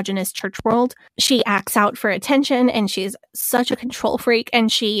misogynist church world. She acts out for attention, and she's such a control freak,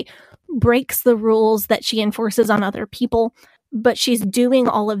 and she breaks the rules that she enforces on other people. But she's doing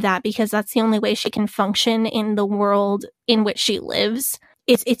all of that because that's the only way she can function in the world in which she lives.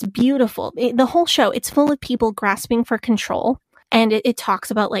 It's beautiful. The whole show, it's full of people grasping for control. And it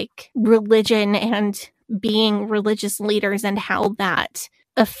talks about like religion and being religious leaders and how that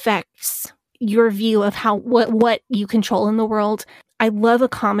affects your view of what you control in the world. I love a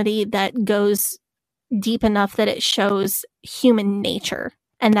comedy that goes deep enough that it shows human nature.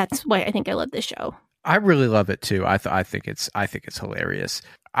 And that's why I think I love this show. I really love it too. I think it's hilarious.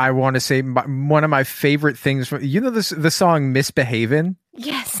 I want to say one of my favorite things from the song "Misbehavin'."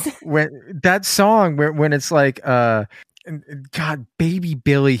 Yes, when that song when it's like God, baby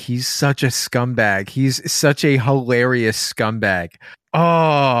Billy, he's such a scumbag. He's such a hilarious scumbag.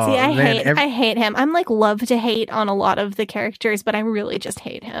 Oh, see, I hate him. I'm like love to hate on a lot of the characters, but I really just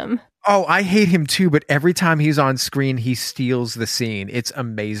hate him. Oh, I hate him too. But every time he's on screen, he steals the scene. It's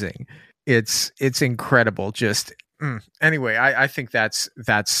amazing. It's incredible. Just anyway, I think that's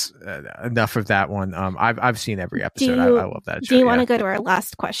enough of that one. I've seen every episode. I love that show. Do you want to go to our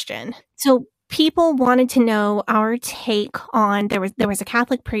last question? So people wanted to know our take on there was a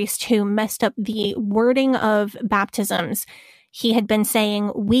Catholic priest who messed up the wording of baptisms. He had been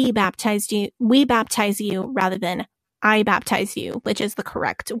saying we baptize you rather than I baptize you, which is the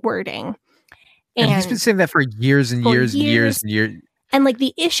correct wording. And he's been saying that for years and years and years and years. And like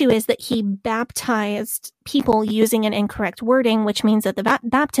the issue is that he baptized people using an incorrect wording, which means that the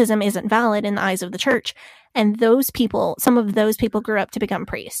baptism isn't valid in the eyes of the church. And some of those people grew up to become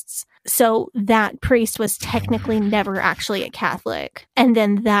priests. So that priest was technically never actually a Catholic. And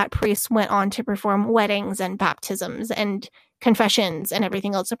then that priest went on to perform weddings and baptisms and confessions and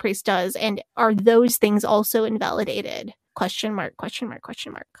everything else a priest does. And are those things also invalidated? ?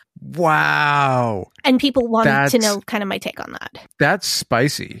 Wow. And people wanted to know kind of my take on that. That's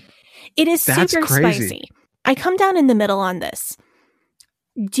spicy. It is super spicy. I come down in the middle on this.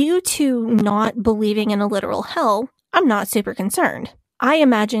 Due to not believing in a literal hell, I'm not super concerned. I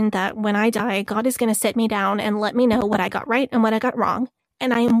imagine that when I die, God is going to sit me down and let me know what I got right and what I got wrong.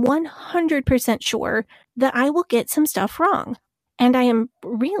 And I am 100% sure that I will get some stuff wrong. And I am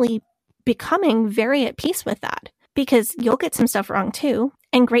really becoming very at peace with that. Because you'll get some stuff wrong too,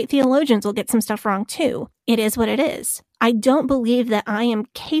 and great theologians will get some stuff wrong too. It is what it is. I don't believe that I am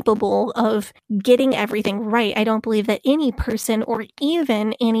capable of getting everything right. I don't believe that any person or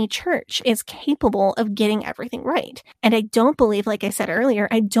even any church is capable of getting everything right. And I don't believe, like I said earlier,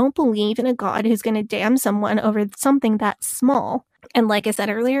 I don't believe in a God who's going to damn someone over something that small. And like I said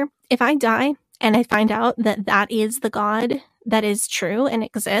earlier, if I die and I find out that that is the God that is true and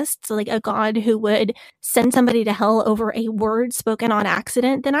exists, like a God who would send somebody to hell over a word spoken on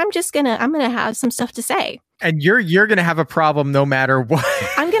accident, then I'm gonna have some stuff to say. And you're gonna have a problem no matter what.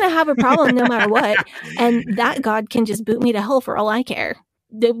 I'm gonna have a problem no matter what. And that God can just boot me to hell for all I care.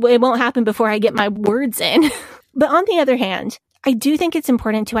 It won't happen before I get my words in. But on the other hand, I do think it's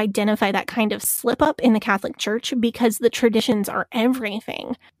important to identify that kind of slip up in the Catholic Church because the traditions are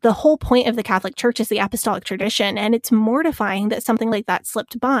everything. The whole point of the Catholic Church is the apostolic tradition, and it's mortifying that something like that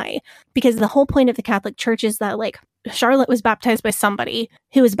slipped by because the whole point of the Catholic Church is that, like, Charlotte was baptized by somebody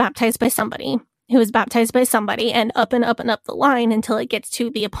who was baptized by somebody who was baptized by somebody, and up and up and up the line until it gets to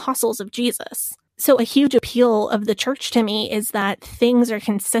the apostles of Jesus. So a huge appeal of the church to me is that things are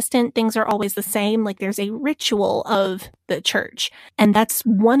consistent. Things are always the same. Like there's a ritual of the church. And that's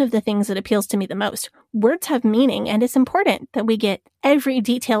one of the things that appeals to me the most. Words have meaning, and it's important that we get every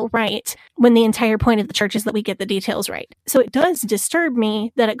detail right when the entire point of the church is that we get the details right. So it does disturb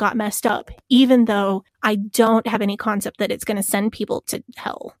me that it got messed up, even though I don't have any concept that it's going to send people to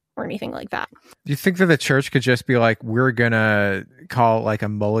hell or anything like that. Do you think that the church could just be like, we're going to call like a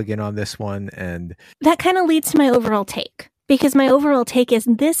mulligan on this one? And that kind of leads to my overall take, because my overall take is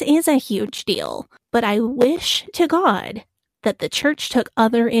this is a huge deal, but I wish to God that the church took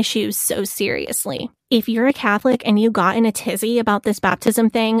other issues so seriously. If you're a Catholic and you got in a tizzy about this baptism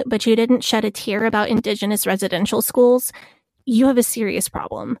thing, but you didn't shed a tear about Indigenous residential schools, you have a serious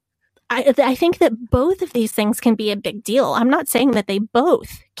problem. I think that both of these things can be a big deal. I'm not saying that they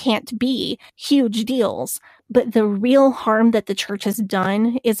both can't be huge deals, but the real harm that the church has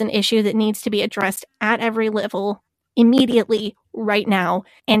done is an issue that needs to be addressed at every level, immediately, right now,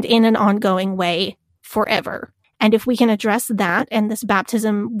 and in an ongoing way forever. And if we can address that and this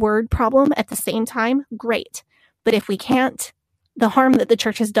baptism word problem at the same time, great. But if we can't, the harm that the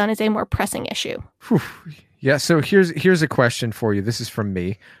church has done is a more pressing issue. Whew. Yeah. So here's a question for you. This is from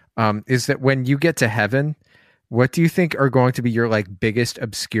me. Is that when you get to heaven, what do you think are going to be your like biggest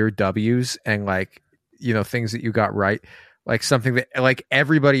obscure W's and like, you know, things that you got right? Like something that like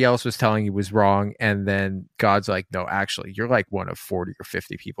everybody else was telling you was wrong. And then God's like, no, actually, you're like one of 40 or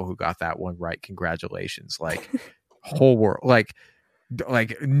 50 people who got that one right. Congratulations. Like whole world, like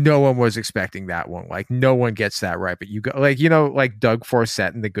no one was expecting that one. Like no one gets that right, but you go like, you know, like Doug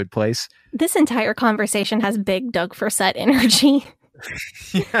Forsett in The Good Place. This entire conversation has big Doug Forsett energy.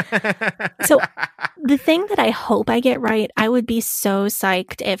 So the thing that I hope I get right, I would be so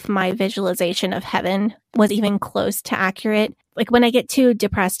psyched if my visualization of heaven was even close to accurate. Like when I get too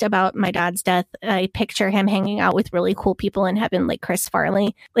depressed about my dad's death, I picture him hanging out with really cool people in heaven like Chris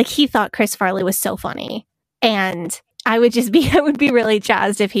Farley. Like he thought Chris Farley was so funny. And I would be really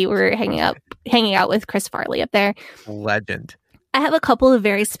jazzed if he were hanging out with Chris Farley up there. Legend. I have a couple of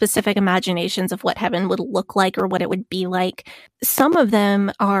very specific imaginations of what heaven would look like or what it would be like. Some of them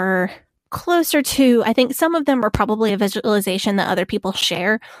are closer to, I think some of them are probably a visualization that other people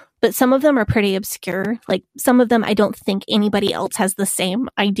share, but some of them are pretty obscure. Like some of them, I don't think anybody else has the same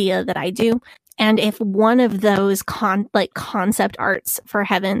idea that I do. And if one of those concept arts for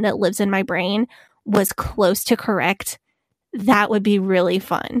heaven that lives in my brain was close to correct, that would be really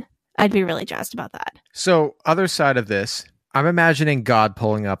fun. I'd be really jazzed about that. So other side of this, I'm imagining God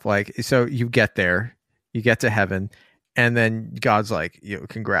pulling up like, so you get there, you get to heaven, and then God's like,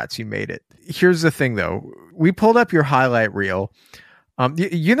 congrats, you made it. Here's the thing though. We pulled up your highlight reel.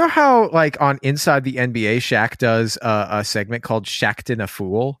 You know how like on Inside the NBA, Shaq does a segment called Shaqtin' a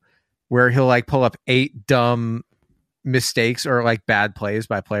Fool, where he'll like pull up 8 dumb mistakes or like bad plays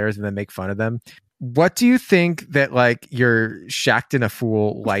by players and then make fun of them. What do you think that like your Shaqtin' a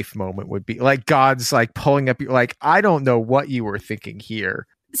Fool life moment would be? Like God's like pulling up, like, I don't know what you were thinking here.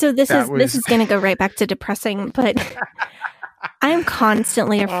 So this is going to go right back to depressing, but I'm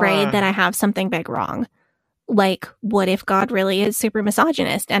constantly afraid that I have something big wrong. Like, what if God really is super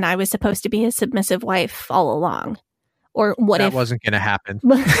misogynist and I was supposed to be his submissive wife all along? Or what if that wasn't going to happen?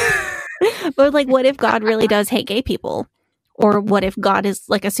 But like, what if God really does hate gay people? Or what if God is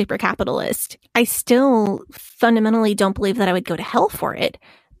like a super capitalist? I still fundamentally don't believe that I would go to hell for it.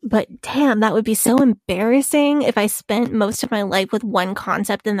 But damn, that would be so embarrassing if I spent most of my life with one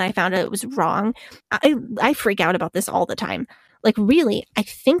concept and I found out it was wrong. I freak out about this all the time. Like, really, I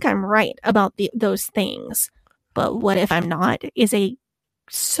think I'm right about those things. But what if I'm not? It's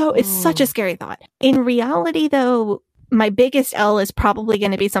such a scary thought. In reality, though, my biggest L is probably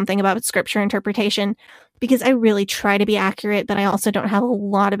going to be something about scripture interpretation, because I really try to be accurate, but I also don't have a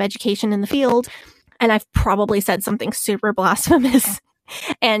lot of education in the field. And I've probably said something super blasphemous.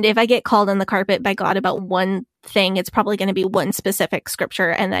 And if I get called on the carpet by God about one thing, it's probably going to be one specific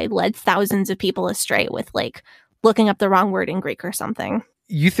scripture. And I led thousands of people astray with like looking up the wrong word in Greek or something.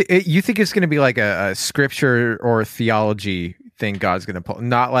 You think it's going to be like a scripture or theology thing God's going to pull,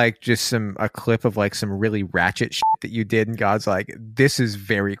 not like just a clip of like some really ratchet shit that you did, and God's like, this is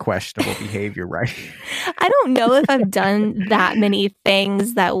very questionable behavior, right? I don't know if I've done that many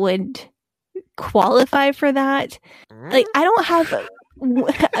things that would qualify for that. Like, I don't have...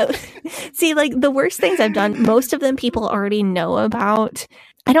 See, like the worst things I've done, most of them people already know about.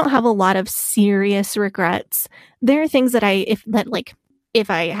 I don't have a lot of serious regrets. There are things that if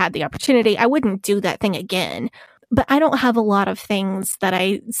I had the opportunity, I wouldn't do that thing again. But I don't have a lot of things that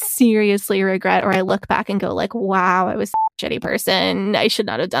I seriously regret, or I look back and go like, wow, I was a shitty person. I should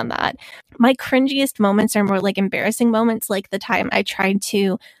not have done that. My cringiest moments are more like embarrassing moments, like the time I tried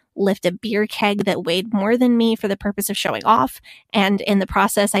to lift a beer keg that weighed more than me for the purpose of showing off. And in the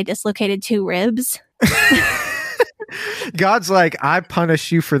process, I dislocated 2 ribs. God's like, I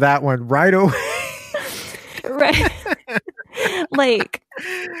punish you for that one right away. Right. Like,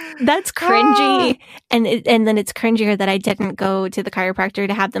 that's cringy. And then it's cringier that I didn't go to the chiropractor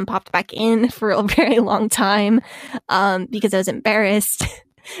to have them popped back in for a very long time because I was embarrassed.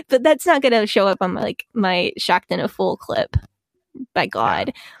 But that's not going to show up on my Shaqtin' a Fool clip, by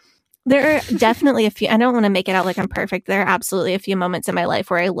God. There are definitely a few, I don't want to make it out like I'm perfect. There are absolutely a few moments in my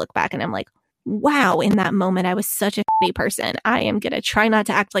life where I look back and I'm like, wow, in that moment, I was such a shitty person. I am going to try not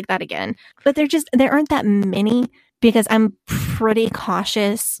to act like that again. But there aren't that many, because I'm pretty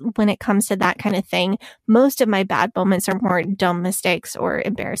cautious when it comes to that kind of thing. Most of my bad moments are more dumb mistakes or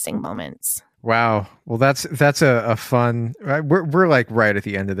embarrassing moments. Wow. Well, that's a fun, we're like right at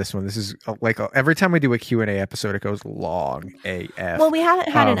the end of this one. This is like every time we do a Q&A episode, it goes long AF. Well, we haven't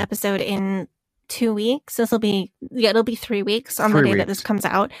had an episode in 2 weeks. It'll be 3 weeks on the day that this comes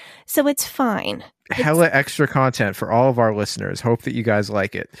out. So it's fine. Hella extra content for all of our listeners. Hope that you guys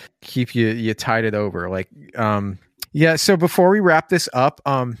like it. Keep you tided over. So before we wrap this up,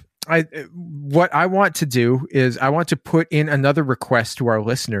 what I want to do is I want to put in another request to our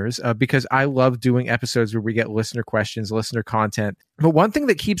listeners because I love doing episodes where we get listener questions, listener content. But one thing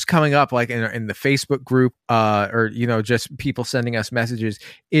that keeps coming up, like in the Facebook group, or just people sending us messages,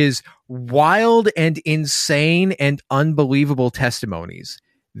 is wild and insane and unbelievable testimonies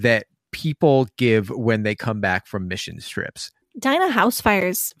that people give when they come back from mission trips. Dinah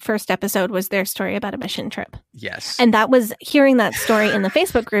Housefire's first episode was their story about a mission trip. Yes. And that was, hearing that story in the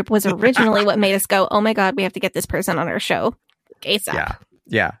Facebook group was originally what made us go, oh my God, we have to get this person on our show ASAP.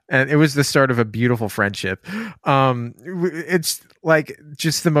 Yeah. And it was the start of a beautiful friendship. It's like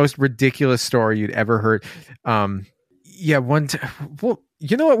just the most ridiculous story you'd ever heard. Well,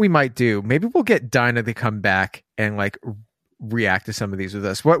 you know what we might do? Maybe we'll get Dinah to come back and react to some of these with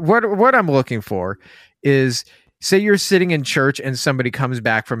us. What I'm looking for is, say you're sitting in church and somebody comes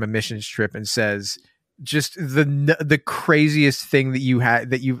back from a missions trip and says just the craziest thing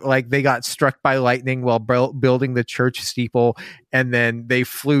that they got struck by lightning while building the church steeple, and then they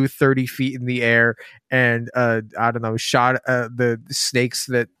flew 30 feet in the air and shot the snakes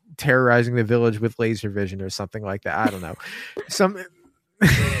that terrorizing the village with laser vision or something like that. I don't know.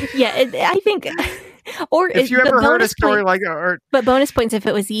 I think. Or if you ever heard a story but bonus points if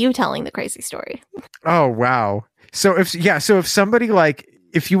it was you telling the crazy story. Oh wow! So if somebody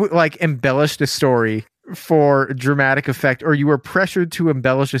if you embellished a story for dramatic effect, or you were pressured to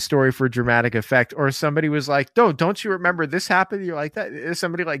embellish a story for dramatic effect, or somebody was like, "No, don't you remember this happened?" You're like that.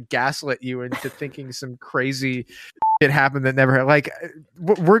 Somebody gaslit you into thinking some crazy shit happened that never.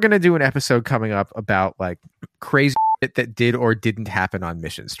 We're gonna do an episode coming up about crazy shit that did or didn't happen on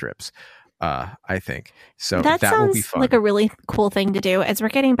mission trips. I think so. That will be sounds fun. like a really cool thing to do. As we're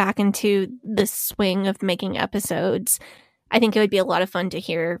getting back into the swing of making episodes, I think it would be a lot of fun to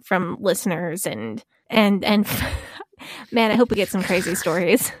hear from listeners and man, I hope we get some crazy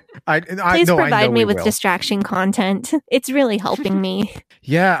stories. Please provide me with distraction content. It's really helping me.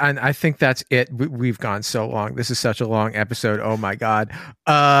 Yeah, and I think that's it. We've gone so long. This is such a long episode. Oh my God.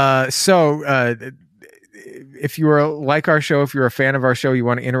 If you like our show, if you're a fan of our show, you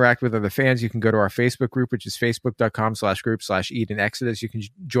want to interact with other fans, you can go to our Facebook group, which is facebook.com/group/EdenExodus. You can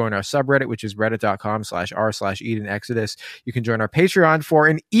join our subreddit, which is reddit.com/r/EdenExodus. You can join our Patreon for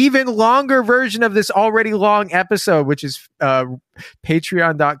an even longer version of this already long episode, which is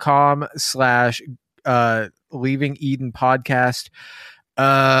patreon.com/Leaving Eden Podcast.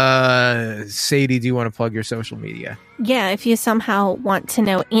 Sadie, do you want to plug your social media? Yeah, if you somehow want to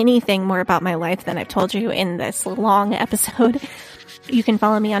know anything more about my life than I've told you in this long episode, you can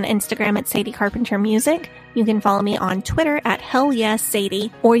follow me on Instagram at Sadie Carpenter Music. You can follow me on Twitter at Hell Yes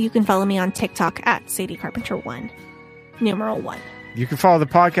Sadie, or you can follow me on TikTok at Sadie Carpenter 1, numeral 1. You can follow the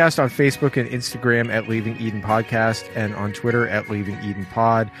podcast on Facebook and Instagram at Leaving Eden Podcast, and on Twitter at Leaving Eden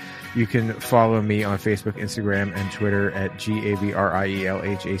Pod. You can follow me on Facebook, Instagram, and Twitter at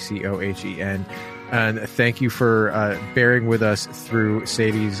GAVRIELHACOHEN. And thank you for bearing with us through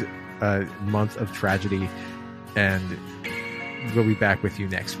Sadie's month of tragedy. And we'll be back with you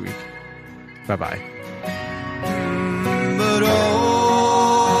next week. Bye-bye. But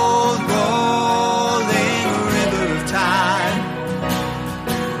old rolling river of time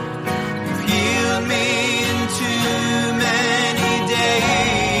healed me in too many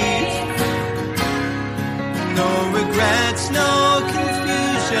days. No regrets, no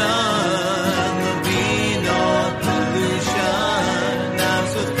confusion, there'll be no pollution. I'm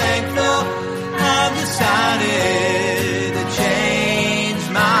so thankful I've decided to change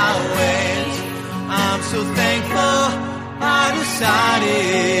my ways. I'm so thankful I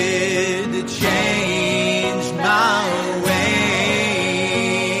decided to change my ways.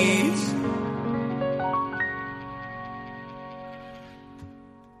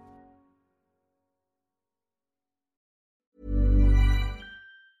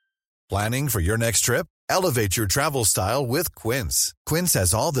 Planning for your next trip? Elevate your travel style with Quince. Quince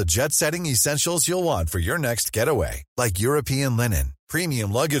has all the jet-setting essentials you'll want for your next getaway, like European linen,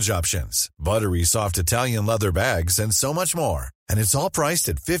 premium luggage options, buttery soft Italian leather bags, and so much more. And it's all priced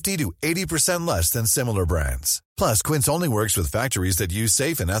at 50 to 80% less than similar brands. Plus, Quince only works with factories that use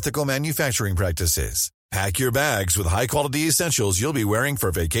safe and ethical manufacturing practices. Pack your bags with high-quality essentials you'll be wearing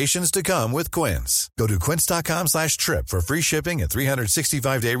for vacations to come with Quince. Go to quince.com/trip for free shipping and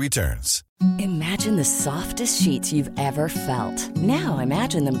 365-day returns. Imagine the softest sheets you've ever felt. Now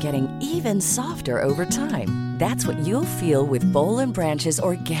imagine them getting even softer over time. That's what you'll feel with Boll & Branch's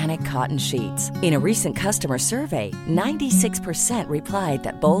organic cotton sheets. In a recent customer survey, 96% replied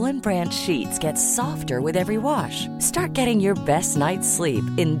that Boll & Branch sheets get softer with every wash. Start getting your best night's sleep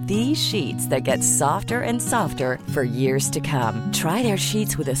in these sheets that get softer and softer for years to come. Try their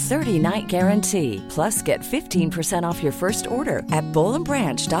sheets with a 30-night guarantee. Plus, get 15% off your first order at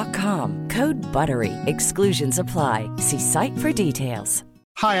bollandbranch.com. Code BUTTERY. Exclusions apply. See site for details.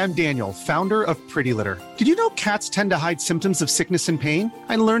 Hi, I'm Daniel, founder of Pretty Litter. Did you know cats tend to hide symptoms of sickness and pain?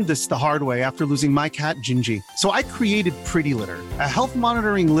 I learned this the hard way after losing my cat, Gingy. So I created Pretty Litter, a health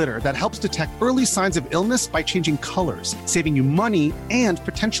monitoring litter that helps detect early signs of illness by changing colors, saving you money and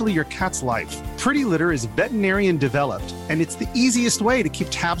potentially your cat's life. Pretty Litter is veterinarian developed, and it's the easiest way to keep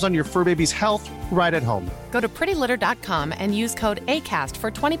tabs on your fur baby's health right at home. Go to prettylitter.com and use code ACAST for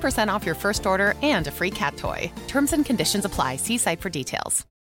 20% off your first order and a free cat toy. Terms and conditions apply. See site for details.